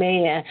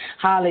 Amen.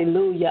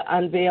 Hallelujah.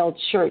 Unveiled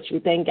Church. We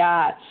thank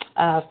God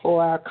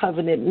for our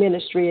covenant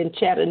ministry in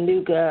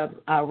Chattanooga,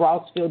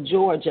 Rossville,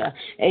 Georgia.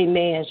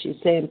 Amen. She's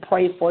saying,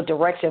 pray for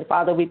direction.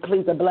 Father, we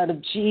plead the blood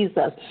of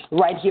Jesus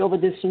right here over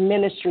this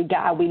ministry,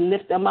 God. We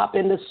lift them up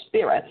in the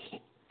spirit.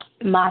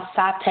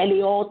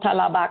 Masatelio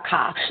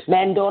talabaka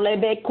mendole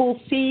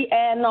bekusi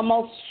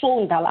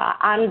enomosundala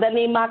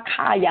andani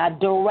makaya.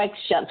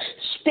 Direction,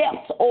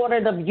 steps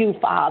ordered of you,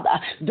 Father.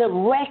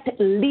 Direct,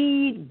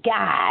 lead,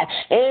 guide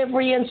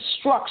every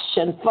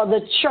instruction for the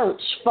church,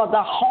 for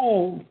the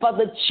home, for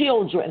the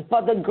children,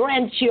 for the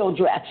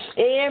grandchildren.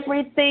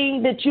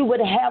 Everything that you would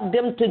have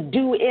them to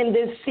do in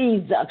this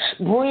season,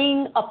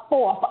 bring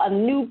forth a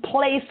new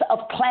place of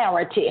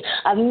clarity,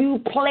 a new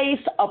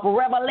place of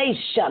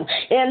revelation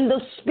in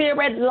the spirit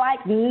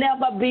like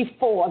never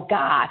before,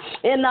 God.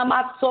 In the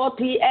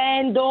Matsoti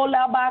and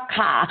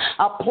Dolabaka,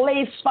 a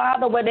place,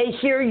 Father, where they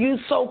hear you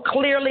so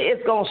clearly,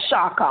 it's going to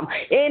shock them.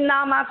 In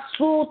the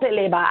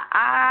Matsuteleba,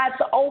 eyes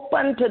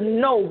open to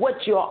know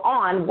what you're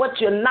on, what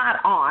you're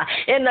not on.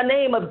 In the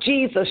name of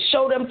Jesus,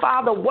 show them,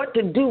 Father, what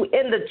to do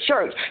in the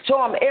church. Show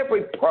them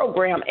every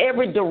program,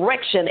 every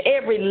direction,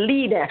 every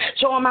leader.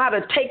 Show them how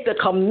to take the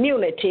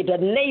community, the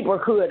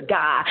neighborhood,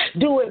 God.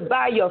 Do it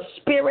by your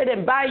spirit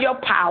and by your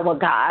power,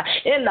 God.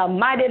 In the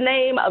mighty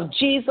name of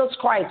Jesus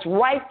Christ,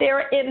 right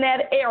there in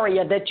that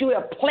area that you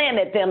have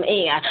planted them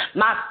in.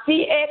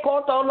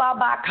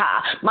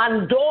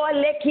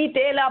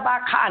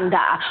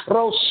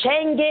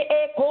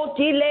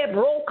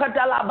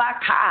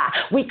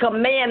 We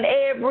command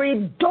every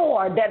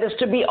door that is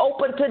to be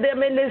open to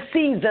them in this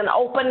season,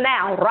 open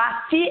now.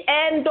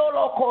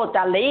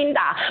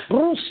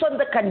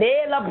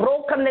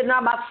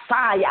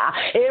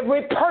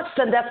 Every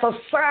person that's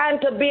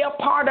assigned to be a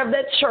part of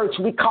that church,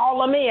 we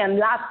call them in.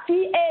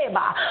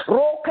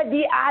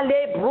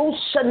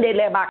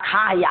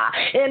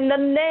 In the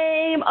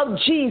name of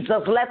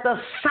Jesus, let the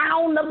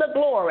sound of the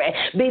glory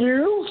be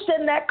loosed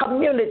in that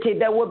community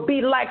that will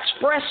be like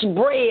fresh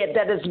bread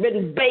that has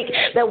been baked,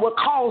 that will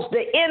cause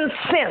the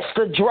incense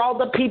to draw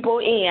the people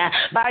in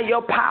by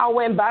your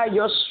power and by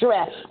your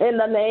strength. In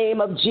the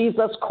name of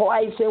Jesus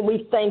Christ, and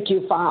we thank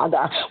you,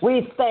 Father.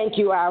 We thank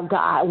you, our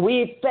God.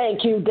 We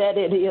thank you that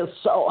it is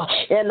so.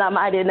 In the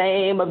mighty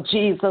name of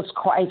Jesus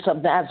Christ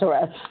of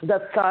Nazareth, the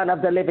Son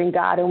of the living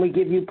God, and we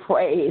give you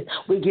praise.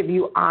 We give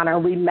you honor.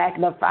 We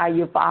magnify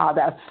you,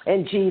 Father.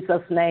 In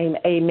Jesus' name,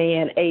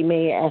 amen,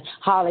 amen.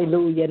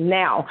 Hallelujah.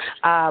 Now,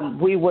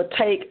 we will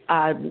take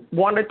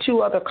one or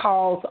two other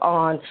calls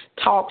on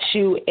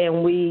TalkShoe,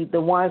 and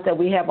the ones that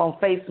we have on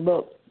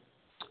Facebook,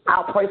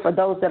 I'll pray for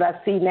those that I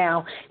see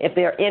now. If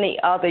there are any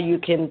other, you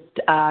can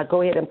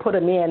go ahead and put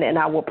them in, and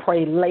I will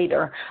pray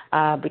later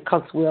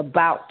because we're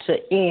about to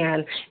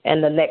end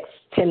in the next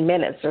 10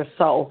 minutes or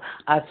so.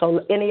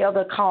 So any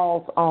other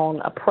calls on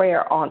a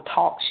prayer on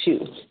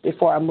TalkShoe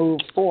before I move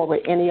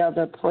forward? Any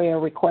other prayer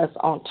requests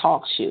on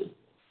TalkShoe?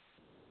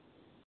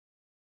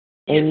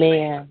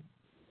 Amen.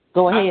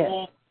 Go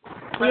ahead.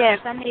 Yes,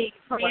 I need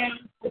prayer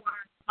for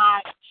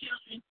my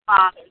children's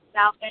father,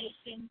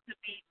 salvation to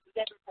be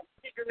delivered from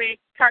cigarette,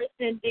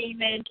 cursing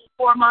demons,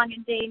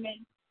 whoremongering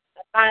demons.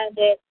 I find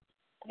that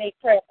I need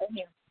prayer for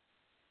him.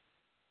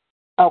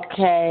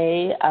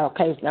 Okay.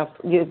 Now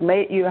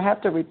you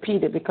have to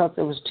repeat it because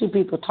there was two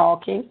people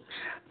talking,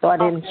 so I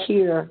didn't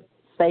hear.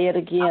 Say it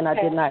again. Okay.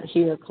 I did not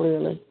hear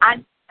clearly. I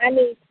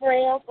need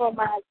prayer for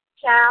my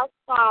child's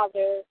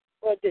father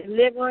for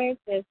deliverance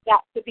and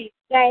got to be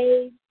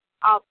saved,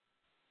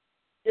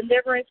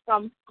 deliverance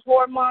from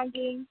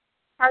whoremongering,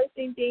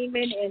 cursing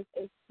demon, and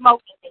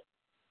smoking demon.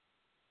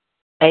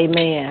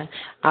 Amen.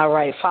 All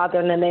right. Father,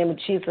 in the name of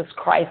Jesus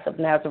Christ of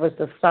Nazareth,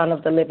 the Son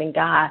of the living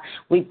God,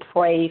 we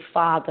pray,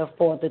 Father,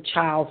 for the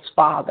child's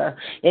father.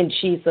 In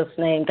Jesus'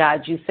 name,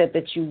 God, you said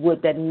that you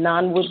would, that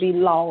none would be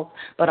lost,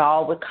 but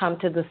all would come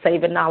to the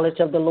saving knowledge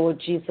of the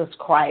Lord Jesus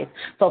Christ.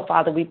 So,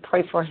 Father, we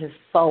pray for his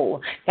soul.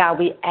 God,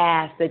 we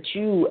ask that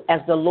you,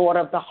 as the Lord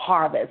of the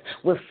harvest,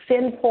 will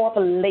send forth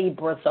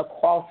laborers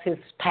across his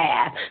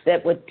path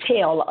that would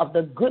tell of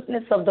the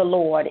goodness of the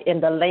Lord in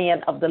the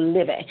land of the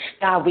living.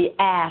 God, we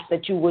ask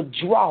that you would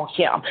draw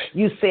him.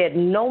 You said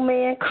no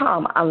man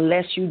come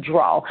unless you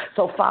draw.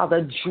 So,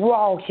 Father,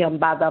 draw him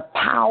by the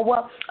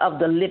power of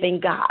the living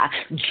God.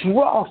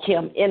 Draw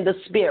him in the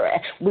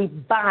spirit. We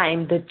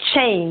bind the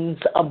chains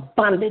of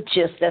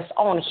bondages that's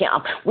on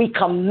him. We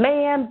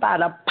command by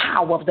the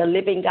power of the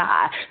living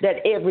God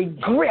that every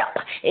grip,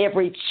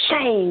 every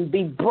chain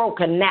be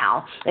broken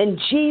now. In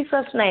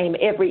Jesus' name,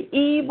 every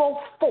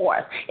evil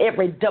force,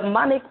 every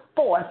demonic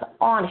force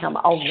on him,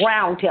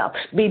 around him,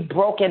 be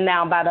broken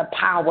now by the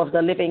power of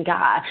the living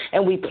God.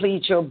 And we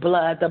plead your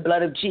blood, the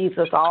blood of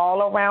Jesus,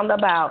 all around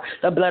about.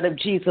 The blood of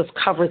Jesus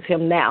covers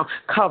him now.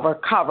 Cover,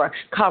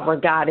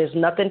 God. There's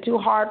nothing too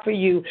hard for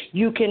you.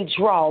 You can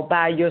draw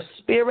by your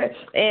spirit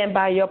and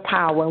by your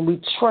power. And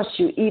we trust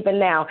you even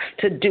now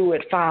to do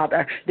it,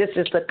 Father. This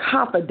is the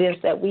confidence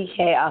that we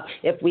have.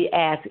 If we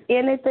ask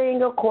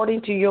anything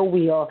according to your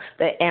will,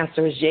 the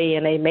answer is yea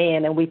and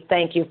amen. And we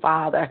thank you,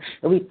 Father.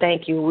 And we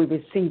thank you. We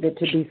receive it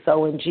to be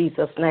so in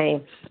Jesus'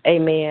 name.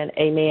 Amen.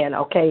 Amen.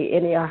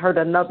 Okay. I heard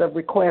another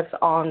request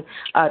on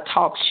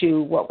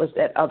TalkShoe. What was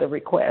that other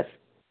request?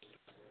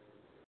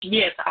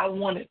 Yes, I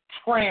wanted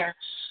prayer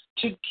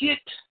to get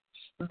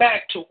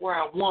back to where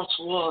I once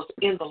was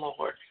in the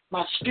Lord,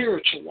 my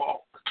spiritual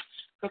walk,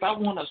 because I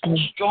want a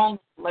strong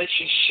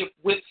relationship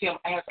with him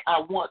as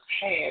I once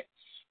had,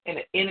 and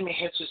the enemy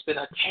has just been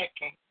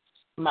attacking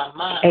my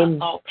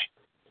mind.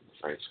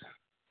 Praise God.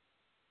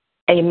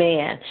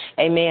 Amen.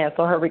 Amen.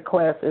 So her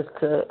request is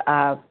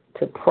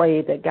to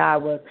pray that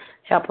God would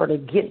help her to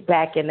get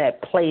back in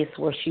that place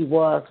where she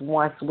was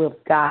once with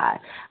God.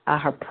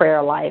 Her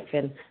prayer life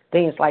and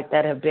things like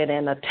that have been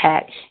in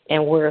attack,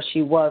 and where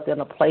she was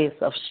in a place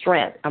of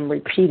strength. I'm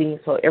repeating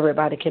so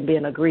everybody can be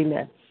in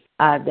agreement.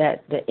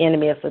 That the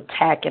enemy is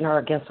attacking her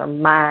against her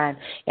mind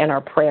and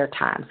her prayer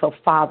time. So,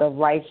 Father,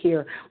 right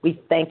here,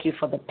 we thank you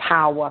for the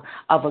power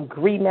of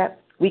agreement.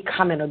 We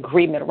come in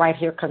agreement right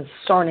here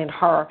concerning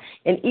her.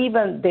 And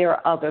even there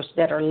are others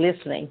that are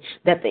listening,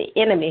 that the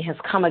enemy has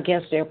come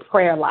against their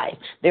prayer life,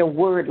 their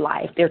word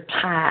life, their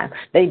time.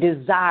 They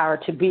desire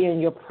to be in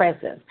your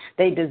presence.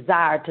 They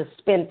desire to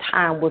spend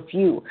time with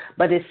you.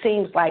 But it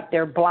seems like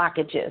there are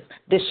blockages,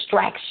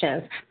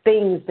 distractions,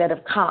 things that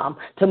have come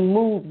to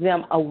move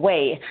them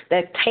away,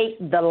 that take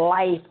the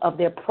life of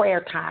their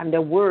prayer time,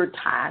 their word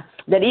time,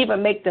 that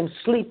even make them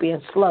sleepy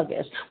and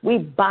sluggish. We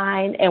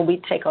bind and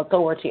we take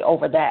authority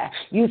over that.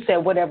 You said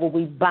whatever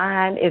we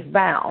bind is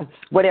bound.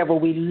 Whatever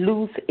we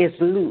loose is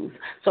loose.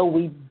 So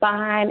we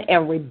bind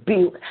and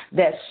rebuke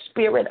that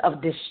spirit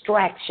of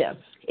distraction,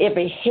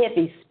 every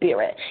heavy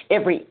spirit,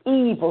 every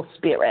evil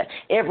spirit,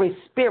 every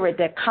spirit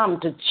that come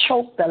to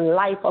choke the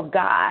life of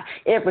God,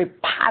 every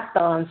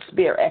python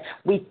spirit,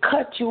 we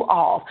cut you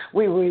off.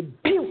 We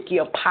rebuke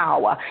your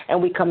power,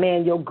 and we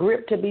command your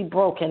grip to be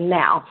broken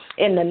now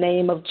in the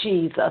name of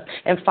Jesus.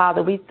 And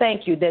Father, we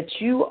thank you that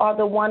you are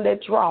the one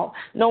that draw.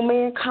 No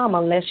man come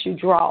unless you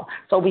draw.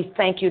 So we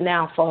thank you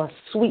now for a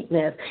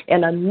sweetness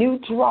and a new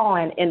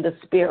drawing in the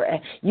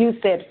spirit. You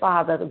said,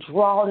 Father,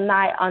 draw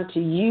nigh unto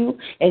you,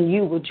 and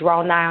you will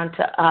draw nigh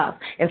unto us.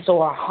 And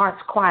so our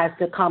hearts cry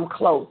to come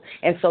close.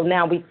 And so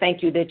now we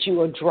thank you that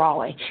you are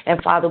drawing.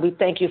 And Father, we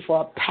thank you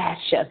for a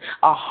passion,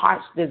 a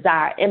heart's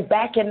desire. And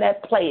back in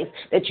that place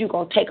that you're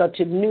going to take her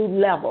to new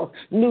levels,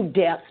 new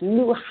depths,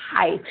 new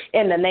heights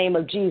in the name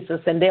of Jesus.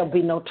 And there'll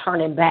be no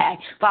turning back.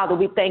 Father,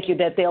 we thank you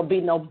that there'll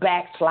be no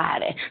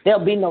backsliding.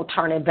 There'll be no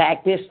turning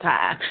back this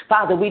time.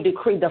 Father, we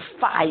decree the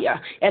fire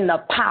and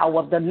the power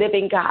of the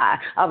living God,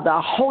 of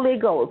the Holy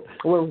Ghost,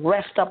 will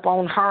rest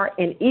upon her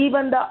and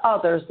even the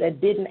others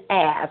that didn't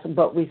ask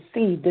but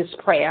receive this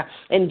prayer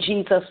in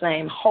Jesus'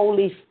 name.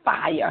 Holy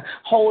fire,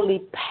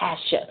 holy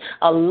passion,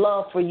 a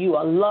love for you,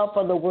 a love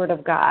for the word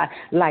of God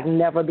like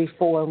never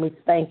before. And we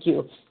thank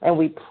you and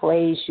we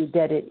praise you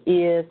that it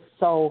is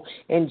so.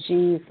 In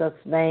Jesus'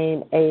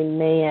 name,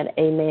 amen,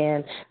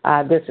 amen.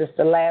 This is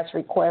the last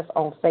request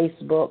on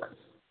Facebook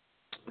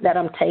that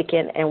I'm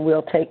taking, and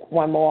we'll take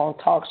one more on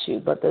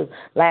TalkShoe. But the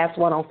last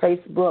one on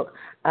Facebook,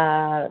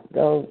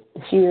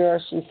 here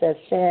she says,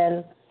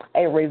 send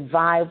a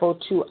revival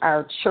to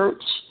our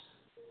church,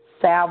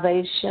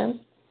 salvation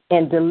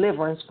and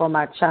deliverance for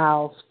my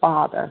child's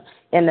father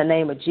in the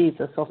name of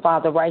Jesus. So,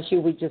 Father, right here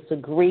we just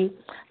agree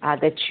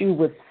that you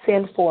would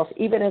send forth,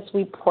 even as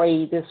we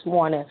prayed this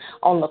morning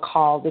on the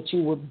call, that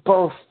you would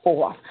birth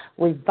forth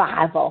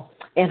revival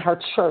in her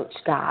church,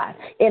 God.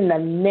 In the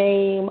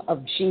name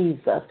of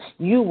Jesus,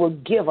 you will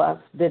give us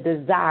the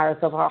desires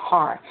of our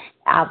heart.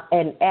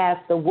 And as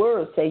the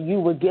word say, you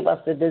will give us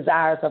the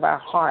desires of our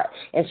heart.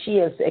 And she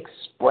has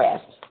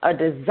expressed a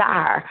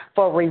desire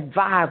for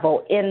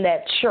revival in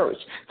that church.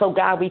 So,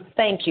 God, we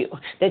thank you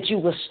that you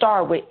will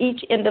start with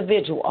each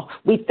individual.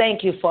 We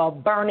thank you for a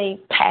burning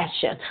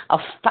passion, a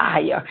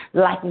fire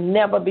like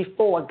never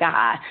before,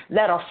 God.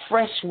 Let a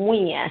fresh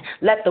wind,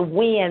 let the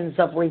winds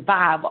of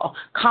revival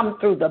come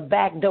through the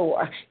back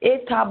door.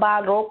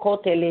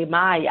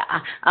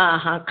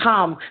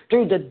 Come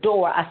through the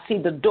door. I see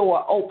the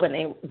door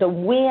opening. The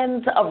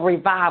winds of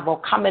revival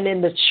coming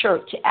in the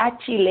church. A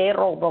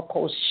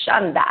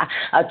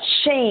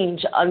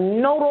change, a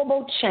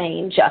notable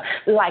change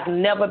like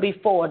never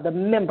before. The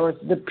members,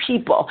 the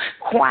people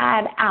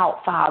crying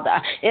out,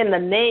 Father, in the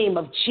name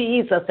of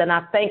Jesus. And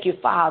I thank you,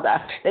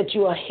 Father, that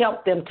you will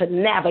help them to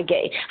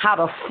navigate how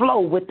to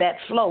flow with that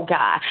flow,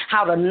 God,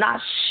 how to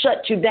not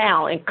shut you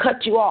down and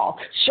cut you off.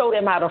 Show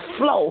them how to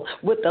flow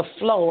with the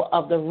flow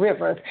of the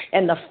rivers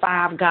and the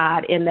fire of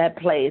God in that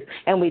place.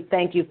 And we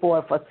thank you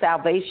for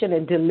salvation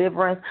and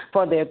deliverance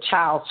for their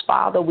child's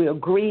father. We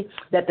agree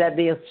that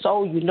is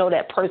so. You know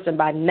that person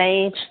by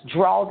name.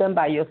 Draw them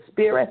by your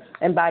spirit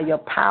and by your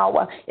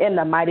power. In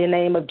the mighty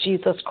name of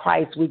Jesus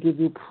Christ, we give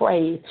you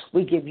praise.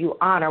 We give you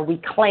honor. We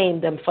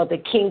claim them for the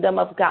kingdom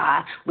of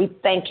God. We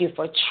thank you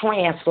for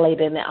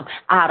translating them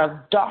out of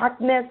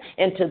darkness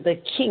into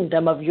the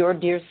kingdom of your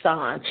dear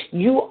Son.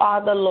 You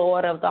are the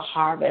Lord of the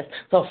harvest.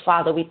 So,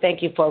 Father, we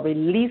thank you for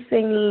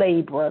releasing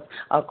laborers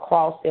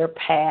across their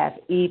path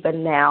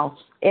even now.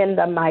 In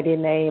the mighty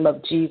name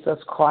of Jesus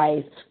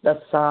Christ,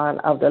 the Son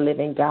of the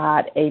living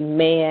God.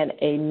 Amen,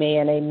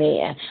 amen,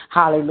 amen.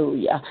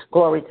 Hallelujah.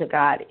 Glory to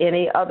God.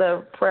 Any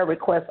other prayer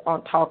requests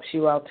on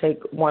TalkShoe? I'll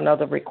take one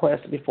other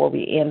request before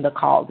we end the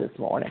call this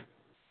morning.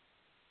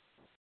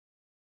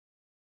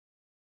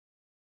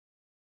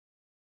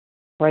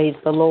 Praise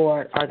the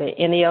Lord. Are there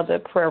any other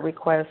prayer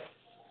requests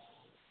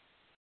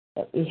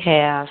that we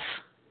have?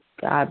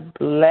 God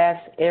bless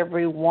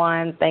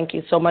everyone. Thank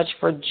you so much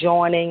for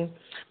joining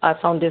us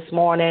on this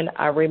morning.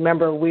 I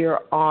remember we're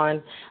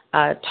on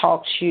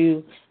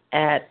TalkShoe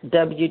at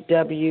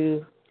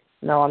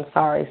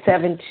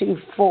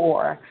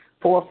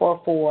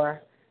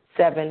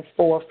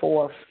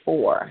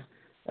 724-444-7444.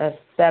 That's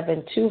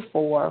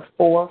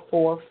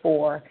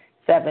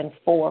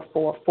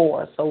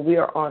 724-444-7444. So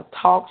we're on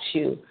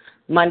TalkShoe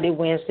Monday,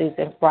 Wednesdays,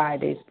 and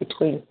Fridays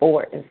between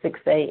 4 and 6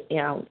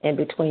 a.m. in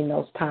between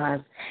those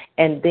times.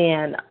 And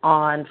then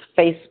on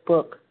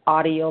Facebook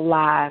Audio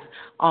Live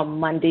on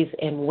Mondays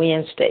and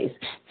Wednesdays.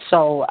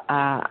 So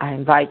I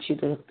invite you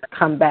to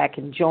come back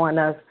and join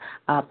us.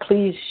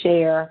 Please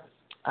share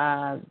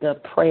the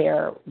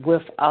prayer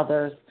with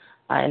others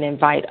and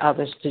invite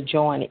others to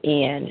join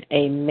in.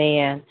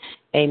 Amen.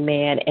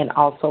 Amen. And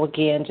also,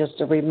 again, just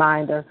a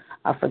reminder,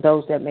 for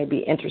those that may be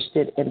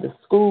interested in the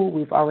school,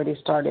 we've already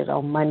started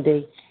on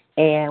Monday,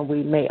 and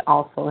we may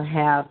also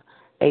have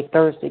a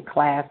Thursday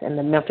class in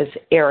the Memphis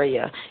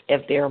area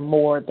if there are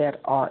more that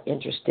are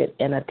interested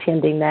in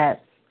attending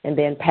that, and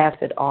then pass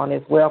it on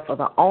as well for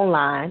the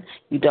online.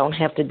 You don't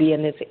have to be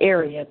in this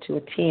area to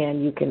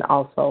attend. You can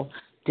also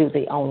do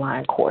the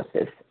online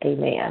courses.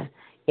 Amen.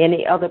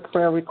 Any other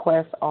prayer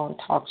requests on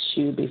Talk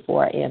Shoe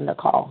before I end the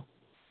call?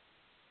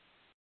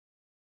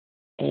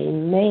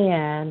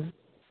 Amen.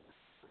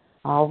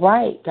 All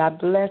right. God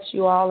bless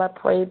you all. I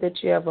pray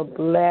that you have a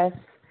blessed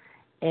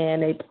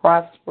and a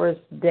prosperous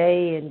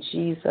day in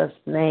Jesus'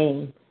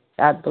 name.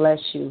 God bless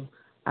you.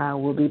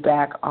 We'll be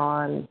back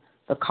on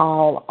the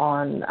call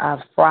on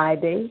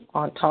Friday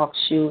on Talk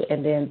Shoe,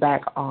 and then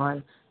back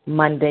on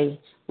Monday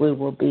we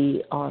will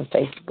be on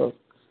Facebook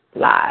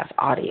Live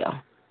audio.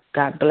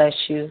 God bless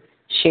you.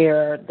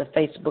 Share the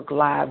Facebook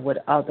Live with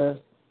others.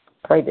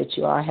 Pray that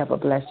you all have a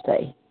blessed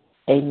day.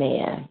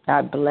 Amen.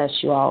 God bless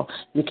you all.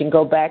 You can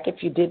go back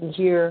if you didn't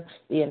hear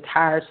the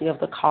entirety of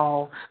the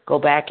call. Go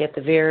back at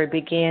the very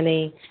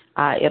beginning.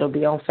 It'll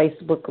be on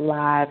Facebook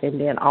Live and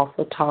then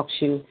also Talk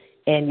Shoe.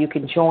 And you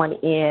can join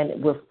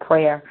in with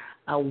prayer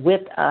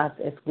with us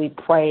as we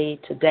pray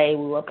today.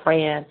 We were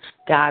praying.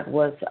 God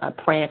was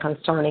praying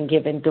concerning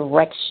giving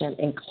direction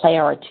and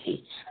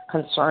clarity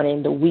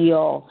concerning the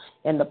will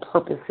and the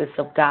purposes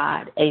of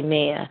God.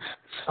 Amen.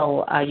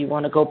 So you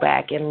want to go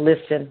back and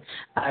listen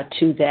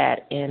to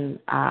that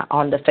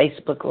on the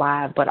Facebook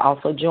Live, but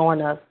also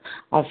join us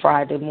on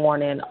Friday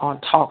morning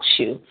on Talk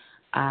Shoe,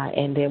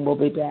 and then we'll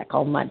be back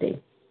on Monday.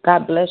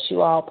 God bless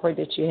you all. Pray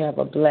that you have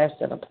a blessed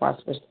and a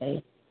prosperous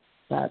day.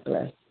 God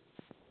bless.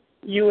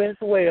 You as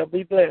well.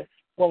 Be blessed,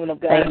 woman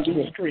of God. Thank you.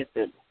 Be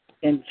strengthened.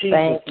 In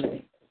Jesus'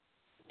 name.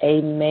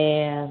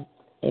 Amen.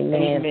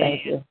 Amen.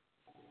 Thank you.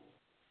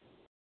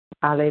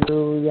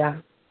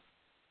 Hallelujah.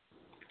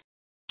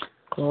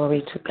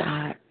 Glory to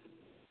God.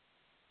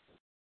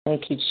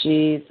 Thank you,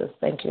 Jesus.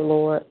 Thank you,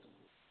 Lord.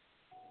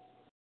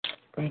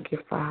 Thank you,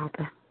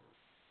 Father.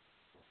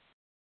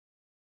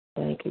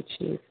 Thank you,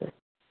 Jesus.